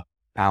retain the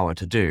power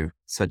to do,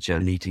 such as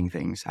deleting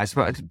things. I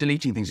suppose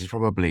deleting things is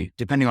probably,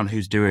 depending on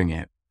who's doing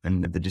it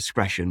and the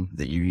discretion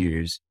that you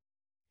use,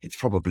 it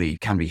probably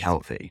can be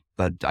healthy.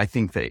 But I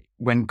think that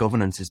when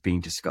governance is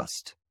being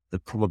discussed, there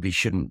probably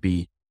shouldn't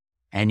be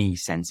any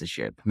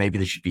censorship. Maybe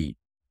there should be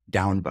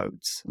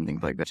downvotes and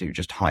things like that to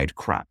just hide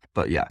crap.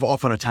 But yeah,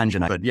 off on a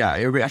tangent. But yeah,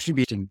 it would actually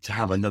be interesting to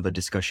have another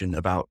discussion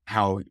about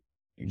how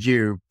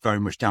you very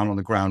much down on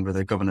the ground with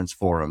a governance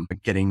forum,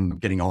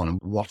 getting on and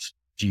what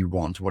do you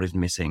want? What is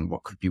missing?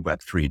 What could be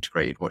Web3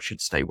 integrated? What should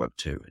stay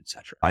Web2,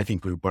 etc. I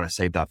think we want to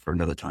save that for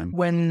another time.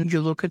 When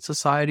you look at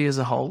society as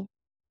a whole,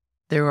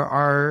 there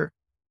are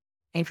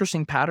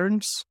interesting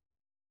patterns,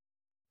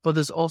 but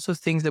there's also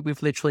things that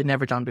we've literally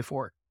never done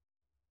before.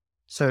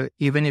 So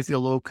even if you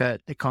look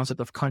at the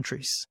concept of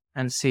countries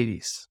and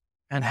cities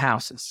and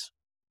houses,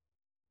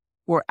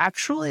 we're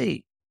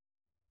actually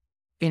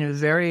in a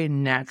very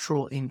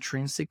natural,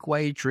 intrinsic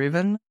way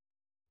driven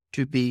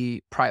to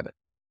be private.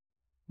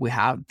 We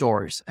have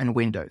doors and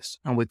windows,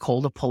 and we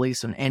call the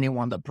police on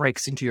anyone that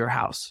breaks into your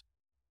house.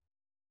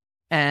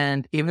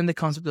 And even the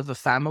concept of a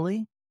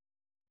family,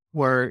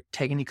 where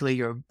technically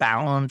you're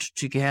bound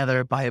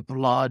together by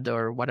blood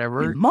or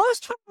whatever.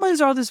 Most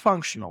families are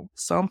dysfunctional.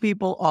 Some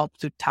people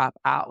opt to tap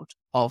out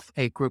of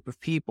a group of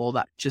people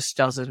that just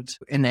doesn't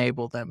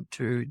enable them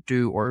to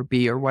do or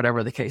be or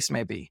whatever the case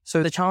may be.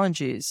 So the challenge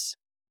is,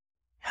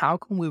 how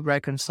can we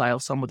reconcile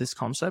some of these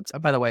concepts?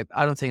 And by the way,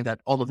 I don't think that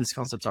all of these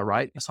concepts are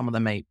right. Some of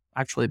them may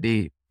actually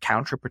be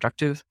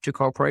counterproductive to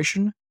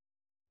cooperation.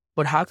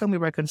 But how can we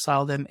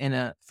reconcile them in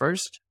a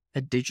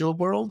digital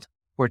world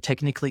where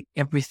technically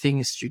everything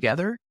is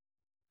together?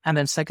 And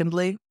then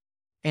secondly,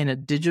 in a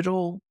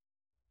digital,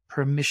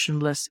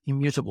 permissionless,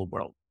 immutable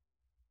world.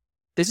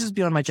 This is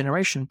beyond my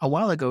generation. A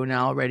while ago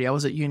now already, I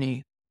was at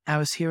uni. I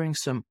was hearing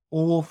some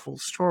awful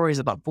stories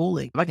about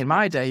bullying. Back in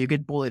my day, you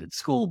get bullied at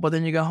school, but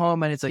then you go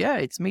home and it's like, yeah,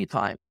 it's me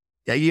time.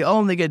 Yeah, you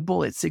only get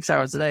bullied 6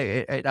 hours a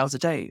day, 8 hours a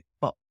day.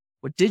 But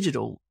with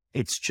digital,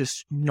 it's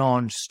just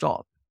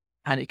non-stop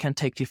and it can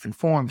take different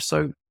forms.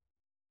 So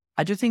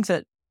I do think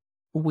that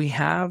we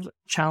have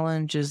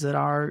challenges that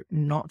are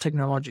not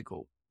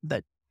technological,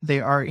 that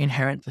they are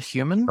inherently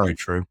human. Very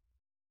true.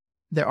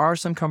 There are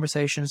some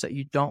conversations that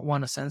you don't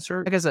want to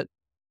censor. Like I said,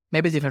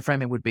 maybe a different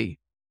framing would be,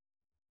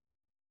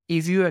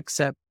 if you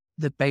accept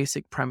the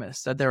basic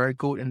premise that there are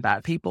good and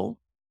bad people,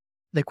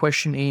 the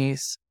question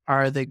is,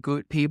 are the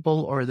good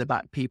people or the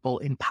bad people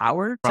in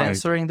power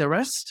censoring the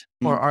rest?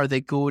 Or are they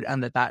good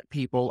and the bad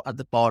people at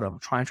the bottom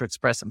trying to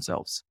express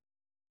themselves?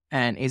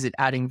 And is it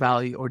adding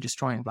value or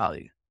destroying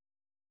value?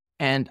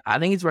 And I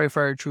think it's very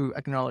fair to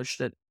acknowledge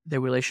that the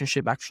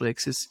relationship actually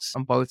exists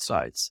on both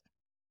sides.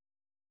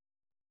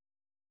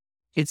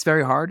 It's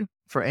very hard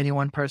for any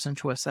one person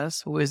to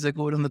assess who is the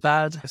good and the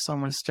bad. If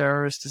someone's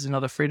terrorist is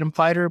another freedom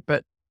fighter.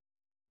 But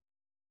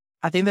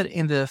I think that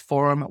in the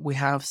forum, we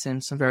have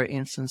seen some very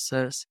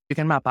instances you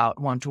can map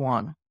out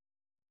one-to-one.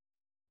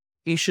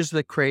 Issues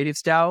with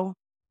Creatives DAO,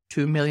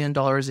 $2 million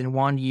in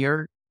 1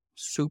 year,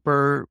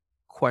 super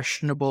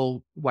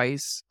questionable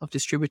ways of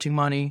distributing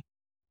money,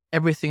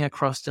 everything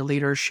across the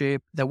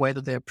leadership, the way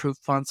that they approve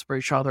funds for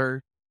each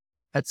other,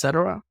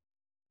 etc.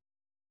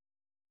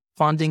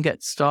 Funding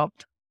gets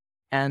stopped,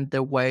 and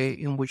the way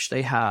in which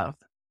they have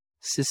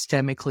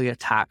systemically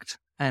attacked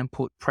and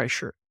put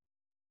pressure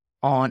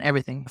on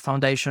everything,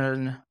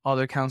 foundation,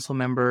 other council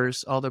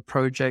members, other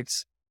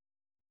projects.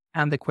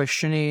 And the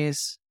question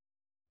is,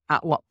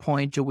 at what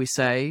point do we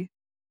say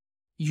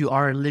you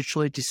are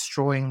literally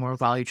destroying more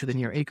value to the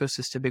near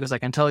ecosystem? Because I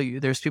can tell you,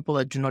 there's people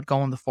that do not go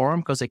on the forum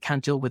because they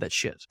can't deal with that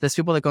shit. There's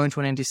people that go into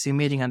an NDC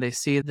meeting and they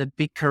see the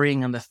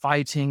bickering and the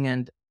fighting,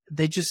 and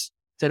they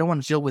don't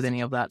want to deal with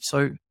any of that.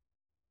 So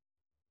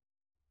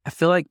I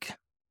feel like,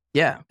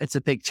 yeah, it's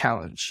a big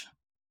challenge.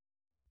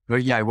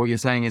 But yeah, what you're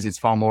saying is it's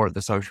far more at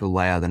the social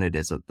layer than it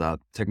is at the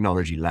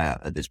technology layer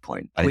at this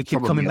point. We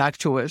keep coming back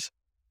to it.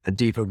 A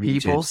deeper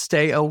rooted. People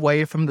stay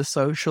away from the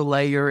social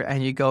layer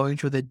and you go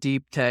into the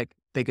deep tech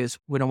because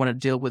we don't want to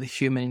deal with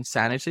human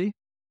insanity.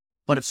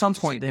 But at some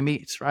point they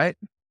meet, right?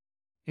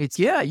 It's,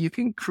 yeah, you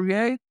can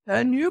create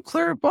a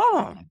nuclear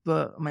bomb,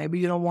 but maybe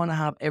you don't want to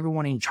have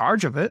everyone in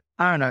charge of it.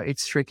 I don't know.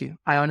 It's tricky.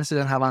 I honestly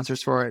don't have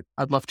answers for it.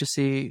 I'd love to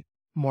see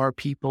more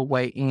people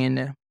weigh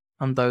in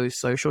on those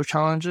social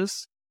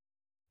challenges.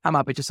 I'm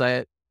happy to say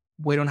it.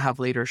 We don't have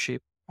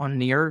leadership on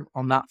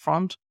that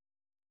front.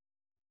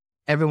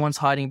 Everyone's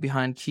hiding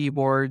behind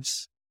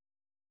keyboards.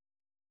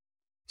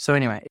 So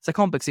anyway, it's a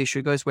complex issue.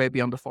 It goes way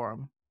beyond the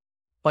forum.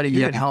 But if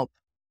you can help,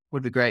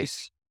 would be great.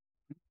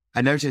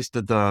 I noticed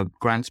that the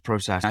grants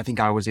process, I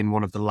think I was in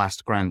one of the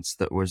last grants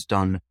that was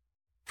done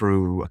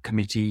through a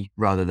committee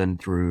rather than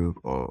through,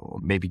 or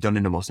maybe done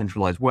in a more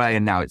centralized way.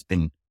 And now it's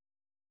been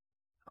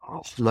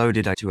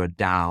loaded to a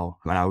DAO,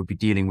 and I would be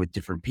dealing with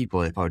different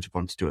people if I would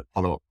want to do a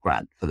follow-up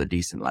grant for the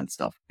Decent Land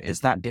stuff. Is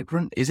that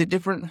different? Is it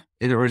different?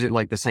 Or is it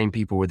like the same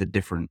people with a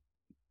different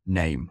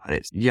name? Do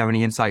you have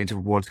any insight into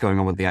what's going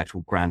on with the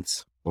actual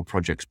grants or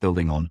projects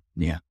building on?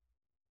 Yeah.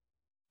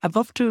 I'd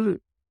love to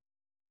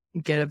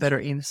get a better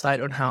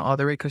insight on how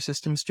other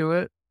ecosystems do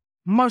it,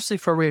 mostly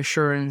for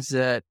reassurance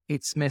that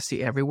it's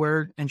messy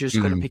everywhere and just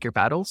got to pick your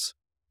battles.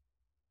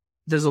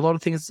 There's a lot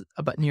of things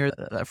about Near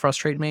that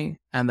frustrate me,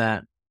 and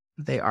that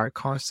they are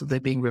constantly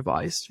being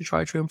revised to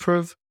try to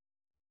improve.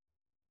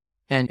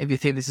 And if you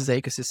think this is an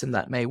ecosystem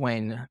that may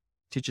wane,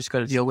 you just got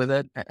to deal with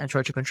it and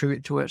try to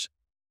contribute to it.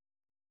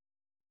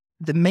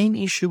 The main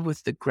issue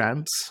with the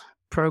grants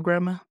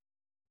program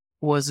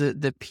was that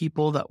the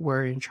people that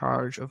were in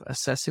charge of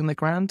assessing the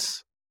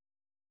grants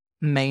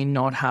may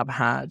not have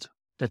had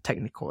the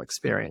technical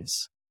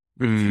experience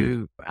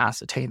to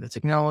ascertain the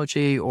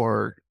technology,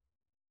 or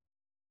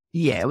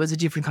it was a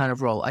different kind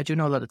of role. I do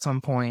know that at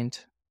some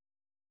point,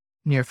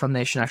 Near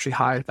Foundation actually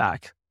hired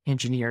back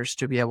engineers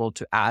to be able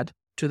to add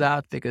to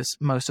that, because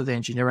most of the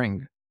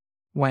engineering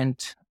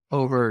went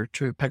over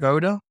to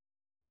Pagoda.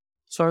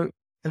 So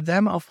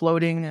them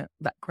offloading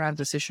that grant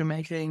decision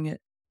making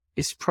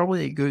is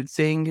probably a good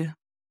thing,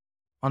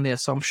 on the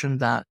assumption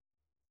that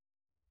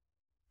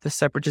the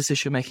separate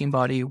decision making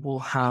body will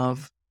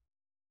have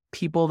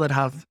people that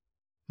have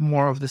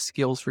more of the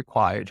skills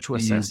required to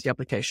assess the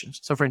applications.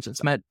 So for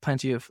instance, met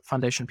plenty of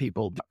foundation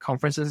people,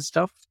 conferences and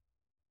stuff.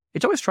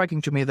 It's always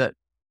striking to me that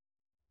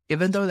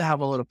even though they have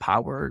a lot of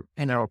power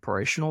in an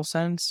operational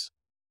sense,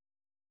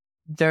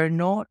 they're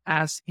not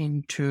as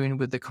in tune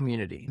with the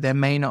community. They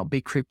may not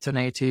be crypto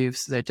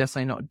natives. They're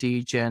definitely not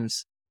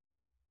degens.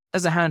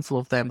 There's a handful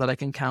of them that I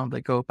can count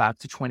that go back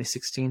to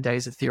 2016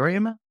 days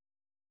Ethereum.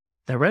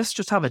 The rest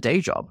just have a day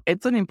job.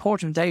 It's an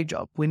important day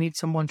job. We need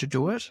someone to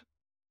do it.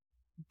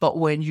 But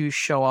when you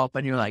show up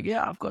and you're like,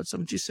 yeah, I've got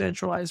some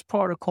decentralized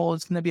protocol,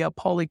 it's going to be a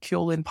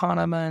polycule in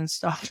Panama and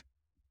stuff,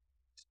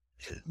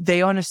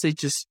 they honestly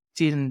just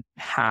didn't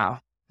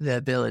have the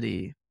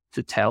ability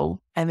to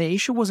tell. And the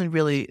issue wasn't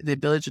really the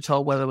ability to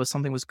tell whether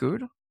something was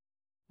good, it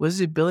was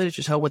the ability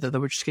to tell whether they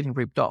were just getting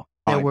ripped off.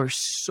 There were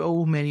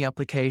so many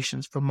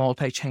applications for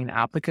multi-chain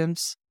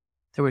applicants.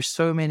 There were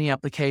so many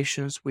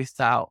applications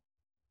without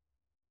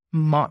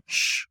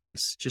much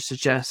to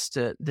suggest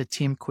that the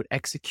team could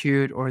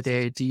execute or the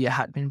idea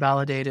had been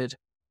validated.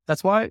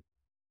 That's why,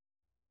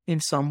 in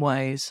some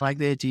ways, I like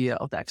the idea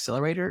of the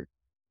accelerator,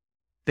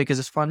 because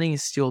the funding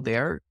is still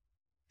there.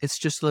 It's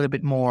just a little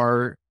bit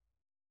more.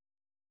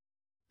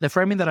 The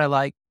framing that I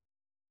like,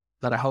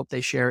 that I hope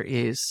they share,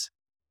 is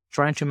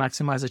trying to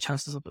maximize the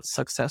chances of the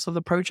success of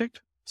the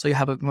project. So you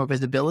have a more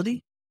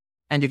visibility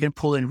and you can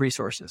pull in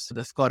resources. So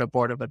they've got a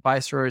board of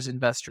advisors,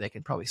 investors, they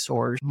can probably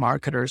source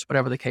marketers,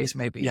 whatever the case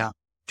may be,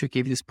 to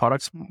give these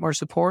products more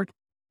support.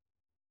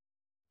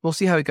 We'll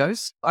see how it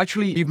goes.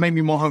 Actually, you've made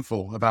me more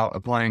hopeful about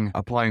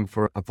applying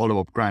for a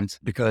follow-up grant,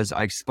 because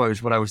I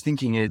suppose what I was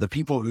thinking is the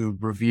people who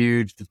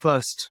reviewed the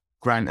first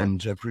grant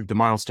and approved the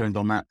milestones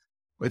on that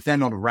if they're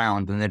not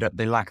around, then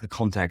they lack the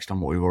context on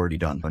what we've already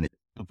done. And it's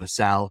of a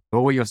sell.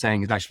 But what you're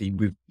saying is actually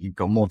you've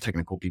got more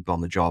technical people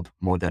on the job,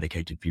 more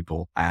dedicated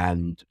people,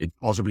 and it's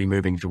possibly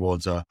moving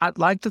towards a... I'd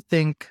like to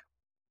think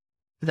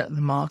that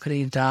the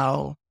marketing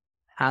DAO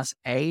has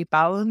a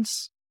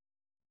balance.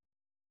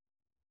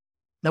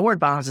 The word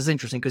balance is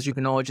interesting because you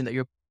can imagine that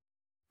you're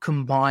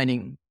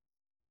combining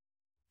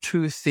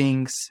two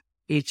things,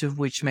 each of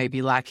which may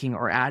be lacking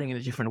or adding in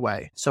a different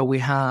way. So we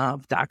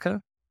have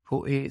Daka,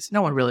 who is,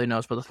 no one really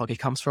knows where the fuck he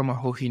comes from or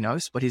who he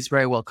knows, but he's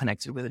very well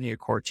connected with the new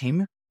core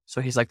team.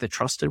 So he's like the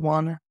trusted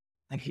one.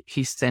 Like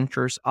he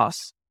centers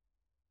us.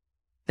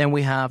 Then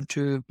we have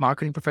two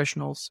marketing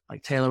professionals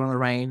like Taylor and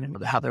Lorraine.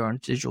 They have their own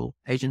digital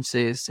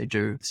agencies. They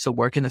do still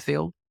work in the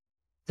field.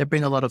 They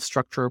bring a lot of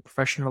structure,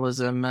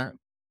 professionalism,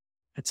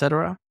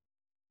 etc.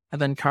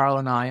 And then Carl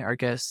and I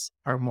guess,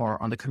 are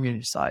more on the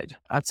community side.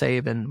 I'd say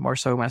even more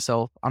so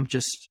myself.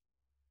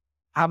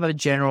 Have a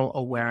general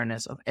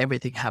awareness of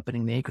everything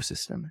happening in the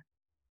ecosystem.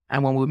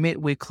 And when we meet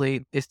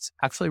weekly, it's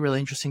actually really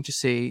interesting to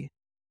see.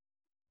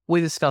 We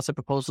discuss the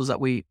proposals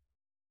that we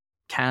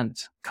can't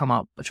come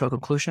up to a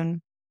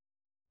conclusion.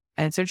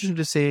 And it's interesting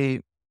to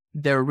see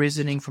their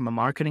reasoning from a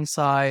marketing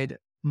side,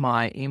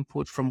 my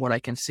input from what I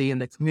can see in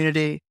the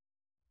community.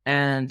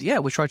 And yeah,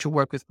 we try to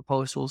work with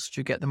proposals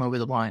to get them over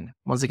the line.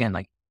 Once again,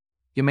 like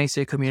you may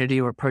see a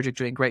community or a project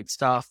doing great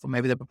stuff, or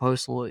maybe the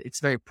proposal, it's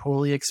very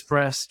poorly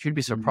expressed. You'd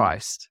be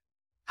surprised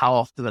how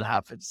often that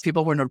happens.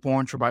 People were not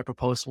born to write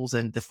proposals,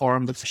 and the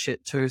forum looks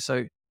shit too.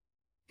 So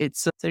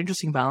it's an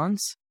interesting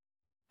balance.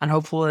 And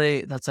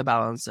hopefully that's a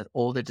balance that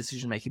all the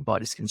decision-making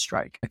bodies can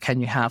strike. Can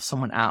you have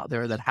someone out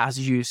there that has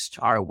used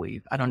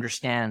Arweave and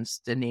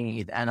understands the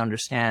need and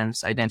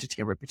understands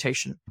identity and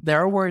reputation? There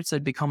are words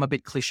that become a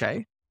bit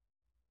cliche,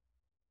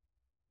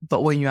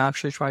 but when you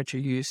actually try to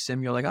use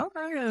them, you're like, oh,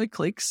 it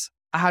clicks.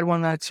 I had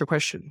one extra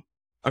question.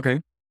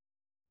 Okay.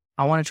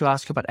 I wanted to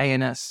ask you about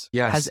ANS.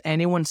 Yes. Has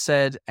anyone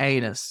said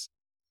ANS?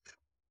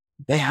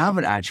 They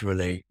haven't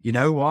actually. You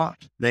know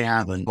what? They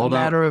haven't. A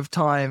matter of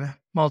time.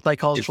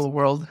 Multicultural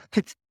world.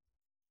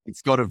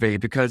 It's got to be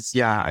because,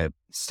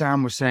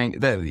 Sam was saying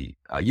that,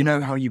 you know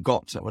how you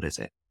got, what is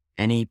it?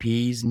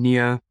 NEPs,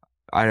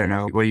 I don't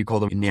know, what do you call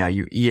them?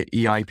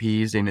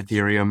 EIPs in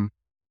Ethereum.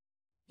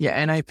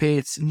 Yeah, NIP,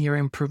 it's near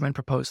improvement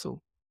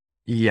proposal.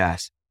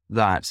 Yes,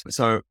 that.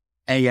 So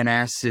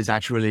ANS is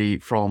actually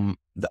from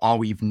the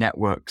Arweave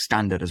network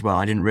standard as well.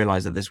 I didn't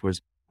realize that this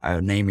was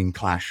a naming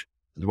clash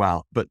as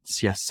well. But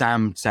yes,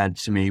 Sam said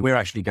to me, we're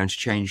actually going to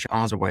change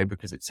ours away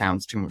because it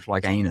sounds too much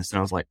like anus. And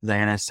I was like, does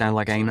ANS sound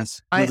like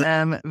anus? I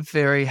am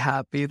very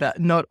happy that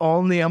not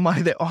only am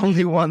I the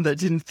only one that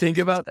didn't think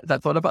about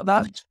that, thought about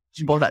that,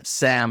 but that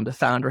Sam, the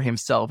founder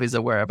himself, is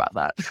aware about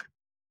that.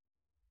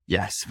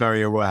 Yes,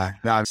 very aware.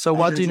 So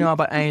what do you know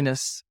about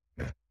anus?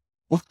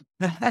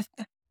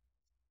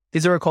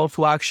 Is there a call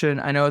to action?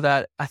 I know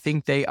that I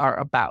think they are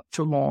about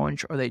to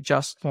launch or they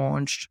just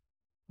launched.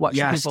 What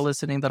should people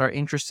listening that are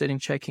interested in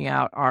checking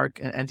out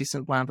Arc and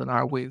Decent Land and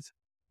Arweave?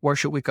 Where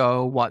should we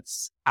go?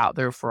 What's out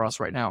there for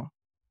us right now?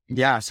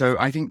 Yeah, so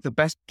I think the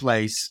best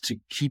place to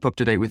keep up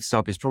to date with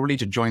stuff is probably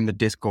to join the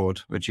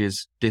Discord, which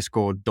is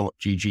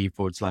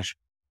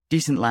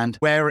discord.gg/decentland,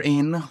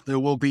 wherein there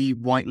will be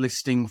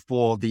whitelisting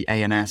for the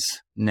ANS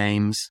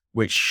names,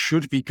 which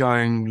should be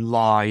going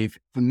live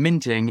for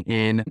minting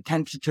in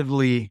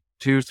tentatively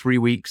 2-3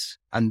 weeks.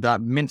 And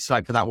that mint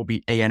site for that will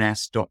be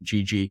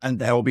ans.gg. And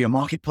there will be a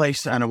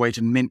marketplace and a way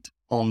to mint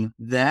on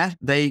there.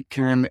 They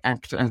can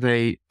act as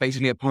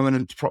basically a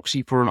permanent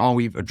proxy for an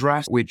Arweave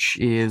address, which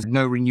is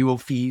no renewal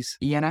fees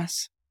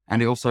ENS.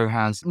 And it also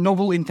has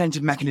novel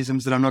invented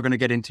mechanisms that I'm not going to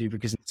get into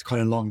because it's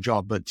quite a long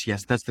job. But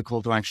yes, that's the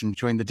call to action.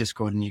 Join the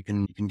Discord and you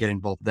can get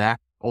involved there.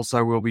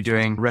 Also, we'll be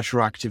doing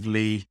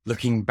retroactively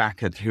looking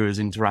back at who has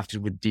interacted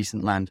with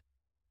Decent Land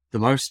the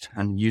most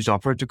and used our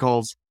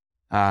protocols.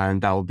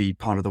 And that will be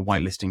part of the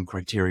whitelisting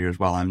criteria as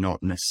well. I'm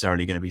not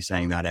necessarily going to be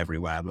saying that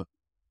everywhere, but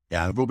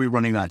yeah, we'll be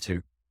running that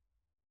too.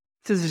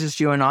 This is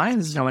just you and I.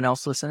 There's no one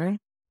else listening.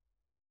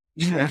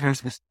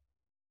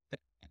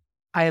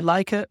 I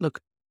like it.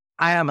 Look,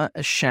 I am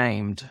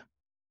ashamed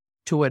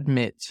to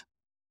admit,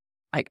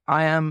 like,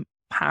 I am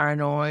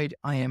paranoid.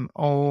 I am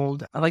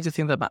old. I like to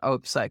think that my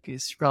OPSEC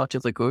is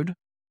relatively good.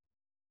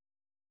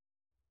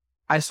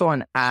 I saw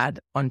an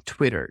ad on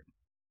Twitter.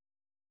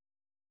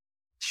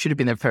 Should have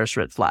been the first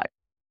red flag.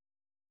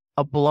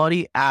 A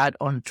bloody ad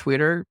on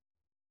Twitter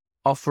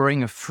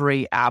offering a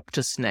free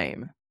Aptos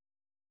name.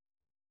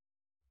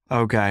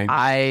 Okay.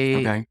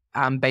 I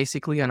am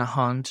basically on a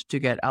hunt to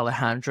get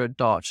Alejandro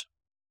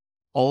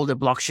all the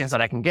blockchains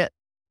that I can get.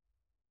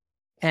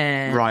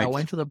 And I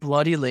went to the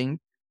bloody link.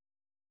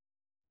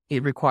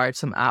 It required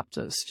some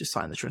Aptos to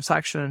sign the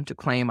transaction to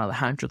claim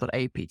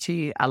Alejandro.apt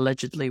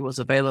allegedly was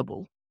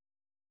available.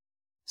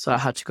 So I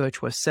had to go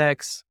to a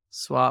SEX,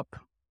 swap,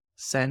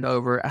 send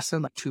over. I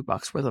sent like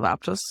 $2 worth of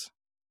Aptos.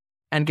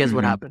 And guess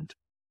what happened?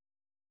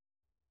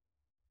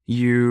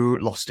 You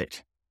lost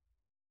it.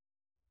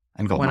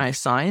 And got when I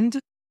signed,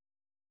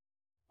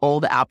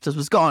 all the Aptos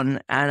was gone,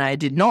 and I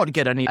did not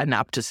get an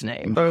Aptos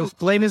name. So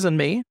blame is on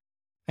me.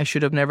 I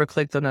should have never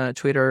clicked on a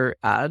Twitter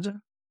ad,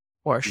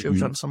 or I should have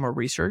done some more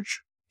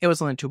research. It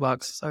was only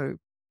 $2, so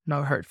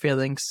no hurt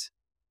feelings.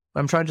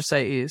 What I'm trying to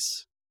say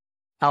is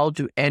I'll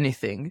do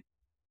anything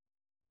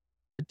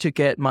to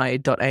get my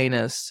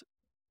 .anus.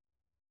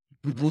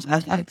 Is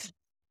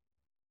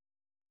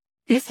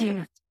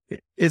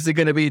it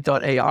going to be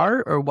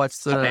 .ar or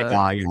what's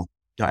the...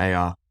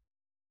 .ar.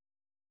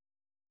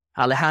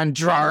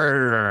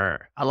 Alejandro.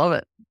 I love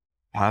it.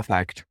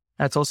 Perfect.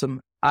 That's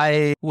awesome.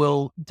 I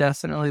will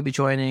definitely be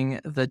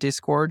joining the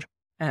Discord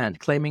and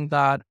claiming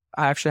that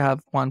I actually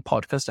have one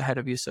podcast ahead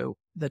of you, so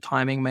the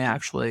timing may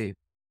actually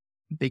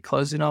be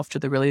close enough to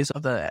the release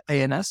of the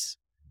ANS.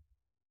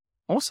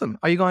 Awesome.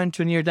 Are you going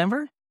to near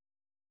Denver?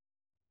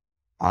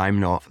 I'm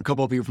not. A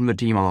couple of people from the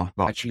team are,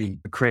 but actually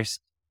Chris,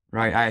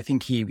 right? I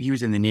think he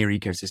was in the Near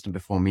ecosystem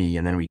before me,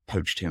 and then we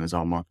poached him as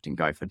our marketing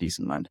guy for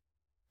Decentland.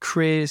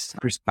 Chris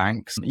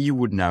Banks. You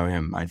would know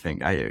him, I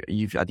think. I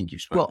think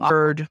you've spoken. Well, I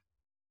heard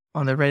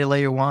on the Ready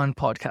Layer 1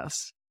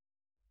 podcast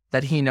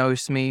that he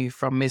knows me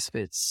from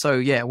Misfits. So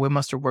yeah, we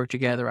must have worked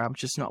together. I'm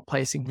just not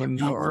placing him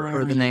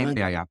or the name.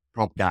 Yeah.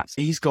 Prop Gats.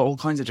 He's got all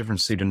kinds of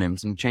different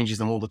pseudonyms and changes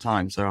them all the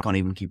time, so I can't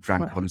even keep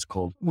track of what it's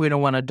called. We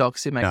don't want to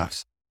dox him.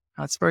 Yes.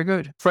 That's very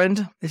good.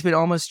 Friend, it's been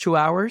almost 2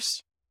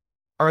 hours.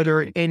 Are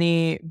there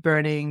any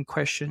burning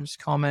questions,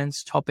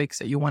 comments, topics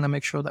that you want to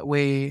make sure that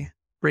we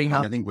bring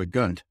up? I think we're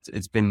good.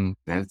 It's been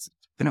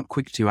a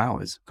quick 2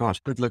 hours. Gosh,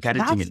 good luck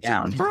editing it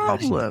down. That's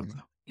the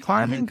problem.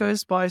 Climbing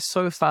goes by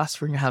so fast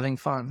when you're having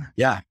fun.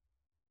 Yeah.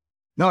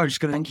 No, I'm just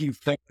going to thank you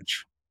very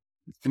much.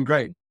 It's been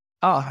great.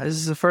 This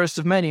is the first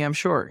of many, I'm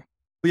sure.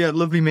 Yeah,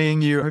 lovely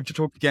meeting you. I hope to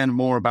talk again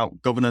more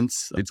about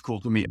governance. It's cool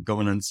to meet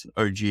Governance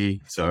OG.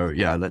 So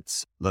yeah,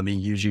 let me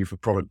use you for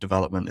product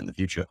development in the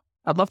future.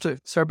 I'd love to.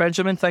 Sir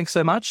Benjamin, thanks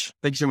so much.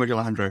 Thank you so much,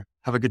 Alejandro.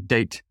 Have a good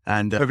date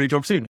and hopefully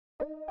talk soon.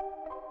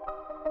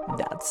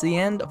 That's the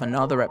end of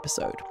another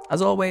episode.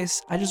 As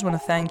always, I just want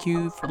to thank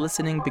you for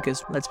listening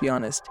because, let's be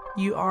honest,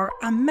 you are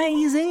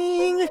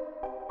amazing!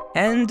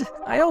 And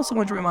I also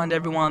want to remind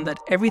everyone that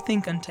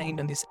everything contained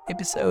in this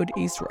episode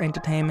is for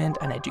entertainment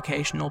and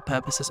educational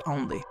purposes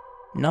only.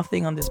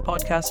 Nothing on this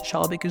podcast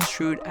shall be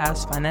construed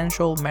as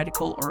financial,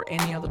 medical, or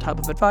any other type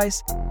of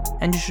advice,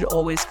 and you should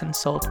always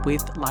consult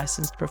with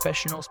licensed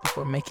professionals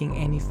before making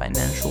any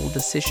financial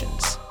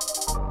decisions.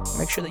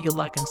 Make sure that you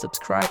like and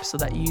subscribe so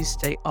that you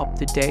stay up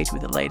to date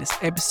with the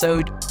latest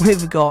episode.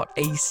 We've got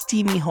a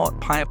steamy hot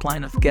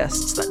pipeline of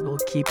guests that will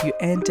keep you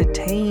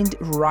entertained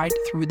right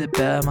through the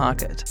bear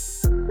market.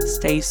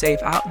 Stay safe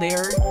out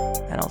there,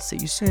 and I'll see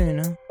you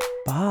soon.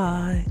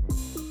 Bye.